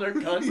teacher called her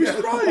cunt. We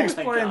should probably Oh my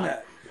explain God.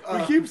 that. We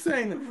keep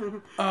saying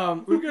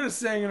that. We've got a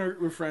saying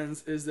with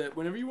friends is that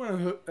whenever you want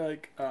to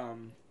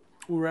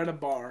we're at a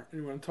bar and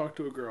you want to talk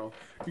to a girl,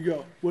 you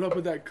go, "What up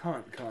with that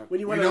cunt?" When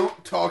you We want to,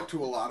 don't talk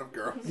to a lot of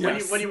girls.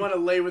 Yes. when you want to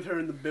lay with her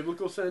in the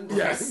biblical sense.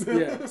 Yes,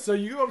 yeah. So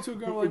you go up to a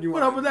girl like, you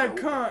 "What up wanna with that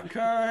know.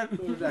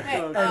 cunt?" That Hey,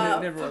 cunt.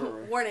 And it never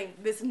works. warning,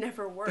 this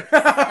never works.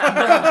 Not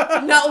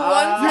once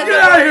has Get it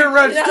out of here, worked.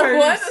 Red Not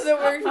States. once has it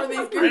worked for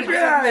these groups.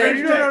 Get out of here.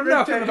 You don't know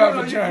nothing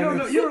about You don't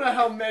know, vaginas. you don't know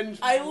how men.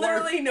 I work.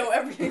 literally know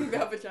everything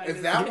about vaginas.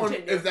 If that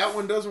Continue.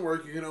 one doesn't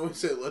work, you can always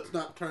say, "Let's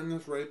not turn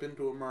this rape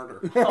into a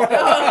murder." Oh,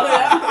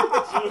 yeah.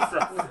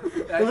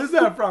 Where's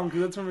that from?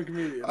 Because that's from a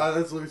comedian.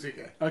 That's Louis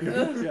C.K.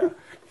 Okay,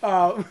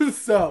 yeah.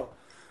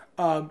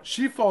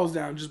 She falls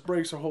down, just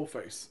breaks her whole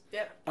face.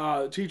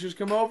 Yep. Teachers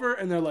come over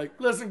and they're like,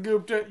 "Listen,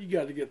 Gupta, you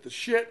got to get the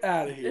shit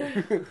out of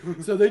here."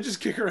 So they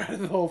just kick her out of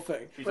the whole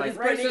thing. She's But like, does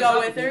Brittany "Raise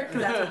go this with up." her?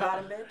 Because that's a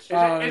bottom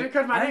bitch. Is it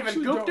because my I name is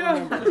actually don't Gupta?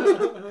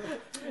 remember.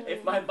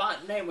 If my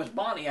name was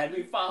Bonnie, I'd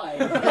be fine.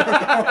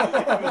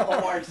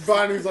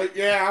 Bonnie's like,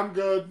 "Yeah, I'm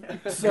good."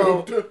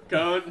 So,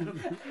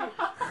 Cunt.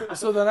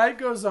 so the night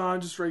goes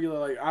on, just regular.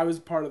 Like I was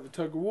part of the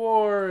tug of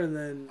war, and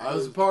then I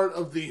was part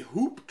of the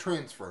hoop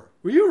transfer.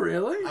 Were you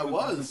really? I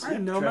was. I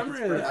had no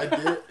memory of I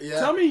that. did. Yeah.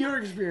 Tell me your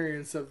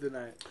experience of the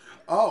night.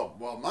 Oh,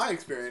 well, my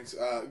experience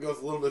goes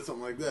a little bit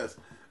something like this.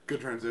 Good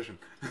transition.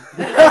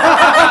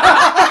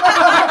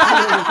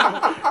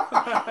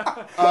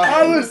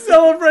 I was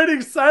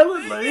celebrating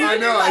silently. I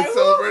know, I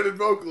celebrated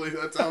vocally.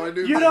 That's how I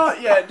do You things. know,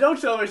 yeah, don't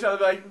celebrate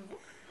something like,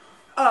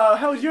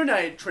 how was your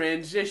night?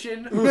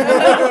 Transition.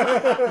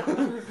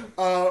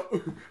 How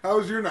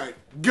was your night?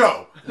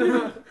 Go!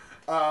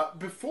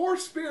 Before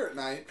Spirit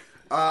Night,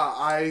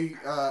 I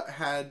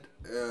had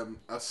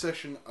a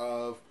session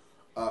of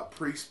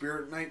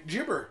pre-Spirit Night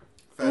gibber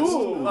fest.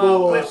 Ooh.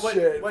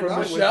 Bullshit. From what-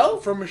 Michelle?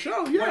 From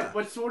Michelle, yeah.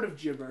 What sort of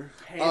gibber?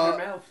 Hand or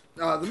mouth?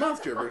 The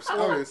mouth gibbers,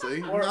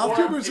 obviously. or- Mouth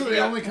gibbers are the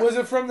yeah. only Was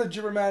it from the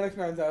Gibbermanic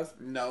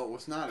 9000? No, it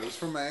was not. It was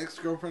from my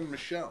ex-girlfriend,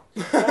 Michelle.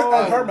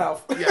 Oh, her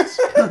mouth. Yes.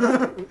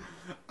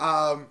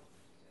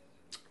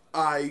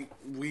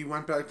 We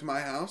went back to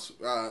my house.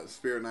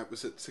 Spirit Night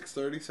was at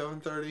 6:30,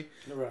 7:30.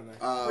 Around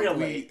there. Real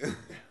we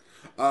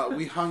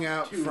we hung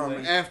out Too from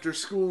late. after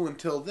school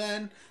until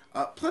then.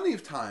 Plenty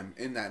of time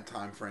in that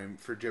time frame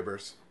for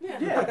gibbers.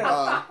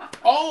 Yeah.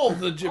 All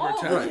the gibber All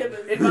time. the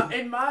gibbers.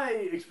 In my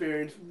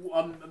experience,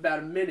 about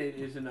a minute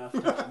is enough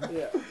time.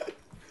 Yeah.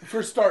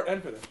 For start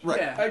and finish. Right.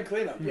 Yeah. And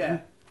cleanup.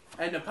 Yeah.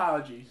 And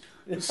apologies.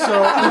 So,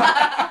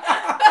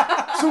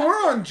 so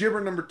we're on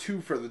gibber number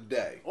 2 for the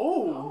day.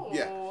 Oh.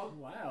 Yeah.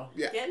 Wow.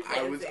 Yeah, Getting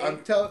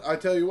I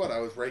tell you what, I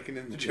was raking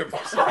in the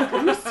gibbers.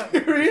 Are you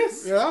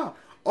serious? Yeah.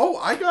 Oh,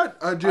 I got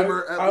a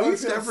gibber I at would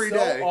least feel every so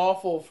day.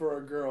 awful for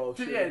a girl if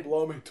she Yeah. would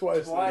blow me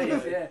twice. Twice, in a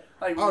day. yeah.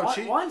 Like, Oh,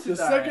 once The is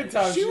second alright.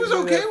 time She was did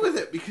okay that- with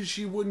it because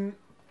she wouldn't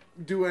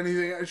do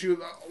anything. She was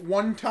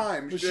one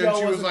time. Michelle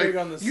she was wasn't like, big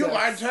on the "You sex."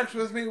 had sex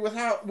with me with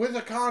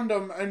a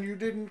condom, and you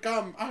didn't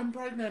come. I'm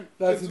pregnant."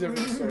 That's a It's-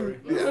 different story.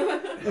 Yeah,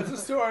 It's a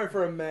story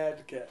for a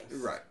mad cat.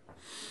 right.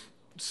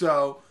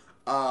 So,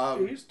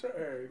 Easter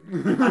egg.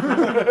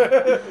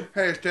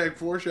 hashtag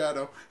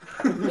foreshadow.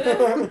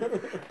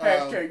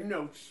 Hashtag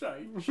no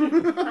sight.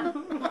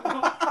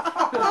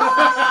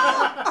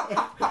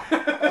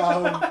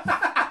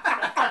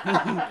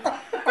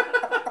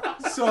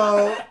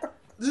 So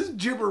this is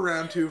gibber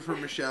round 2 for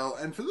Michelle,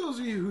 and for those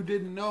of you who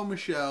didn't know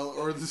Michelle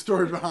or the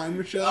story behind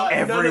Michelle,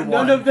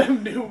 None of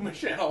them knew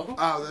Michelle.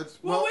 oh, that's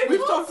Well, we've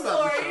talked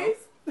about Michelle. stories.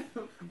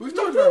 We've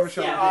talked about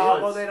Michelle.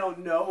 Yeah. Well, they don't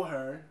know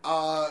her.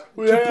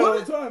 We To hang out all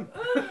put the time.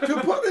 To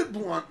put it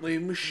bluntly,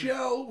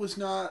 Michelle was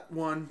not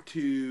one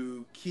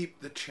to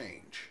keep the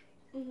change.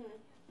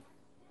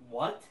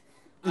 What?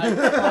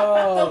 The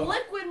Oh.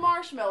 liquid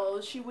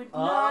marshmallows, she would She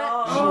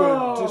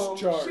not. would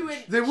discharge. She would.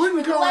 They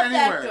wouldn't she would go let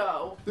anywhere. That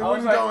go. They I was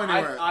wouldn't like, go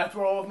anywhere. I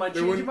throw all of my They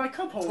change in wouldn't- my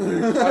cup holder.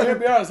 I gotta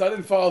be honest, I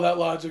didn't follow that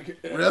logic.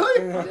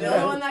 Really? You're the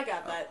only one that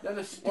got that. That's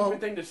a stupid Well,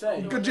 thing to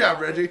say. Good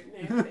job, Reggie.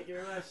 Yeah, thank you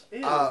very much.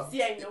 Ew.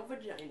 See, I know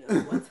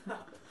vagina. What's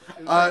up?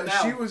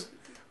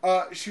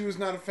 She was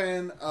not a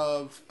fan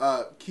of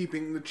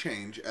keeping the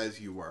change as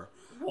you were.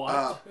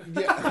 What?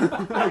 Yeah.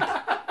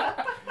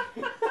 I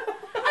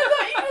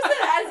thought you just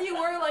said as you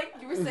were, like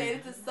you were saying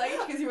it to sight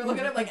because you were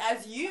looking at it like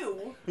as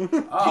you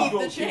Oh. keep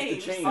the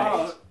change.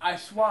 Oh, I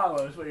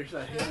swallow is what you're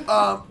saying.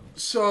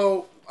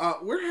 So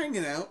we're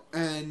hanging out,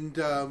 and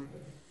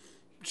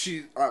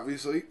she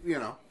obviously,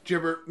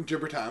 gibber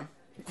time.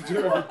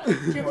 Stop.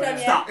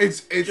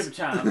 It's Jib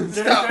time.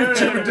 stop.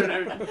 Gibber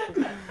time.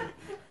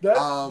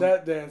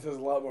 That dance has a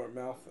lot more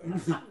mouth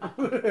things.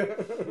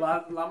 A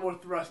lot more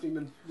thrusting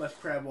than less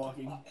crab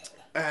walking.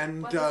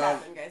 And Let this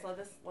happen, guys. Let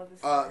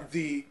this happen.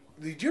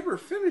 the gibber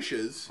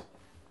finishes,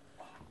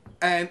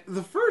 and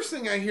the first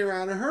thing I hear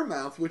out of her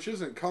mouth, which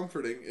isn't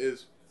comforting,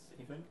 is,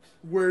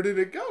 "Where did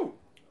it go?"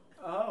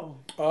 Oh.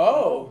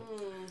 Oh.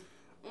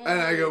 And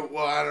I go,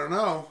 "Well, I don't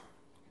know.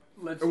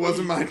 Let's It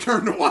wasn't my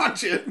turn to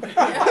watch it."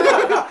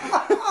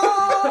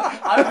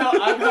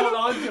 I've held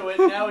on to it.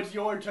 Now it's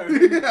your turn.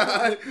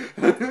 Yeah,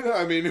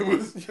 I mean, it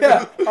was.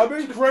 Yeah, I've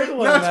been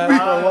cradling that for a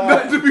while.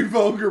 Not to be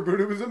vulgar, but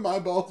it was in my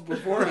balls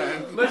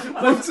beforehand.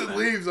 Once it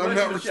leaves, I'm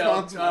not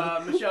Michelle,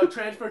 responsible. Michelle,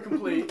 transfer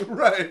complete.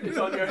 Right. It's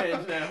on your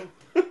hands now.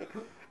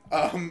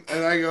 And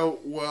I go,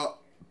 "Well,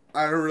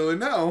 I don't really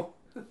know."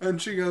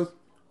 And she goes,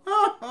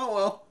 "Oh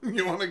well,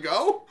 you want to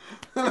go?"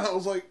 And I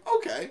was like,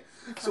 "Okay."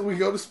 So we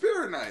go to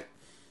Spirit Night.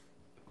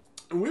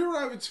 And we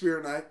arrive at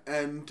Spirit Night,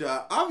 and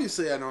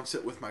obviously I don't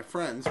sit with my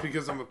friends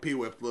because I'm a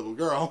pee-whipped little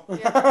girl. You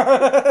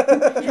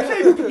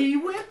say pee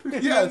whip?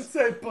 Yes.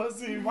 Say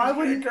pussy. Why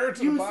wouldn't her to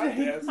the you say?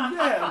 podcast?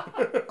 Yeah.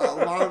 A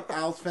lot of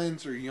Al's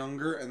fans are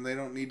younger, and they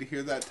don't need to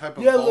hear that type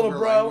of Yeah, vulgar little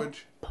bro.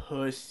 language.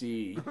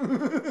 Pussy.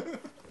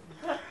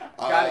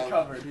 Got it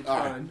covered. It's all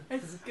right. fine.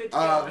 It's good to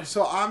go.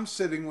 So I'm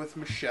sitting with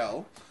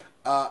Michelle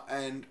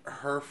and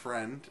her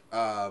friend,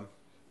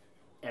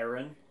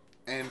 Aaron.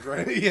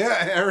 Andrea.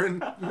 Yeah,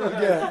 Aaron.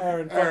 Yeah,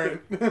 Aaron. Aaron.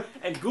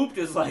 And Goop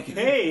is like,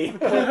 hey.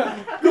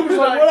 Goop's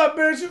like, what up,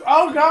 bitch?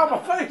 Oh, God, my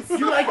face.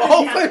 You like My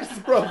whole this? face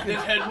is broken.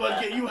 This head would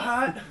get you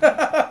hot.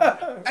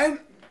 And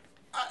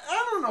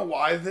I don't know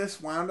why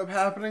this wound up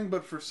happening,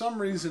 but for some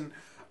reason,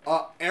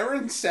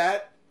 Aaron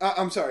sat.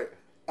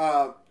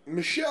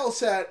 Michelle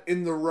sat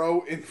in the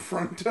row in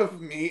front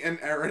of me and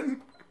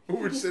Aaron, who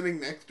were sitting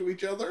next to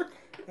each other.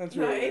 That's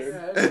really Nice.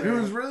 weird. And it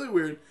was really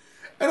weird.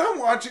 And I'm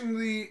watching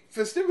the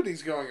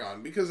festivities going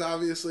on because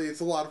obviously it's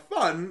a lot of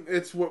fun.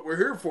 It's what we're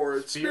here for.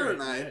 It's Spirit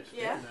Night.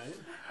 Yeah.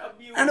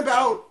 And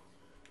about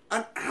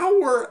an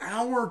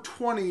hour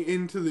 20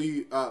 into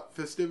the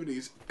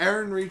festivities,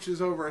 Aaron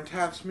reaches over and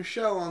taps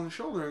Michelle on the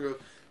shoulder and goes,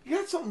 "You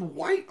got something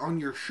white on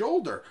your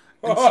shoulder."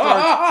 And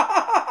starts,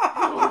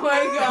 Oh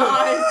my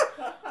god.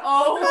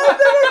 Oh my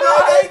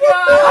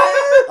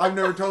god. I've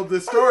never told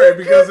this story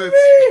because it's...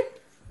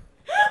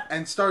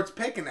 And starts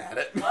picking at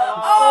it.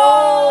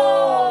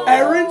 Oh.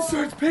 Aaron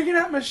starts picking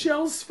at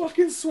Michelle's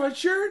fucking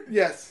sweatshirt?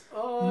 Yes.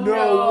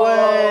 No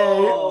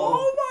way.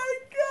 Oh my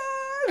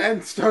god.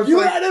 And starts You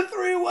like... had a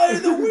three-way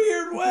the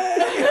weird way.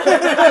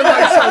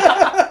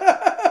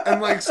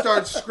 and like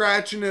starts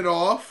scratching it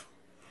off.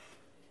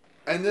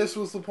 And this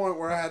was the point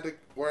where I had to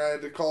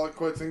call it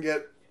quits and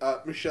get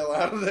Michelle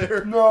out of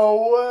there.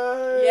 No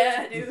way.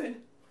 Yeah, dude.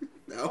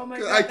 No, Oh my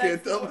 'cause God, I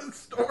can't that's tell so- this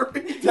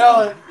story.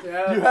 Tell it.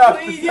 Yeah. You have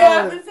Please, to you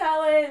tell have it. to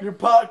tell it. You're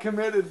pot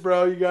committed,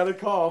 bro. You gotta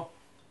call.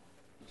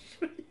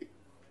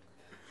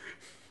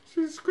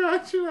 She's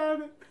scratching at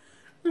it,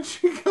 and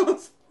she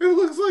goes, "It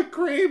looks like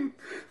cream."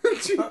 And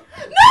she,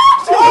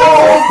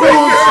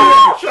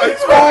 Oh, bullshit.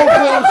 It's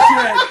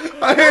Oh,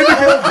 bullshit. I had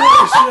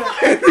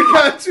to Bullshit. go.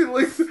 God, she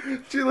licks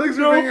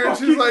her No finger, and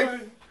she's fucking like, way.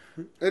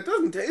 "It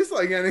doesn't taste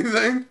like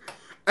anything."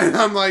 And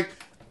I'm like,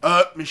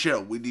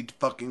 Michelle, we need to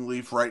fucking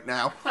leave right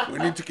now. We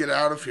need to get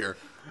out of here.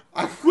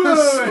 I'm gonna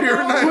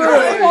Spirit Night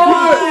wait.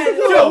 away.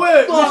 So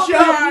wait,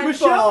 Fuck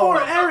Michelle off.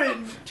 or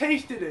Aaron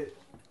tasted it.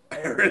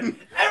 Aaron.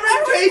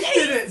 Aaron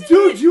tasted it.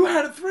 Dude, you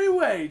had a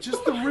three-way.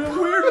 Just the real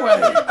weird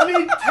way. I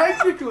mean,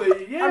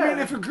 technically, yeah. I mean,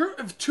 if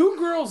two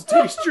girls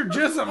taste your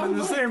jism in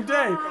the same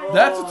day,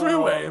 that's a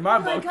three-way in my Oh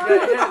my book. god.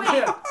 Yeah, Wait.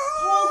 yeah.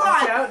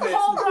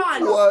 Hold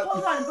on. What?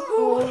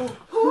 Hold on.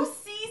 Who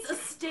sees a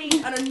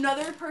stain on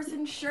another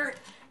person's shirt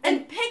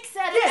and picks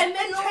at it Yeah, and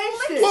then and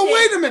tastes licks it. Well, it?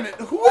 wait a minute.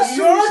 Who was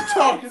You're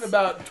talking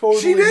about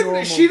totally She didn't.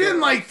 normal She didn't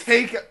girls. like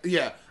take.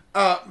 Yeah.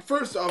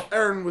 First off,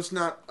 Erin was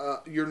not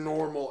your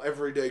normal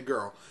everyday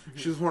girl.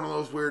 She was one of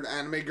those weird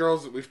anime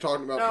girls that we've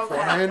talked about Okay.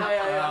 beforehand.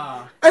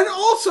 Yeah. And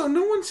also,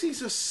 no one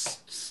sees a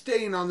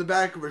stain on the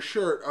back of a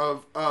shirt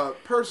of a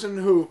person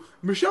who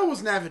Michelle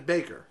was an avid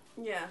baker.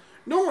 Yeah.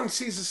 No one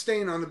sees a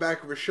stain on the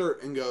back of a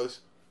shirt and goes,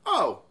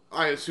 "Oh,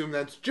 I assume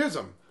that's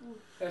jism."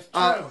 That's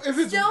true. If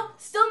it's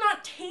Still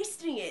not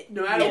tasting it.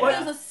 No matter If what.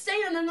 there's a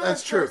stain on another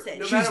That's true. person.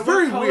 No She's matter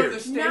very what color weird. the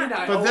stain, Not-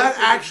 I But always that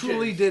think it's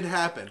actually Jim's. did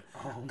happen.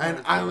 my And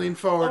God. I lean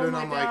forward Oh and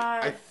my I'm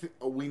God. like,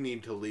 we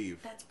need to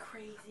leave. That's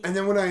crazy. And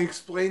then when I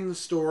explained the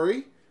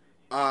story,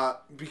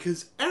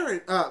 because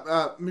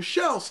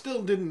Michelle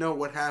still didn't know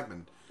what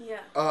happened. Yeah.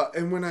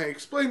 And when I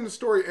explained the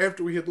story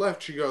after we had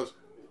left, she goes,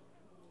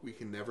 "We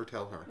can never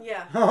tell her."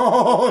 Yeah.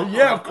 Oh,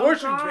 yeah, of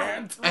course you God.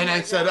 can't. And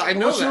I said, "I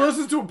know Well, she that."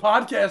 listens to a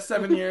podcast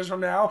 7 years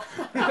from now.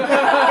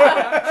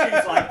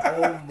 She's like,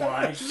 oh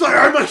my. She's like,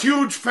 "I'm a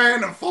huge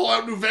fan of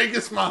Fallout New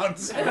Vegas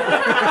mods." That's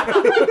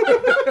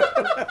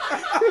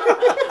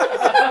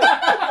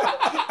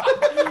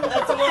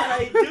what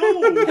I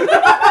do.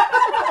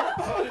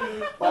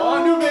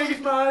 All New Vegas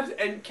mods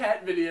and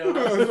cat videos.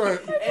 That's right.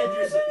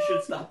 Andrew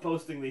should stop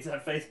posting these on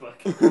Facebook.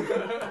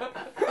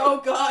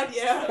 Oh God,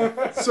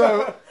 yeah.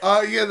 So,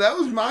 yeah, that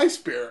was my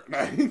spirit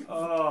night.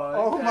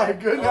 Oh my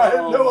goodness, I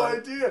had no my-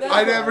 idea.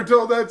 I never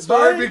told that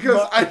story Mine-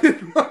 because I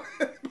didn't want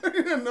I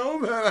didn't know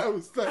that I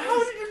was there. How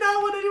did you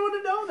not want anyone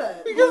to know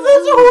that? Because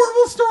that's a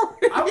horrible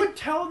story. I would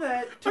tell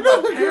that to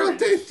Another my girl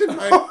parents. tasted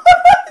my...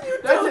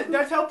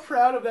 That's how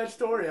proud of that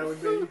story I would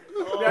be.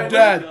 Oh,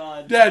 Dad,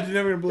 God. Dad, you're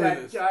never gonna believe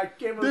That this. I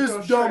gave her a This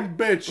girl dumb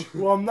bitch,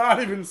 who I'm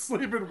not even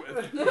sleeping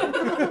with.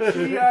 shirt.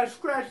 She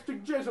scratched the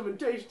jism and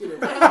tasted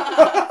it.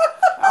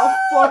 How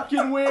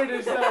fucking weird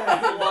is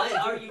that? Why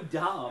are you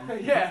dumb?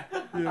 Yeah,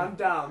 I'm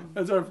dumb.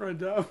 That's our friend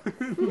Dom.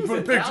 Put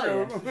a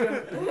picture of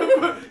him.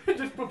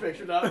 Just put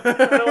pictures up. I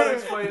don't want to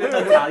explain it.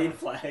 Italian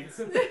flags.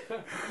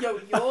 Yo,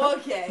 you're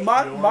okay.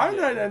 My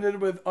night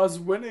ended with us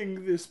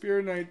winning the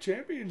Spirit Night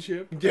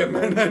Championship. Yeah,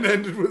 man, that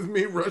ended with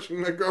me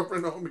rushing my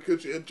girlfriend home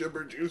because she had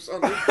gibber juice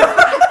on her.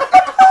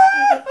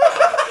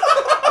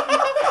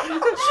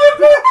 Gibber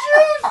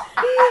juice!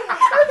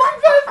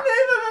 That's the best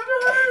name I've ever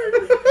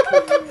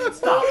heard!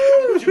 Stop.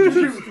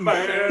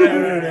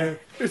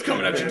 It's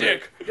coming out your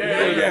dick.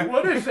 Yeah.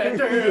 What is that?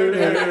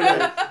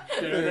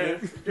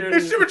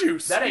 It's Super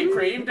Juice. That ain't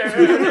cream.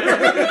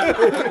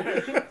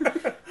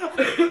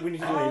 We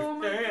need to Oh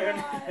leave.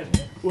 my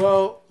God.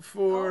 Well,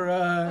 for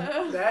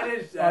That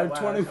is our wow,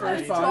 21st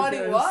that's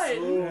podcast.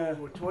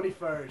 21. Ooh,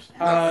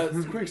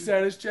 21st. Quick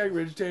status check.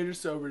 Vegetator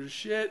sober as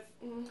shit.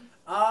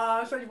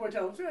 Such boy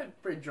tell him, I'm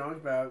pretty drunk,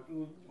 about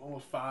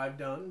almost 5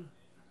 done.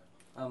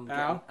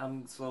 Al?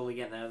 I'm slowly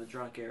getting out of the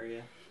drunk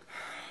area.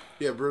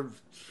 Yeah, bro,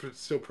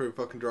 still pretty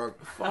fucking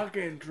drunk.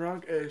 Fucking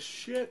drunk as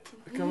shit.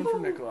 Coming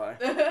from Nikolai.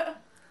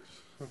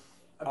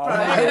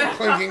 I'm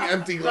clinking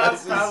empty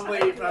glasses.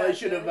 Probably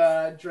should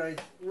have drank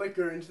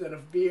liquor instead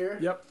of beer.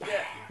 Yep. Yeah.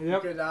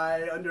 Yep. Because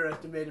I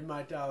underestimated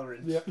my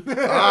tolerance. Yep.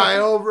 I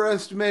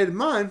overestimated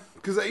mine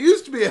because I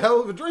used to be a hell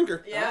of a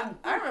drinker. Yeah,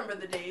 I remember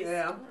the days.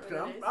 Yeah, I remember the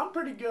days. I'm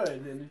pretty good,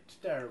 and it's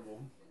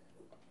terrible.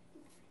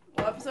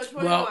 Well, episode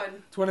 21. Well,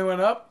 21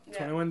 up, Yeah.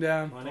 21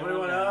 down.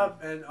 21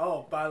 up, and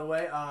oh, by the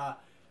way,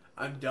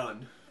 I'm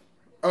done.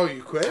 Oh,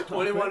 you quit?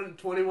 21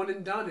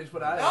 and done is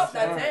what I Oh, say.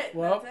 that's it.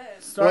 Well,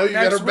 That's it. start Well, you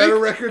got next a better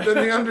week. record than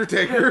The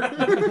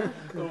Undertaker.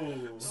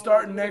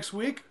 Starting next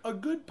week, a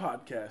good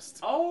podcast.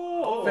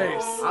 Oh.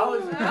 Face. I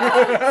was.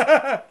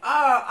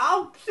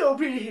 I'll still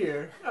be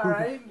here. All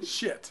right.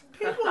 Shit.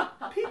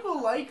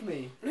 People like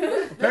me.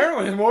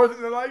 Apparently, more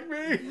than they like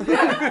me.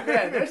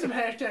 Yeah, there's some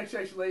hashtag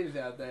sexy ladies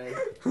out there.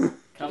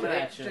 Coming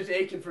at you. Just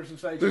aching for some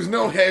sexy. There's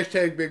no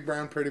hashtag Big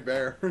Brown Pretty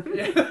Bear.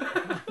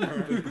 Yeah.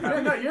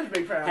 No, you're the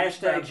big fan.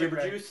 Hashtag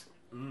gibber juice.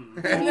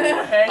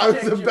 I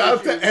was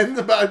about to end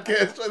the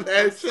podcast with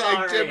hashtag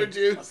Sorry. Jibber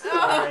Juice.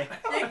 Sorry.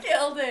 You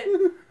killed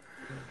it.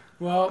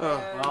 Well,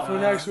 Well, for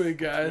next week,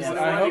 guys, Yeah, I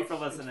thank you hope for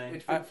listening.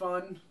 It's been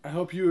fun. I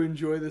hope you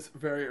enjoy this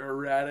very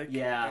erratic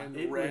Yeah, and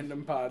it was- random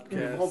We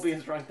podcast. won't be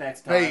as drunk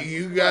next time. Hey,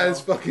 you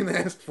guys fucking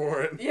asked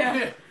for it.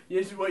 Yeah.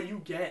 This is what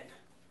you get.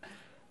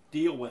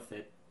 Deal with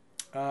it.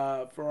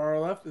 For our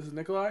left, this is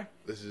Nikolai.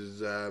 This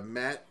is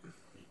Matt.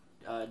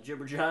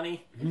 Gibber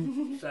Johnny.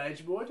 Side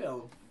your boy, tell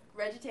him.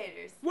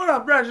 Vegetators. What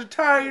up,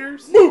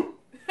 Vegetarians? Okay.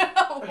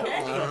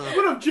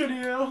 What up,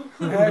 Jenny L?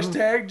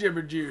 Hashtag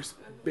Jibber Juice,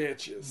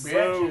 bitches.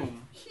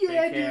 Boom.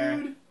 Yeah, Take care.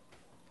 dude.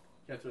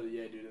 Gotta throw the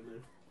yeah, dude in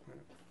there.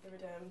 Every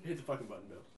time. Hit the fucking button, Bill.